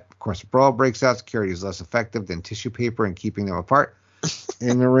about it. Of course, a brawl breaks out. Security is less effective than tissue paper in keeping them apart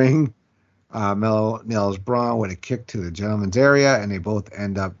in the ring. Mello nails Bron with a kick to the gentleman's area, and they both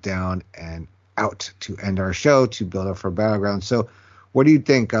end up down and out to end our show to build up for Battleground. So what do you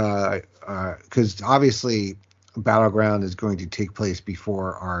think? Because obviously Battleground is going to take place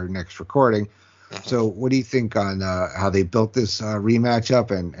before our next recording. So what do you think on how they built this rematch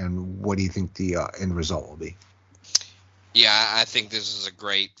up, and what do you think the end result will be? Yeah, I think this is a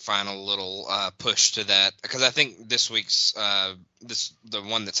great final little push to that, because I think this week's the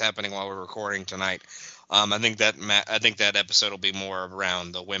one that's happening while we're recording tonight. I think that episode will be more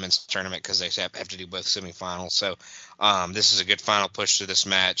around the women's tournament, because they have to do both semifinals. So this is a good final push to this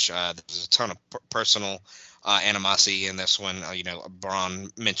match. There's a ton of personal animosity in this one.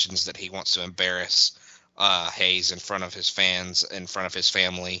 Bron mentions that he wants to embarrass Hayes in front of his fans, in front of his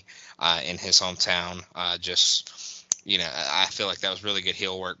family, in his hometown. I feel like that was really good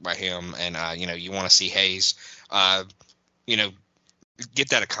heel work by him, and you want to see Hayes, get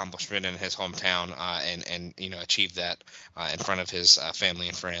that accomplishment in his hometown, and achieve that in front of his family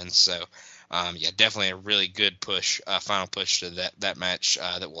and friends. So, definitely a really good push, final push to that match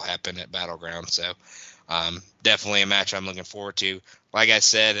that will happen at Battleground. So, definitely a match I'm looking forward to. Like I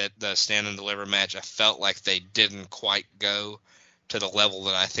said, at the Stand and Deliver match, I felt like they didn't quite go to the level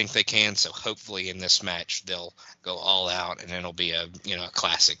that I think they can. So hopefully in this match they'll go all out, and it'll be a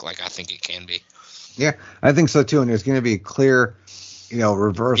classic, like I think it can be. Yeah, I think so too. And there's going to be clear,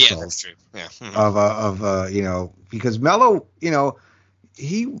 reversals. Yeah, that's true. Yeah. Of because Mello, he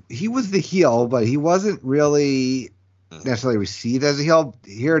was the heel, but he wasn't really necessarily received as a heel.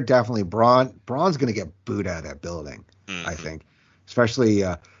 Here, definitely Bron's going to get booed out of that building. I think, especially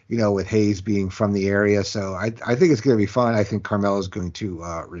with Hayes being from the area. So I think it's going to be fun. I think Carmelo's going to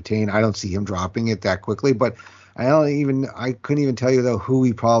retain. I don't see him dropping it that quickly, but I couldn't even tell you though who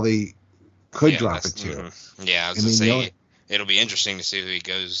he probably could drop it to. Yeah, I was going to say it'll be interesting to see who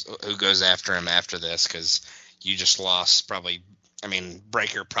goes after him after this, because you just lost probably. I mean,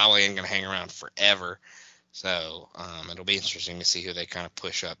 Breakker probably ain't going to hang around forever. So it'll be interesting to see who they kind of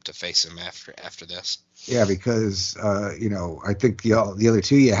push up to face him after this. Yeah, because I think the other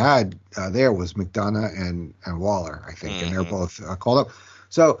two you had there was McDonough and Waller, I think, and they're both called up.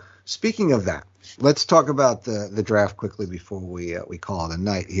 So speaking of that, let's talk about the draft quickly before we call it a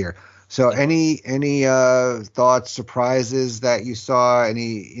night here. So any thoughts, surprises that you saw?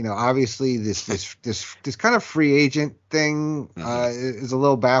 Obviously this kind of free agent thing is a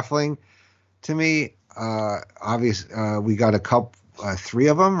little baffling to me. Obviously, we got a couple. 3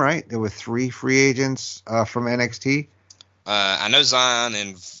 of them, right? There were 3 free agents from NXT. I know Zion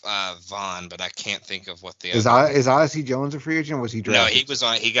and Vaughn, but I can't think of what the is Odyssey Jones a free agent? Or was he drafted? No, he was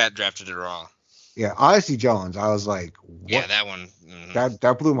on. He got drafted to Raw. Yeah, Odyssey Jones. I was like, what? Yeah, that one.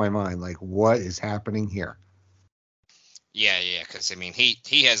 That blew my mind. Like, what is happening here? Yeah, because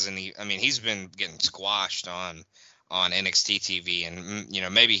he hasn't. He's been getting squashed on NXT TV, and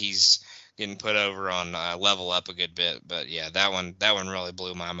maybe he's getting put over on Level Up a good bit, but yeah, that one really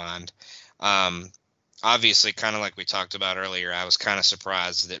blew my mind. Obviously, kind of like we talked about earlier, I was kind of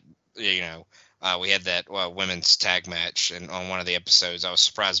surprised that we had that women's tag match, and on one of the episodes, I was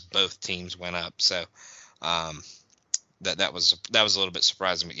surprised both teams went up. So that was a little bit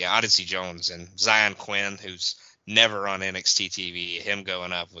surprising. But yeah, Odyssey Jones and Zion Quinn, who's never on NXT TV, him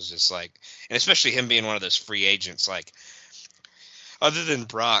going up was just like, and especially him being one of those free agents, like other than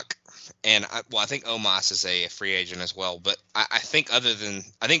Brock. And I think Omos is a free agent as well, but I think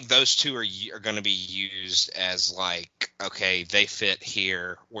those two are going to be used as like, okay, they fit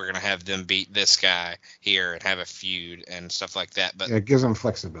here. We're going to have them beat this guy here and have a feud and stuff like that. But it gives them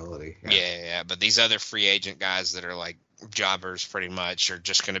flexibility. Yeah. But these other free agent guys that are like jobbers pretty much are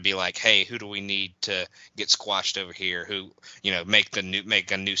just going to be like, hey, who do we need to get squashed over here? Who, make a new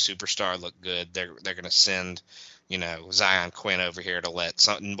superstar look good. They're going to send Zion Quinn over here to let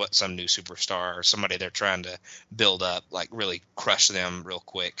some new superstar or somebody they're trying to build up, like really crush them real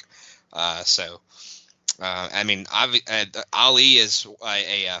quick. Ali is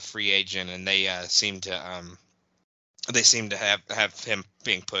a free agent, and they seem to have him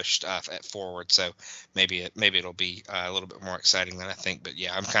being pushed forward. So maybe it'll be a little bit more exciting than I think. But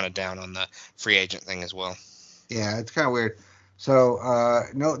yeah, I'm kind of down on the free agent thing as well. Yeah, it's kind of weird. So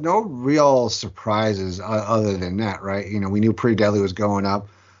no real surprises other than that, right? We knew Pretty Deadly was going up.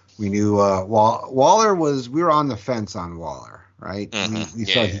 We knew Waller was. We were on the fence on Waller, right? We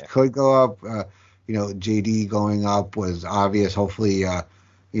thought he could go up. JD going up was obvious. Hopefully,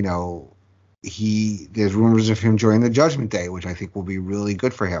 there's rumors of him joining the Judgment Day, which I think will be really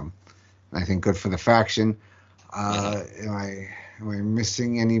good for him. And I think good for the faction. Am I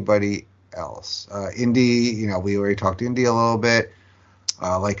missing anybody else? Indi, we already talked to Indi a little bit.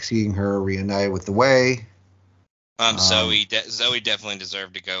 like seeing her reunite with the Way. Zoe definitely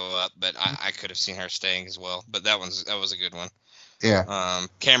deserved to go up, but I could have seen her staying as well. But that was a good one. Yeah.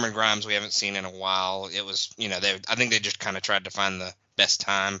 Cameron Grimes we haven't seen in a while. It was, I think they just kind of tried to find the best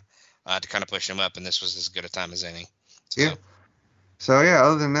time to kind of push him up, and this was as good a time as any. So. Yeah. So yeah,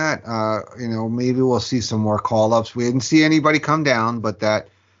 other than that, maybe we'll see some more call-ups. We didn't see anybody come down, but that,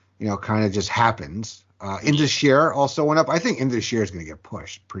 kind of just happens. Indi Hartwell also went up. I think Indi Hartwell is going to get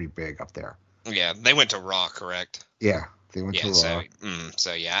pushed pretty big up there. Yeah, they went to Raw, correct? Yeah, they went to Raw.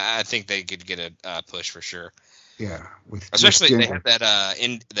 So yeah, I think they could get a push for sure. Yeah, especially they have that.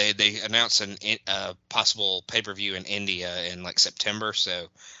 They announced a possible pay-per-view in India in like September, so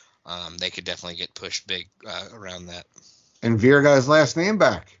they could definitely get pushed big around that. And Veer got his last name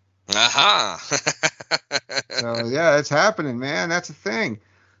back. Aha! So yeah, it's happening, man. That's a thing.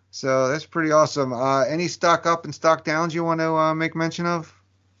 So that's pretty awesome. Any stock up and stock downs you want to make mention of?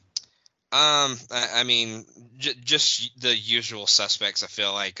 I mean, just the usual suspects. I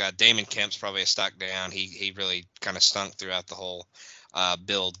feel like Damon Kemp's probably a stock down. He really kind of stunk throughout the whole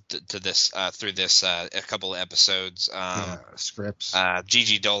build to this through this a couple of episodes. SCRYPTS.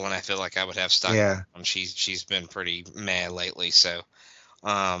 Gigi Dolan, I feel like I would have stock. Yeah. She's been pretty mad lately. So,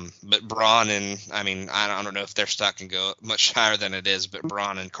 but Bron and I don't know if their stock can go much higher than it is, but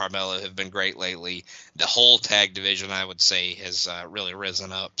Bron and Carmelo have been great lately. The whole tag division, I would say, has really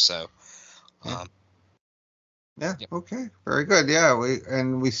risen up. So. Yeah. Okay. Very good. Yeah.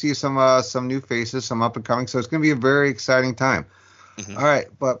 We see some new faces, some up and coming. So it's going to be a very exciting time. Mm-hmm. All right.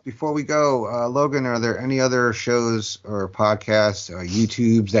 But before we go, Logan, are there any other shows or podcasts or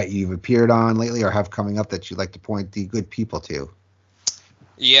YouTubes that you've appeared on lately or have coming up that you'd like to point the good people to?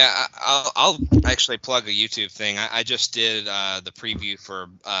 Yeah, I'll actually plug a YouTube thing. I just did the preview for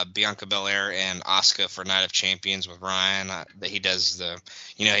Bianca Belair and Asuka for Night of Champions with Ryan. He does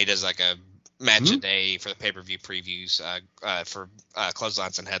like a match a day for the pay-per-view previews for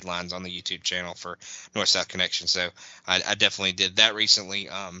Clotheslines and Headlines on the YouTube channel for North-South Connection. So I definitely did that recently.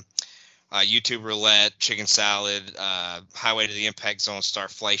 YouTube Roulette, Chicken Salad, Highway to the Impact Zone,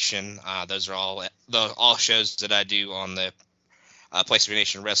 Starflation. Those are all shows that I do on the Place to Be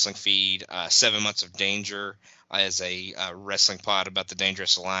Nation wrestling feed. 7 Months of Danger as a wrestling pod about the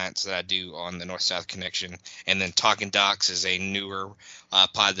Dangerous Alliance that I do on the North-South Connection. And then Talking Docs is a newer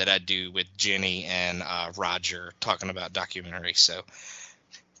pod that I do with Jenny and Roger talking about documentaries. So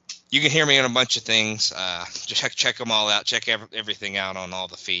you can hear me on a bunch of things. Just check them all out. Check everything out on all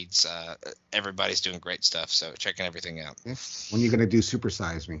the feeds. Everybody's doing great stuff, so checking everything out. When are you going to do Super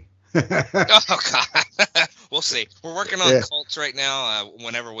Size Me? Oh, God. We'll see. We're working on cults right now.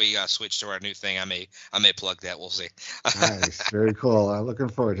 Whenever we switch to our new thing, I may plug that. We'll see. Nice. Very cool. Looking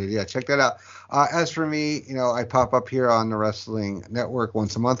forward to it. Yeah, check that out. As for me, I pop up here on the Wrestling Network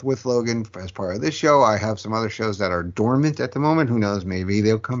once a month with Logan as part of this show. I have some other shows that are dormant at the moment. Who knows? Maybe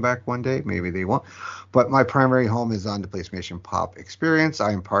they'll come back one day. Maybe they won't. But my primary home is on the PlayStation Pop Experience.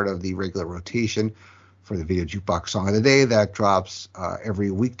 I am part of the regular rotation for the Video Jukebox Song of the Day that drops every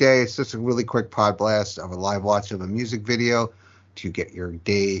weekday. It's just a really quick pod blast of a live watch of a music video to get your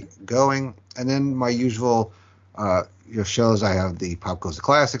day going. And then my usual shows, I have the Pop Goes the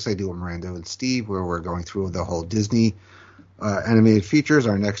Classics. I do with Miranda and Steve, where we're going through the whole Disney animated features.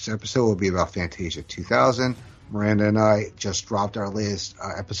 Our next episode will be about Fantasia 2000. Miranda and I just dropped our latest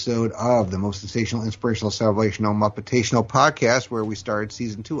episode of the most sensational, inspirational, celebrational, Muppetational podcast, where we started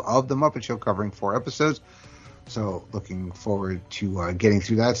season 2 of The Muppet Show, covering 4 episodes. So looking forward to getting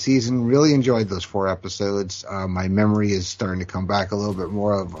through that season. Really enjoyed those 4 episodes. My memory is starting to come back a little bit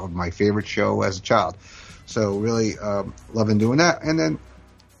more of my favorite show as a child. So really loving doing that. And then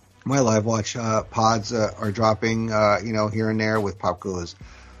my live watch pods are dropping, here and there with Pop Goes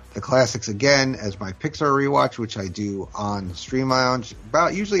the Classics again as my Pixar rewatch, which I do on Stream Lounge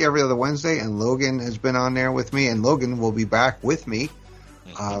about usually every other Wednesday, and Logan has been on there with me, and Logan will be back with me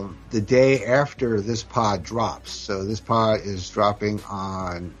the day after this pod drops. So this pod is dropping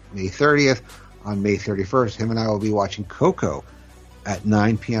on May 30th. On May 31st, him and I will be watching Coco at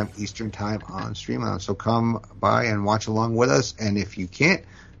 9 p.m. Eastern Time on Stream Lounge. So come by and watch along with us, and if you can't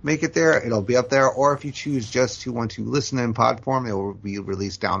make it there, it'll be up there, or if you choose just to want to listen in pod form, it will be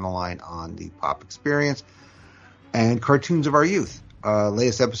released down the line on the Pop Experience. And Cartoons of Our Youth,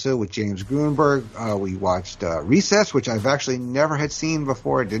 latest episode with James Gruenberg. We watched Recess, which I've actually never had seen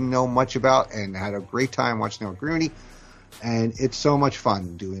before, didn't know much about, and had a great time watching it with Gruny. And it's so much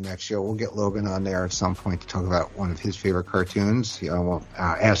fun doing that show. We'll get Logan on there at some point to talk about one of his favorite cartoons. I won't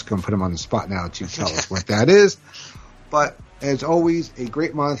ask him, put him on the spot now to tell us what that is. But as always, a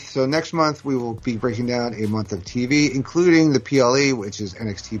great month. So next month we will be breaking down a month of TV, including the PLE, which is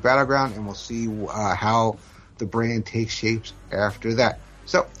NXT Battleground, and we'll see how the brand takes shapes after that.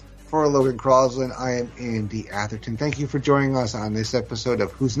 So for Logan Crosland, I am Indi Atherton. Thank you for joining us on this episode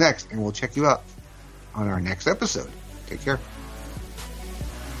of Who's Next, and we'll check you out on our next episode. Take care.